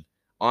rotation.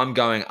 I'm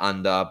going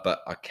under, but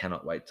I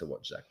cannot wait to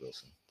watch Zach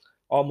Wilson.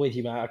 I'm with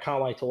you, mate. I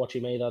can't wait to watch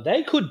him either.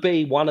 They could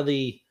be one of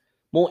the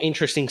more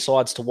interesting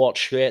sides to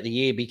watch throughout the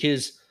year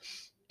because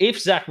if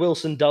Zach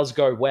Wilson does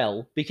go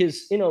well,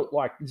 because,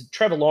 like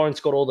Trevor Lawrence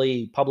got all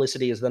the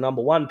publicity as the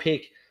number 1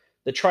 pick,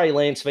 the Trey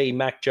Lance v.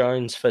 Mac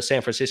Jones for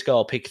San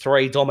Francisco, pick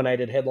 3,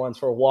 dominated headlines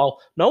for a while.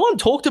 No one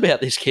talked about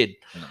this kid,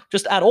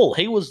 just at all.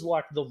 He was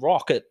like the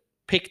rock at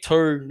pick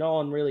 2. No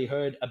one really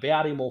heard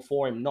about him or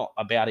for him. Not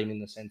about him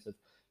in the sense of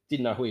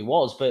didn't know who he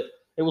was, but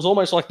it was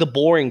almost like the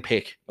boring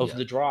pick of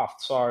the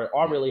draft. So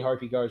I really hope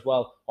he goes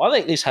well. I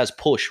think this has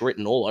push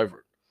written all over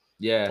it.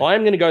 Yeah. I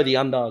am going to go the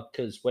under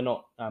because we're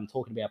not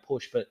talking about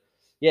push, but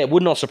yeah, it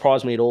would not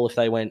surprise me at all if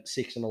they went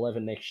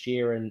 6-11 next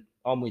year. And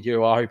I'm with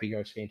you. I hope he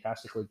goes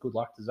fantastically. Good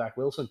luck to Zach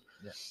Wilson.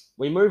 Yeah.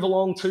 We move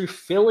along to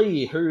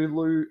Philly, who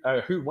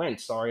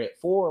went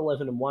at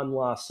 4-11-1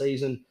 last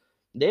season.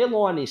 Their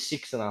line is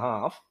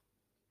 6.5.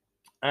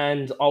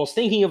 And I was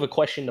thinking of a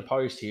question to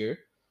post here,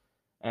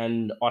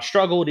 and I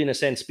struggled in a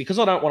sense because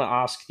I don't want to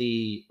ask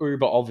the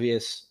uber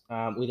obvious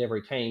with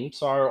every team.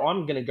 So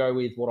I'm going to go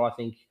with what I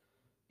think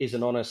is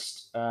an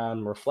honest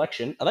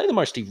reflection. Are they the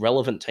most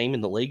irrelevant team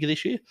in the league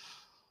this year?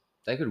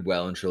 They could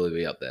well and truly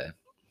be up there.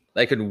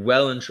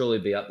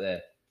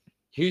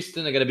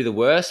 Houston are going to be the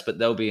worst, but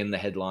they'll be in the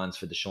headlines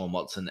for Deshaun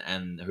Watson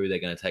and who they're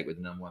going to take with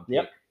the number 1 pick.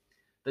 Yep.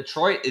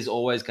 Detroit is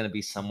always going to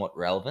be somewhat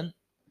relevant.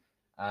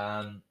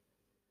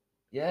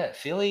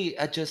 Philly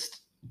are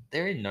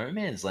they're in no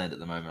man's land at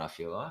the moment, I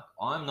feel like.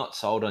 I'm not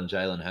sold on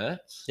Jalen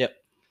Hurts. Yep.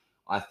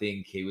 I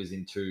think he was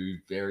in 2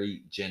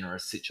 very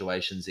generous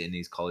situations in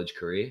his college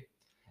career.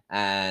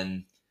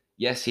 And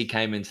yes, he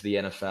came into the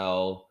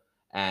NFL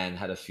and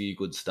had a few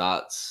good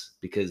starts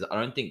because I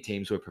don't think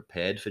teams were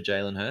prepared for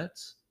Jalen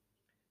Hurts.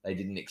 They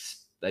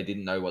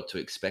didn't know what to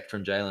expect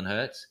from Jalen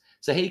Hurts.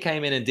 So he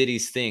came in and did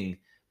his thing,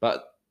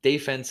 but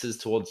defenses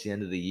towards the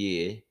end of the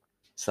year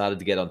started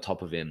to get on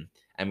top of him.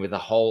 And with a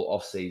whole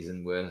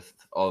offseason worth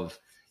of,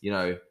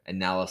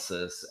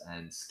 analysis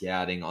and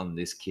scouting on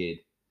this kid,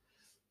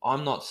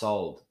 I'm not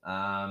sold.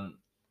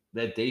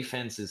 their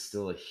defense is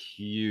still a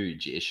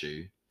huge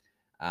issue.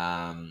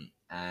 And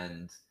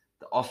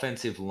the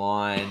offensive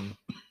line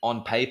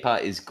on paper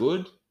is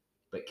good,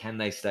 but can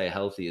they stay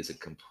healthy is a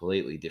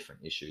completely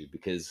different issue,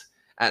 because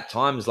at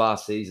times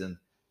last season,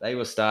 they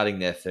were starting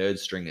their third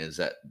stringers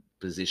at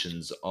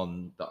positions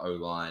on the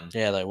O-line.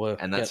 Yeah, they were.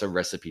 And that's a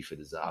recipe for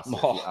disaster,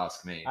 if you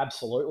ask me.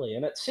 Absolutely.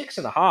 And at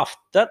 6.5,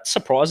 that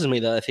surprises me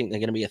that I think they're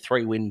going to be a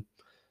 3-win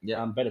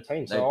better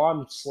team. So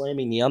I'm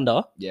slamming the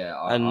under. Yeah,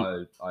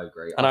 I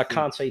agree. And I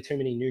can't see too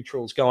many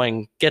neutrals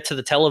going, get to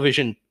the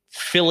television,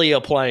 Philly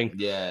are playing.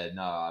 Yeah,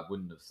 no, I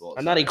wouldn't have thought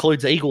and that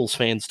includes Eagles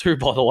fans too,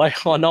 by the way.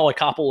 I know a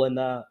couple. And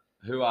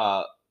who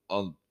are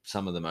on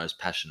some of the most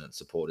passionate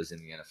supporters in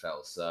the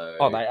NFL. So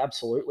they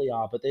absolutely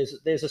are. But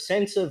there's a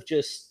sense of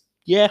just,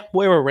 yeah,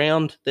 we're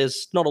around.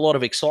 There's not a lot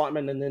of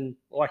excitement. And then,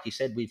 like you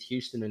said, with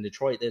Houston and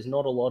Detroit, there's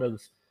not a lot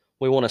of,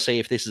 we want to see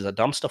if this is a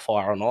dumpster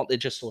fire or not. They're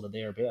just sort of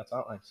thereabouts,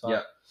 aren't they? So,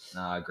 yeah,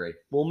 no, I agree.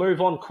 We'll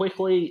move on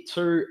quickly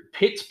to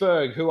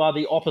Pittsburgh, who are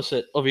the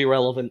opposite of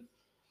irrelevant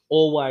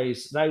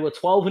always. They were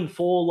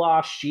 12-4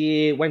 last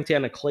year, went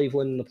down to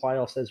Cleveland in the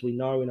playoffs, as we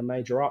know, in a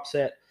major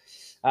upset.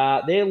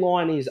 Their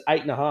line is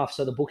 8.5,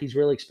 so the bookie's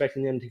really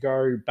expecting them to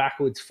go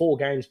backwards, 4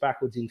 games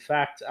backwards, in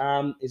fact.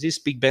 Is this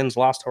Big Ben's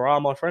last hurrah,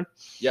 my friend?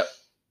 Yep.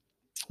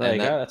 There you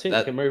go. That's it.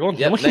 We can move on.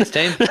 Yep, next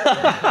team.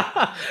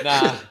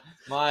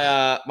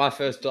 Nah, my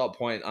first dot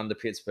point under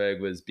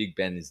Pittsburgh was Big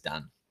Ben is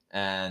done.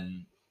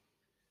 And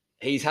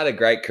he's had a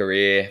great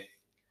career.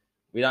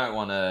 We don't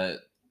want to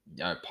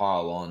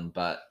pile on,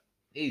 but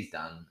he's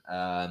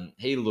done.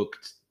 He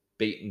looked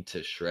beaten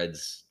to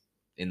shreds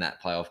in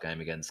that playoff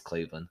game against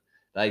Cleveland.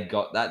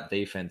 That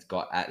defense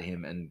got at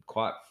him and,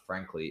 quite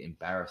frankly,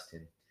 embarrassed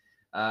him.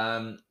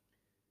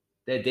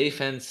 Their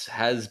defense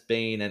has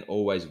been and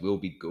always will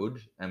be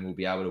good and will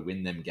be able to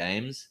win them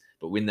games,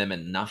 but win them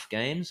enough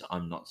games,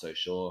 I'm not so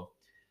sure.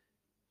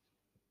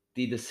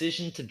 The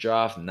decision to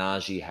draft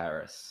Najee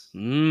Harris.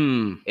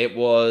 It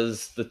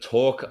was the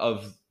talk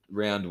of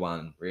round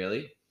 1,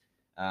 really.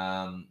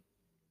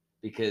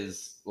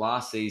 Because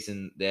last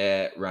season,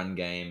 their run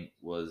game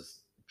was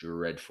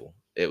dreadful.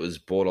 It was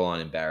borderline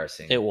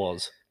embarrassing. It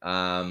was.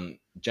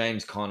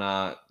 James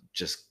Conner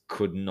just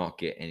could not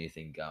get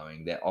anything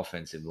going. Their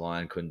offensive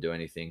line couldn't do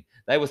anything.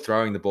 They were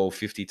throwing the ball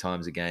 50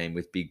 times a game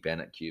with Big Ben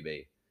at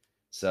QB.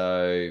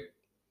 So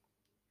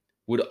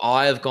would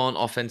I have gone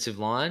offensive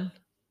line?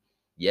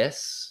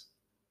 Yes.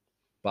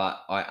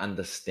 But I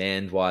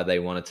understand why they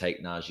want to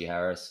take Najee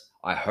Harris.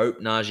 I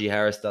hope Najee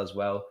Harris does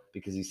well,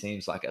 because he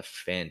seems like a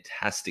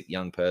fantastic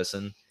young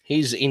person.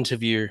 His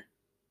interview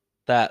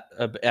that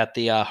at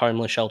the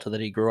homeless shelter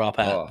that he grew up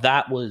at,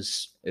 that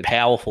was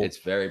powerful. It's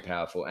very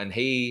powerful. And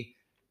he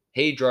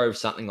drove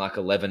something like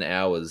 11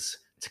 hours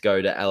to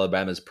go to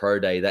Alabama's pro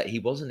day that he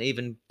wasn't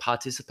even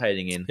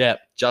participating in,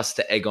 just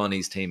to egg on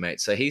his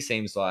teammates. So he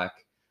seems like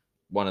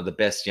one of the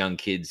best young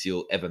kids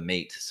you'll ever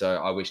meet. So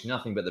I wish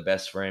nothing but the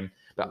best for him.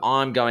 But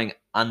I'm going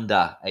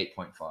under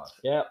 8.5.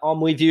 Yeah, I'm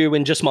with you.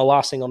 And just my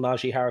last thing on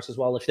Najee Harris as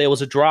well. If there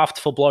was a draft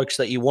for blokes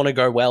that you want to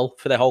go well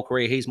for their whole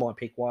career, he's my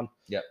pick one.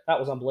 Yep. That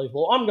was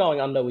unbelievable. I'm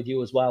going under with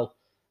you as well.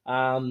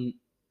 In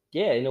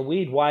a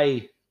weird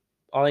way,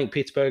 I think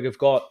Pittsburgh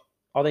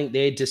I think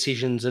their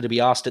decisions are to be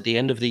asked at the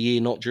end of the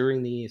year, not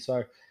during the year.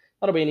 So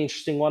that'll be an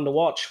interesting one to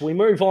watch. We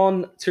move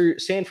on to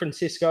San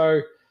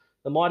Francisco,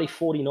 the mighty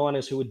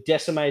 49ers, who were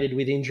decimated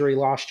with injury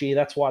last year.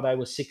 That's why they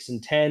were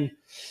 6-10.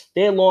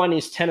 Their line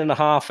is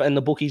 10.5, and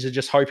the bookies are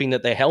just hoping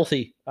that they're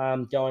healthy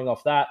going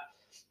off that.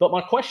 But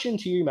my question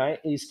to you, mate,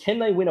 is can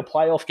they win a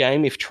playoff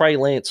game if Trey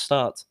Lance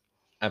starts?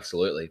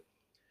 Absolutely.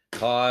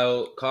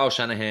 Kyle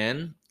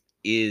Shanahan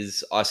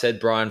I said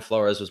Brian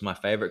Flores was my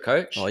favorite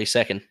coach. Oh, he's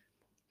second.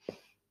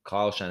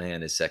 Kyle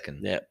Shanahan is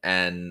second. Yeah.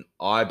 And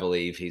I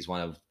believe he's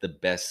one of the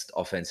best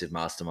offensive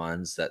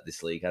masterminds that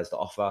this league has to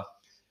offer.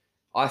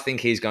 I think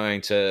he's going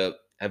to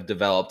have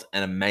developed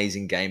an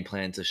amazing game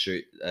plan to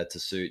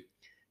suit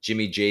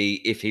Jimmy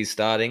G if he's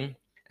starting,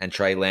 and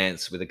Trey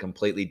Lance with a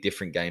completely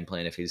different game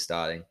plan if he's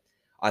starting.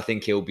 I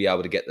think he'll be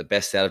able to get the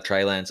best out of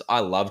Trey Lance. I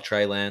love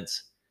Trey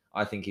Lance.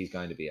 I think he's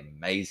going to be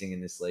amazing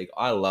in this league.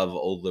 I love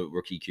all the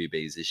rookie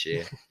QBs this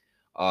year.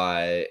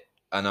 I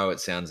know it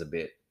sounds a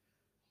bit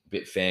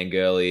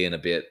fangirly and a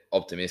bit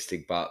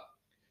optimistic, but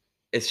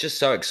it's just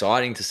so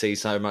exciting to see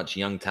so much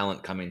young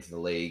talent come into the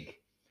league.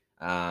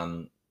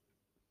 I'm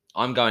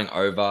going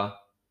over.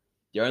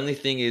 The only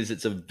thing is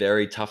it's a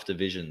very tough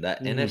division.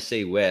 That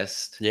NFC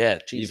West. Yeah,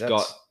 you've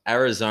got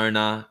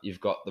Arizona,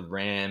 you've got the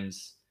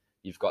Rams,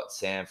 you've got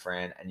San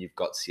Fran, and you've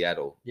got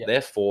Seattle. Yeah.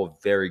 They're 4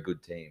 very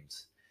good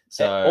teams.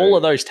 So all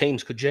of those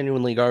teams could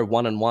genuinely go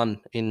 1-1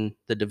 in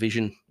the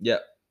division.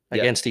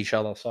 Against each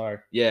other. So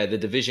the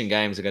division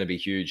games are going to be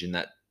huge in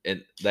that.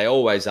 They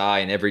always are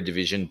in every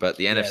division, but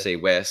the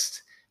NFC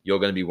West, you're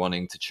going to be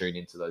wanting to tune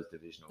into those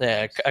divisional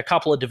games. A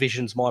couple of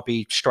divisions might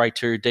be straight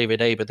to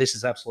DVD, but this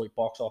is absolute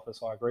box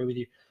office. I agree with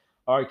you.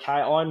 Okay,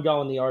 I'm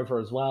going the over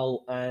as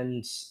well,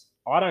 and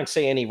I don't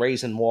see any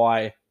reason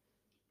why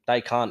they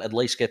can't at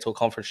least get to a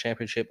conference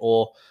championship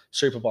or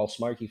Super Bowl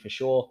smoky for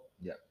sure.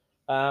 Yeah.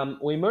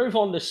 We move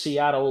on to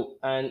Seattle,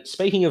 and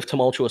speaking of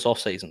tumultuous off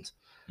seasons,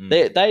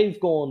 Mm. they've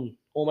gone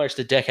almost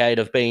a decade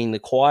of being the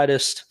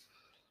quietest.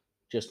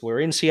 Just we're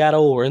in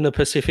Seattle, we're in the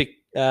Pacific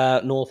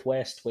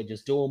Northwest, we're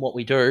just doing what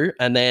we do,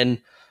 and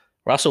then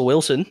Russell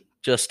Wilson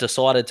just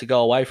decided to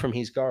go away from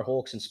his Go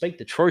Hawks and speak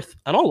the truth,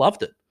 and I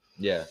loved it.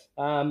 Yeah.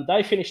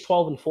 They finished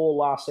 12-4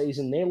 last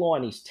season. Their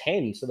line is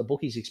 10, so the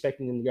bookie's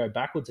expecting them to go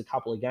backwards a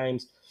couple of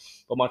games.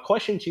 But my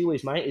question to you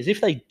is, mate, is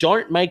if they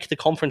don't make the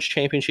conference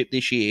championship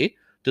this year,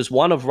 does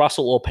one of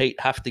Russell or Pete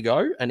have to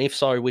go? And if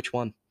so, which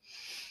one?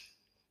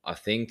 I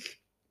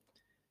think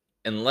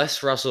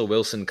unless Russell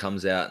Wilson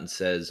comes out and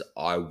says,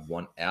 I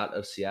want out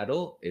of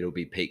Seattle, it'll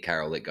be Pete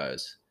Carroll that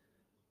goes.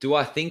 Do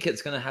I think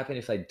it's going to happen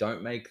if they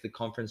don't make the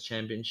conference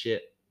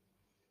championship?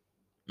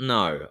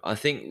 No. I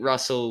think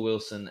Russell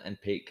Wilson and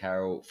Pete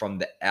Carroll from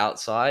the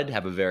outside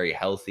have a very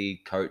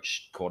healthy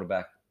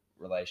coach-quarterback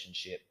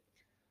relationship.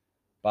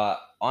 But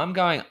I'm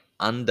going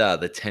under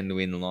the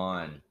 10-win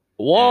line.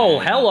 Whoa,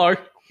 And- hello.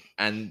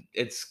 And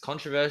it's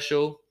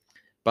controversial,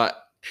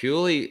 but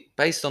purely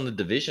based on the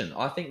division.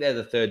 I think they're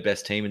the third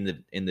best team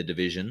in the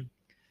division.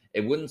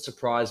 It wouldn't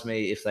surprise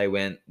me if they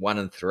went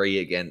 1-3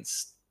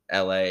 against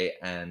LA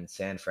and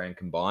San Fran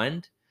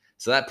combined.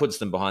 So that puts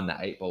them behind the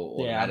 8 ball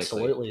automatically. Yeah,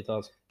 absolutely, it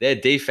does. Their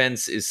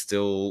defense is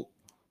still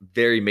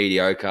very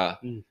mediocre.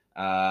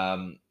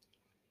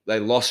 They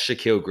lost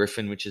Shaquille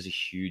Griffin, which is a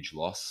huge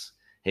loss.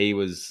 He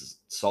was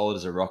solid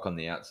as a rock on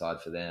the outside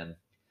for them.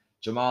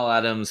 Jamal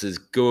Adams is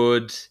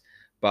good,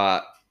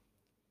 but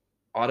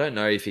I don't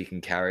know if he can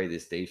carry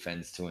this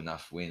defense to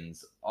enough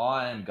wins.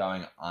 I am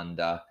going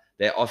under.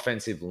 Their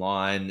offensive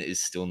line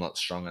is still not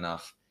strong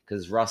enough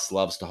because Russ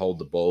loves to hold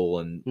the ball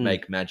and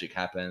make magic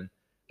happen.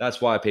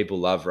 That's why people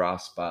love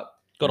Russ, but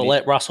got to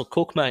let Russell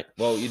cook, mate.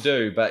 Well, you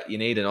do, but you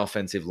need an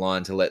offensive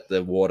line to let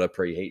the water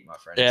preheat, my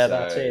friend. Yeah,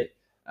 that's it.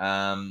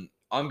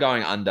 I'm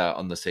going under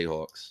on the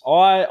Seahawks.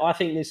 I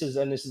think this is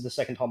the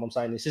second time I'm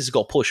saying this. This has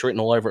got push written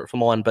all over it for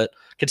mine, but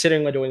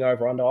considering we're doing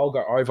over under, I'll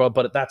go over,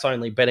 but that's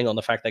only betting on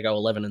the fact they go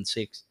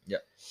 11-6. Yeah.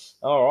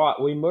 All right,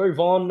 we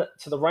move on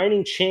to the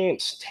reigning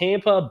champs,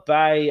 Tampa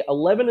Bay,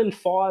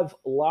 11-5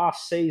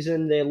 last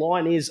season. Their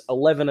line is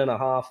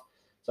 11.5,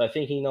 so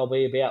thinking they'll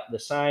be about the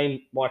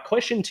same. My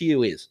question to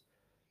you is,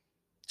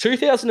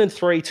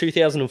 2003,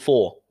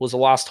 2004 was the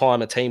last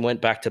time a team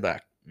went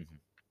back-to-back.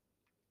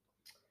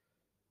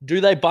 Do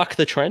they buck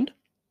the trend?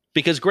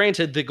 Because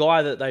granted, the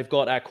guy that they've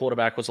got at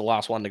quarterback was the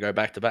last one to go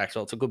back-to-back,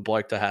 so it's a good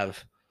bloke to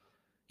have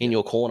in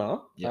your corner.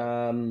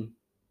 Yeah.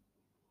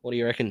 What do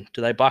you reckon?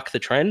 Do they buck the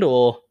trend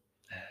or...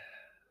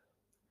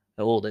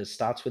 Oh, it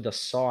starts with a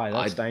sigh.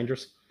 That's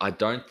dangerous. I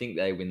don't think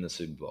they win the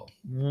Super Bowl.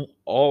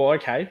 Oh,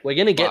 okay. We're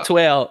going to get to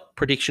our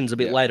predictions a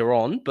bit later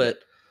on, but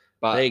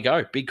there you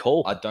go. Big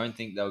call. I don't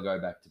think they'll go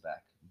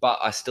back-to-back. But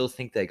I still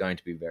think they're going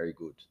to be very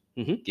good,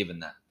 given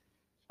that.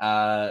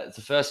 It's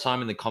the first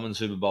time in the common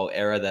Super Bowl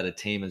era that a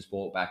team has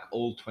brought back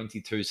all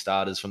 22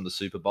 starters from the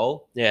Super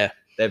Bowl. Yeah.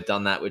 They've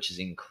done that, which is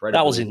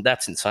incredible.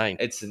 That's insane.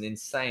 It's an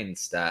insane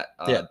stat.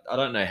 I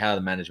don't know how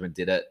the management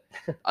did it.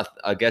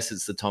 I guess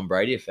it's the Tom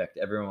Brady effect.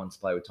 Everyone wants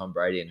to play with Tom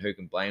Brady, and who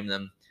can blame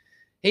them?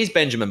 He's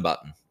Benjamin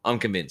Button. I'm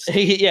convinced.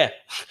 He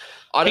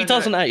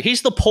doesn't age.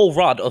 He's the Paul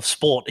Rudd of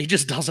sport. He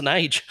just doesn't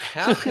age.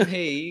 How can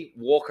he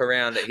walk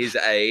around at his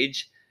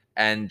age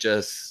and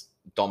just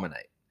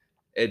dominate?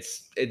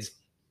 It's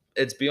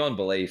beyond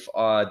belief.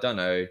 I don't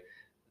know.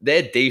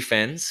 Their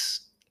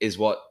defense is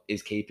what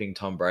is keeping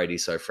Tom Brady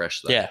so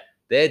fresh, though. Yeah.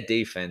 Their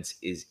defense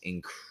is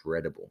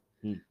incredible.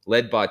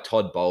 Led by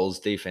Todd Bowles,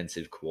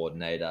 defensive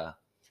coordinator.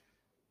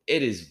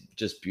 It is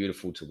just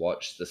beautiful to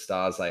watch the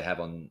stars they have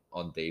on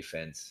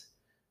defense.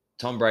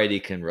 Tom Brady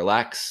can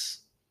relax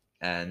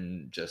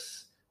and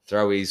just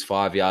throw his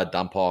 5-yard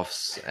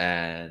dump-offs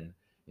and,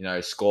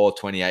 score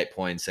 28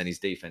 points, and his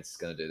defense is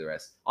going to do the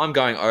rest. I'm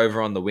going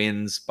over on the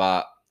wins,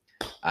 but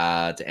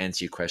to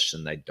answer your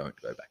question, they don't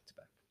go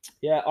back-to-back.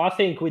 Yeah, I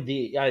think with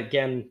the,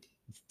 again,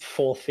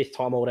 fourth, fifth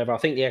time or whatever, I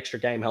think the extra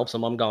game helps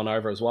them. I'm going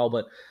over as well.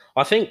 But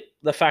I think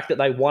the fact that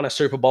they won a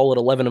Super Bowl at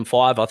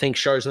 11-5, I think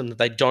shows them that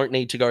they don't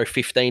need to go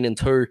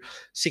 15-2,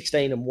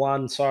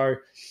 16-1. So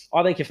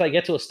I think if they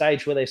get to a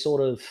stage where they're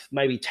sort of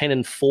maybe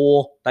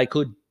 10-4, they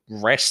could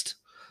rest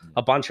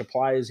a bunch of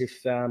players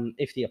if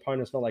the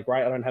opponent's not that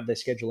great. I don't have their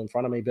schedule in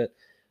front of me, but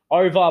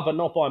over, but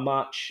not by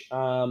much.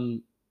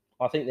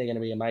 I think they're going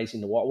to be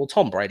amazing to watch. Well,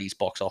 Tom Brady's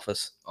box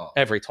office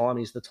every time.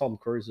 He's the Tom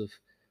Cruise of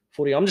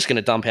footy. I'm just going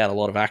to dump out a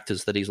lot of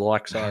actors that he's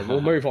like, so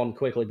we'll move on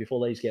quickly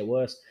before these get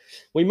worse.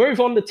 We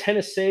move on to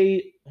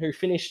Tennessee, who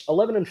finished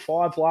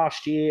 11-5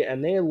 last year,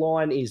 and their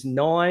line is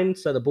 9,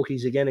 so the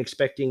bookies again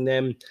expecting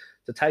them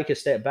to take a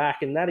step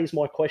back, and that is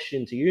my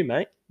question to you,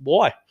 mate.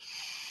 Why?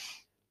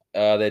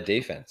 Their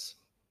defense.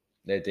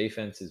 Their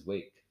defense is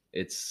weak.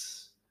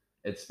 It's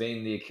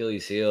been the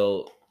Achilles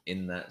heel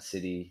in that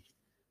city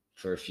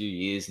for a few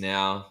years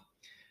now.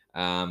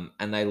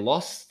 And they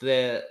lost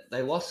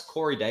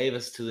Corey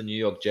Davis to the New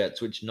York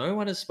Jets, which no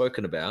one has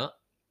spoken about.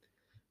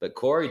 But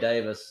Corey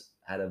Davis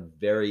had a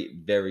very,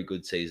 very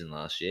good season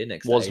last year.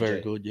 Very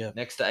good, yeah.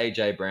 Next to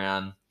AJ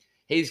Brown.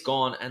 he's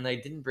gone, and they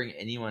didn't bring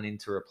anyone in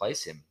to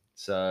replace him.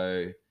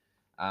 So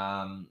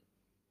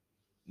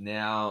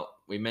now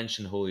we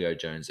mentioned Julio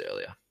Jones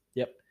earlier.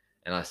 Yep.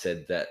 And I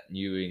said that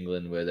New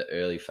England were the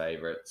early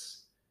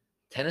favorites.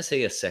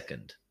 Tennessee are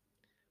second.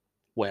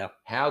 Wow.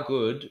 How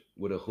good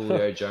would a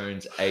Julio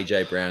Jones,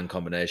 AJ Brown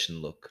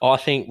combination look? I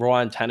think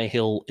Ryan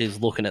Tannehill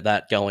is looking at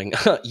that going,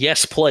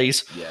 yes,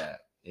 please. Yeah,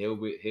 he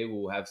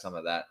will have some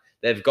of that.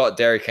 They've got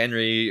Derrick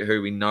Henry,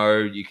 who we know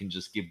you can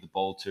just give the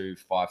ball to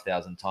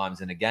 5,000 times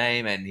in a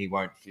game and he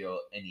won't feel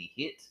any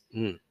hit.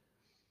 Mm.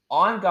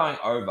 I'm going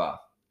over.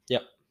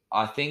 Yep.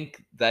 I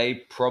think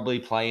they probably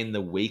play in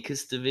the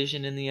weakest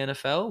division in the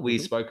NFL. We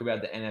spoke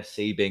about the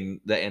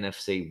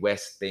NFC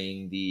West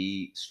being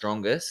the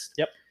strongest.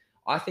 Yep.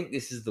 I think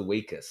this is the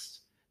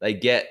weakest. They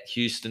get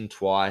Houston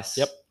twice.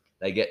 Yep.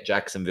 They get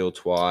Jacksonville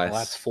twice. Well,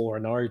 that's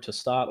 4-0 to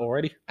start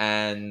already.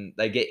 And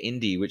they get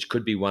Indy, which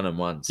could be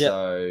 1-1. Yep.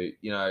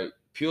 So,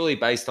 purely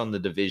based on the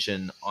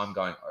division, I'm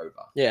going over.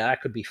 Yeah,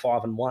 that could be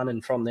 5-1,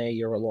 and from there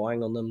you're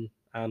relying on them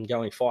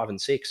going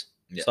 5-6.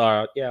 Yep.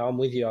 So, yeah, I'm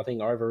with you. I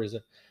think over is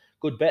a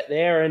good bet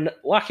there. And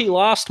lucky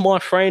last, my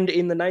friend,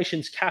 in the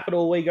nation's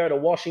capital, we go to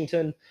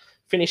Washington.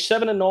 Finished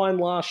 7-9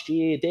 last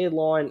year. Their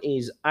line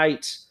is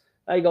 8.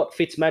 They got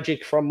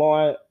Fitzmagic from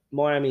my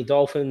Miami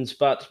Dolphins,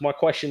 but my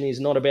question is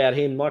not about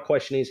him. My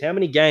question is, how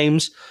many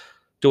games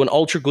do an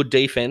ultra good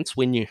defense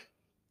win you?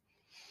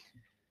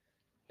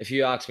 If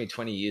you asked me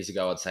 20 years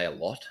ago, I'd say a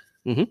lot.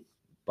 Mhm.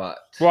 But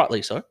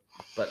Rightly so.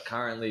 But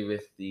currently,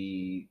 with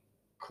the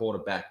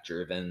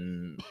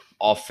quarterback-driven,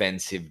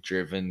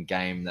 offensive-driven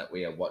game that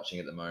we are watching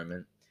at the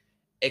moment,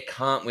 it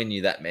can't win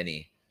you that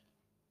many.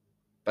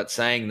 But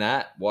saying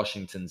that,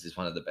 Washington's is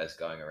one of the best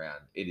going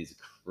around. It is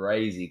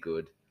crazy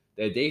good.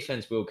 Their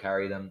defense will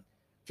carry them.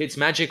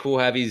 Fitzmagic will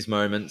have his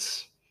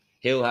moments.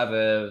 He'll have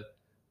a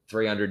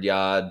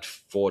 300-yard,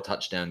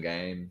 4-touchdown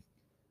game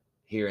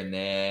here and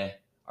there.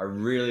 I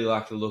really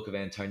like the look of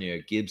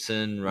Antonio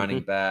Gibson,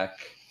 running back.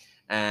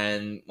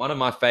 And one of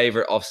my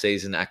favorite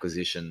offseason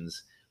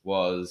acquisitions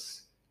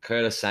was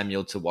Curtis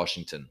Samuel to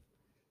Washington.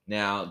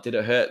 Now, did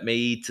it hurt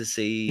me to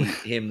see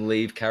him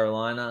leave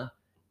Carolina?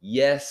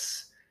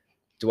 Yes.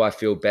 Do I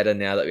feel better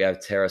now that we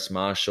have Terrace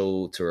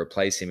Marshall to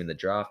replace him in the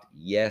draft?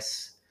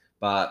 Yes.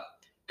 But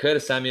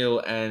Curtis Samuel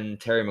and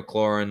Terry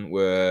McLaurin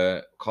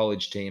were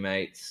college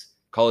teammates,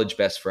 college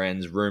best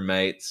friends,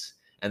 roommates,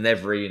 and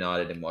they've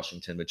reunited in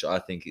Washington, which I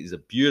think is a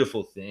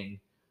beautiful thing.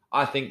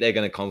 I think they're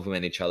going to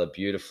complement each other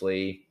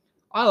beautifully.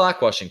 I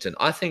like Washington.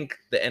 I think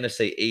the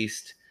NFC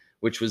East,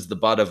 which was the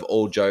butt of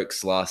all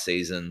jokes last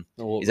season,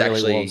 is really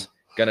actually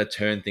going to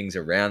turn things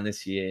around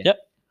this year. Yep.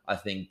 I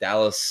think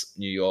Dallas,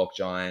 New York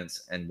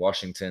Giants, and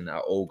Washington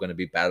are all going to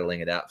be battling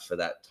it out for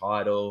that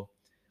title,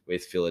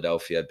 with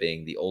Philadelphia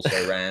being the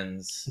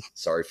also-rans.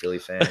 Sorry, Philly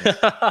fans.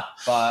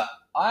 But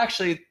I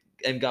actually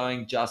am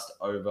going just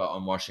over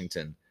on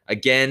Washington.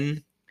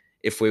 Again,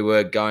 if we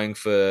were going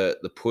for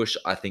the push,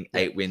 I think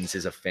 8 wins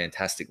is a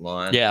fantastic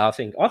line. Yeah, I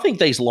think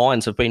these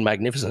lines have been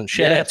magnificent.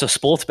 Shout out to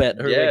Sportsbet,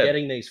 who we're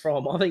getting these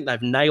from. I think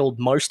they've nailed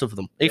most of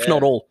them, if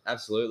not all.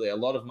 Absolutely. A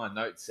lot of my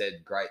notes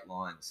said great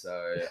lines,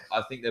 so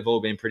I think they've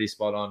all been pretty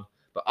spot on.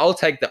 But I'll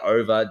take the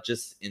over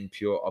just in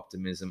pure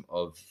optimism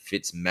of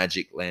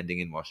Fitzmagic landing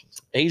in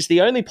Washington. He's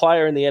the only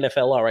player in the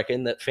NFL, I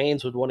reckon, that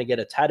fans would want to get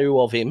a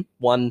tattoo of him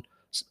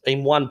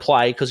in one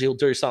play because he'll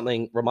do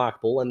something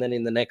remarkable, and then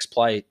in the next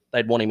play,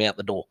 they'd want him out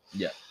the door.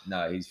 Yeah.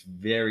 No, he's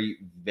very,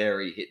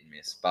 very hit and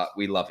miss, but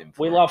we love him.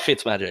 We love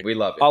Fitzmagic. We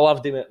love him. I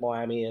loved him at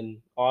Miami, and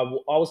I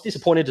was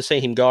disappointed to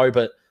see him go,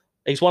 but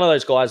he's one of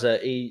those guys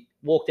that he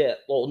walked out.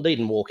 Well, he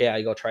didn't walk out.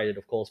 He got traded,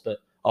 of course, but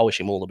I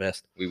wish him all the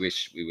best. We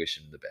wish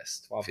him the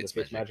best.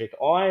 Fitzmagic.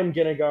 I'm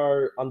going to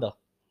go under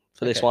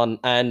for this one.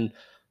 And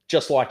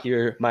just like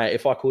you, mate,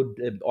 if I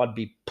could, I'd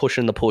be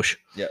pushing the push.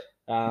 Yeah.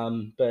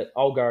 But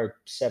I'll go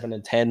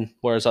 7-10,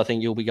 whereas I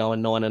think you'll be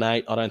going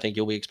 9-8. I don't think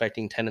you'll be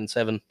expecting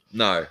 10-7.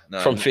 No.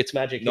 From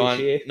Fitzmagic this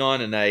year.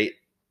 9-8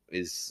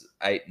 is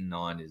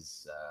 8-9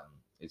 is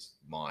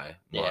my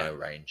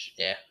range.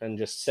 Yeah, and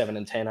just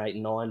 7-10,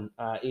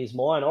 8-9 is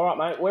mine. All right,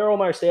 mate, we're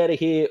almost out of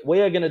here.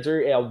 We are going to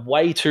do our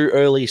way too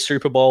early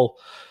Super Bowl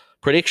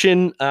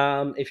prediction.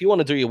 If you want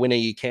to do your winner,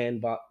 you can,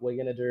 but we're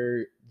going to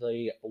do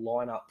the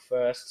lineup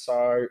first.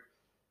 So,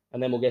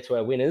 and then we'll get to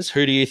our winners.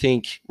 Who do you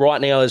think right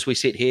now as we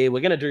sit here?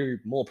 We're going to do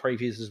more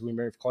previews as we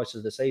move closer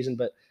to the season,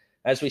 but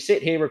as we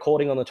sit here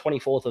recording on the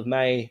 24th of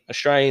May,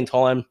 Australian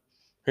time,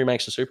 who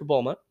makes the Super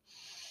Bowl, mate?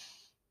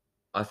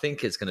 I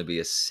think it's going to be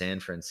a San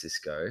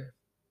Francisco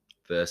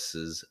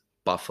versus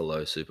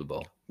Buffalo Super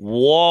Bowl.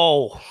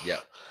 Whoa. Yeah.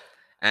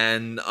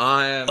 And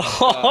I'm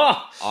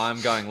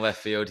going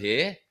left field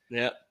here.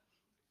 Yeah.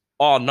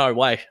 Oh, no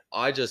way.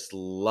 I just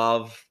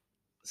love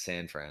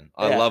San Fran.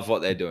 I love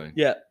what they're doing.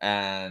 Yeah.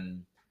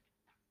 And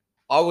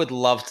I would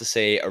love to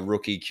see a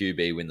rookie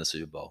QB win the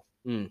Super Bowl.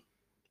 Mm.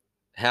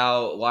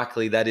 How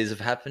likely that is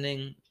of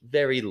happening?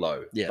 Very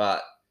low. Yeah.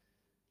 But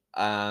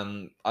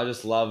I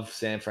just love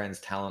San Fran's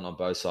talent on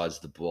both sides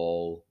of the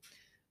ball.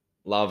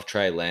 Love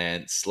Trey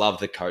Lance. Love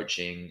the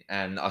coaching.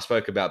 And I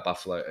spoke about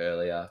Buffalo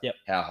earlier. Yep.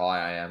 How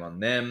high I am on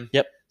them.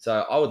 Yep.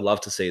 So I would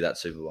love to see that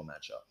Super Bowl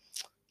matchup.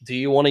 Do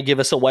you want to give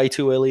us a way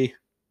too early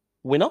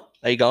winner?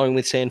 Are you going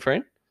with San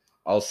Fran?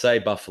 I'll say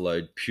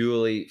Buffalo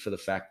purely for the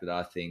fact that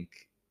I think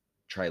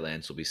Trey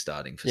Lance will be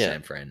starting for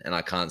San Fran, and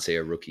I can't see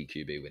a rookie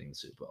QB winning the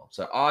Super Bowl.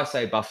 So I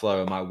say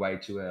Buffalo are my way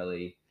too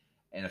early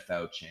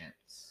NFL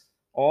champs.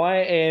 I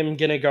am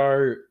going to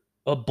go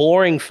a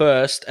boring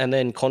first and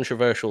then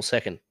controversial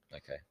second.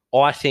 Okay.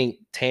 I think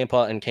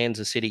Tampa and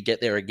Kansas City get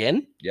there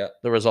again. Yep.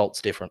 The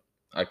result's different.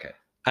 Okay.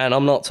 And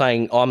I'm not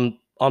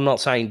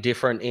saying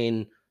different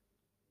in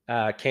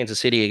Kansas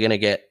City are going to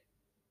get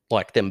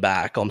like them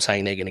back. I'm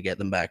saying they're going to get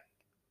them back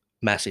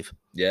massive.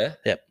 Yeah?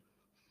 Yep.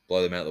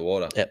 Blow them out of the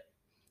water. Yep.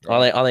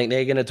 Right. I think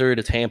they're going to do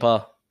to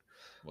Tampa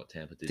what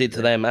Tampa did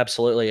to them,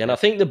 absolutely. And I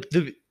think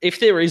the if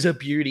there is a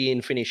beauty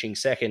in finishing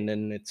second,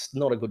 and it's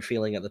not a good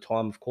feeling at the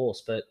time, of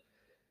course, but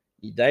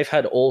they've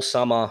had all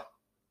summer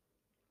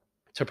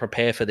to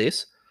prepare for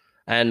this.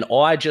 And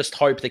I just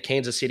hope that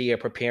Kansas City are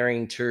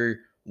preparing to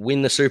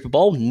win the Super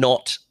Bowl,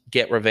 not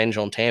get revenge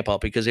on Tampa.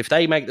 Because if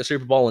they make the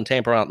Super Bowl and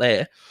Tampa aren't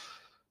there,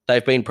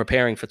 they've been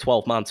preparing for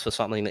 12 months for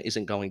something that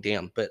isn't going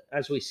down. But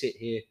as we sit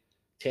here,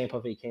 Tampa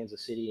v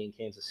Kansas City, and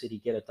Kansas City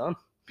get it done.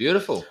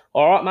 Beautiful.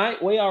 All right,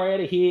 mate. We are out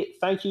of here.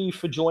 Thank you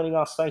for joining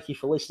us. Thank you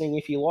for listening.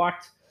 If you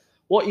liked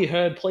what you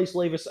heard, please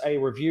leave us a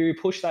review.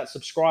 Push that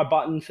subscribe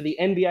button. For the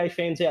NBA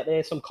fans out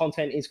there, some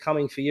content is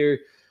coming for you.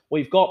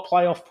 We've got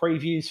playoff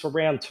previews for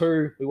round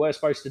 2. We were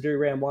supposed to do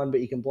round 1, but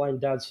you can blame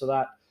Dads for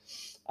that.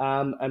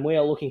 And we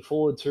are looking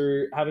forward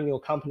to having your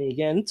company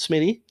again.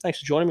 Smithy, thanks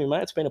for joining me,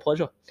 mate. It's been a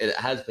pleasure. It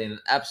has been an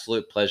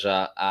absolute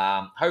pleasure.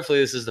 Hopefully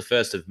this is the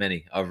first of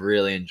many. I've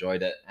really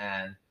enjoyed it.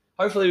 And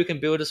hopefully we can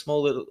build a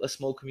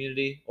small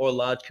community or a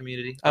large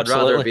community.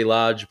 Absolutely. I'd rather it be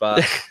large,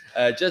 but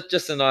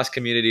just a nice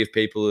community of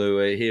people who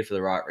are here for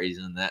the right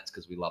reason, and that's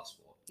because we love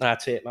sport.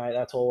 That's it, mate.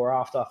 That's all we're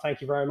after.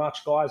 Thank you very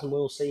much, guys, and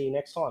we'll see you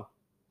next time.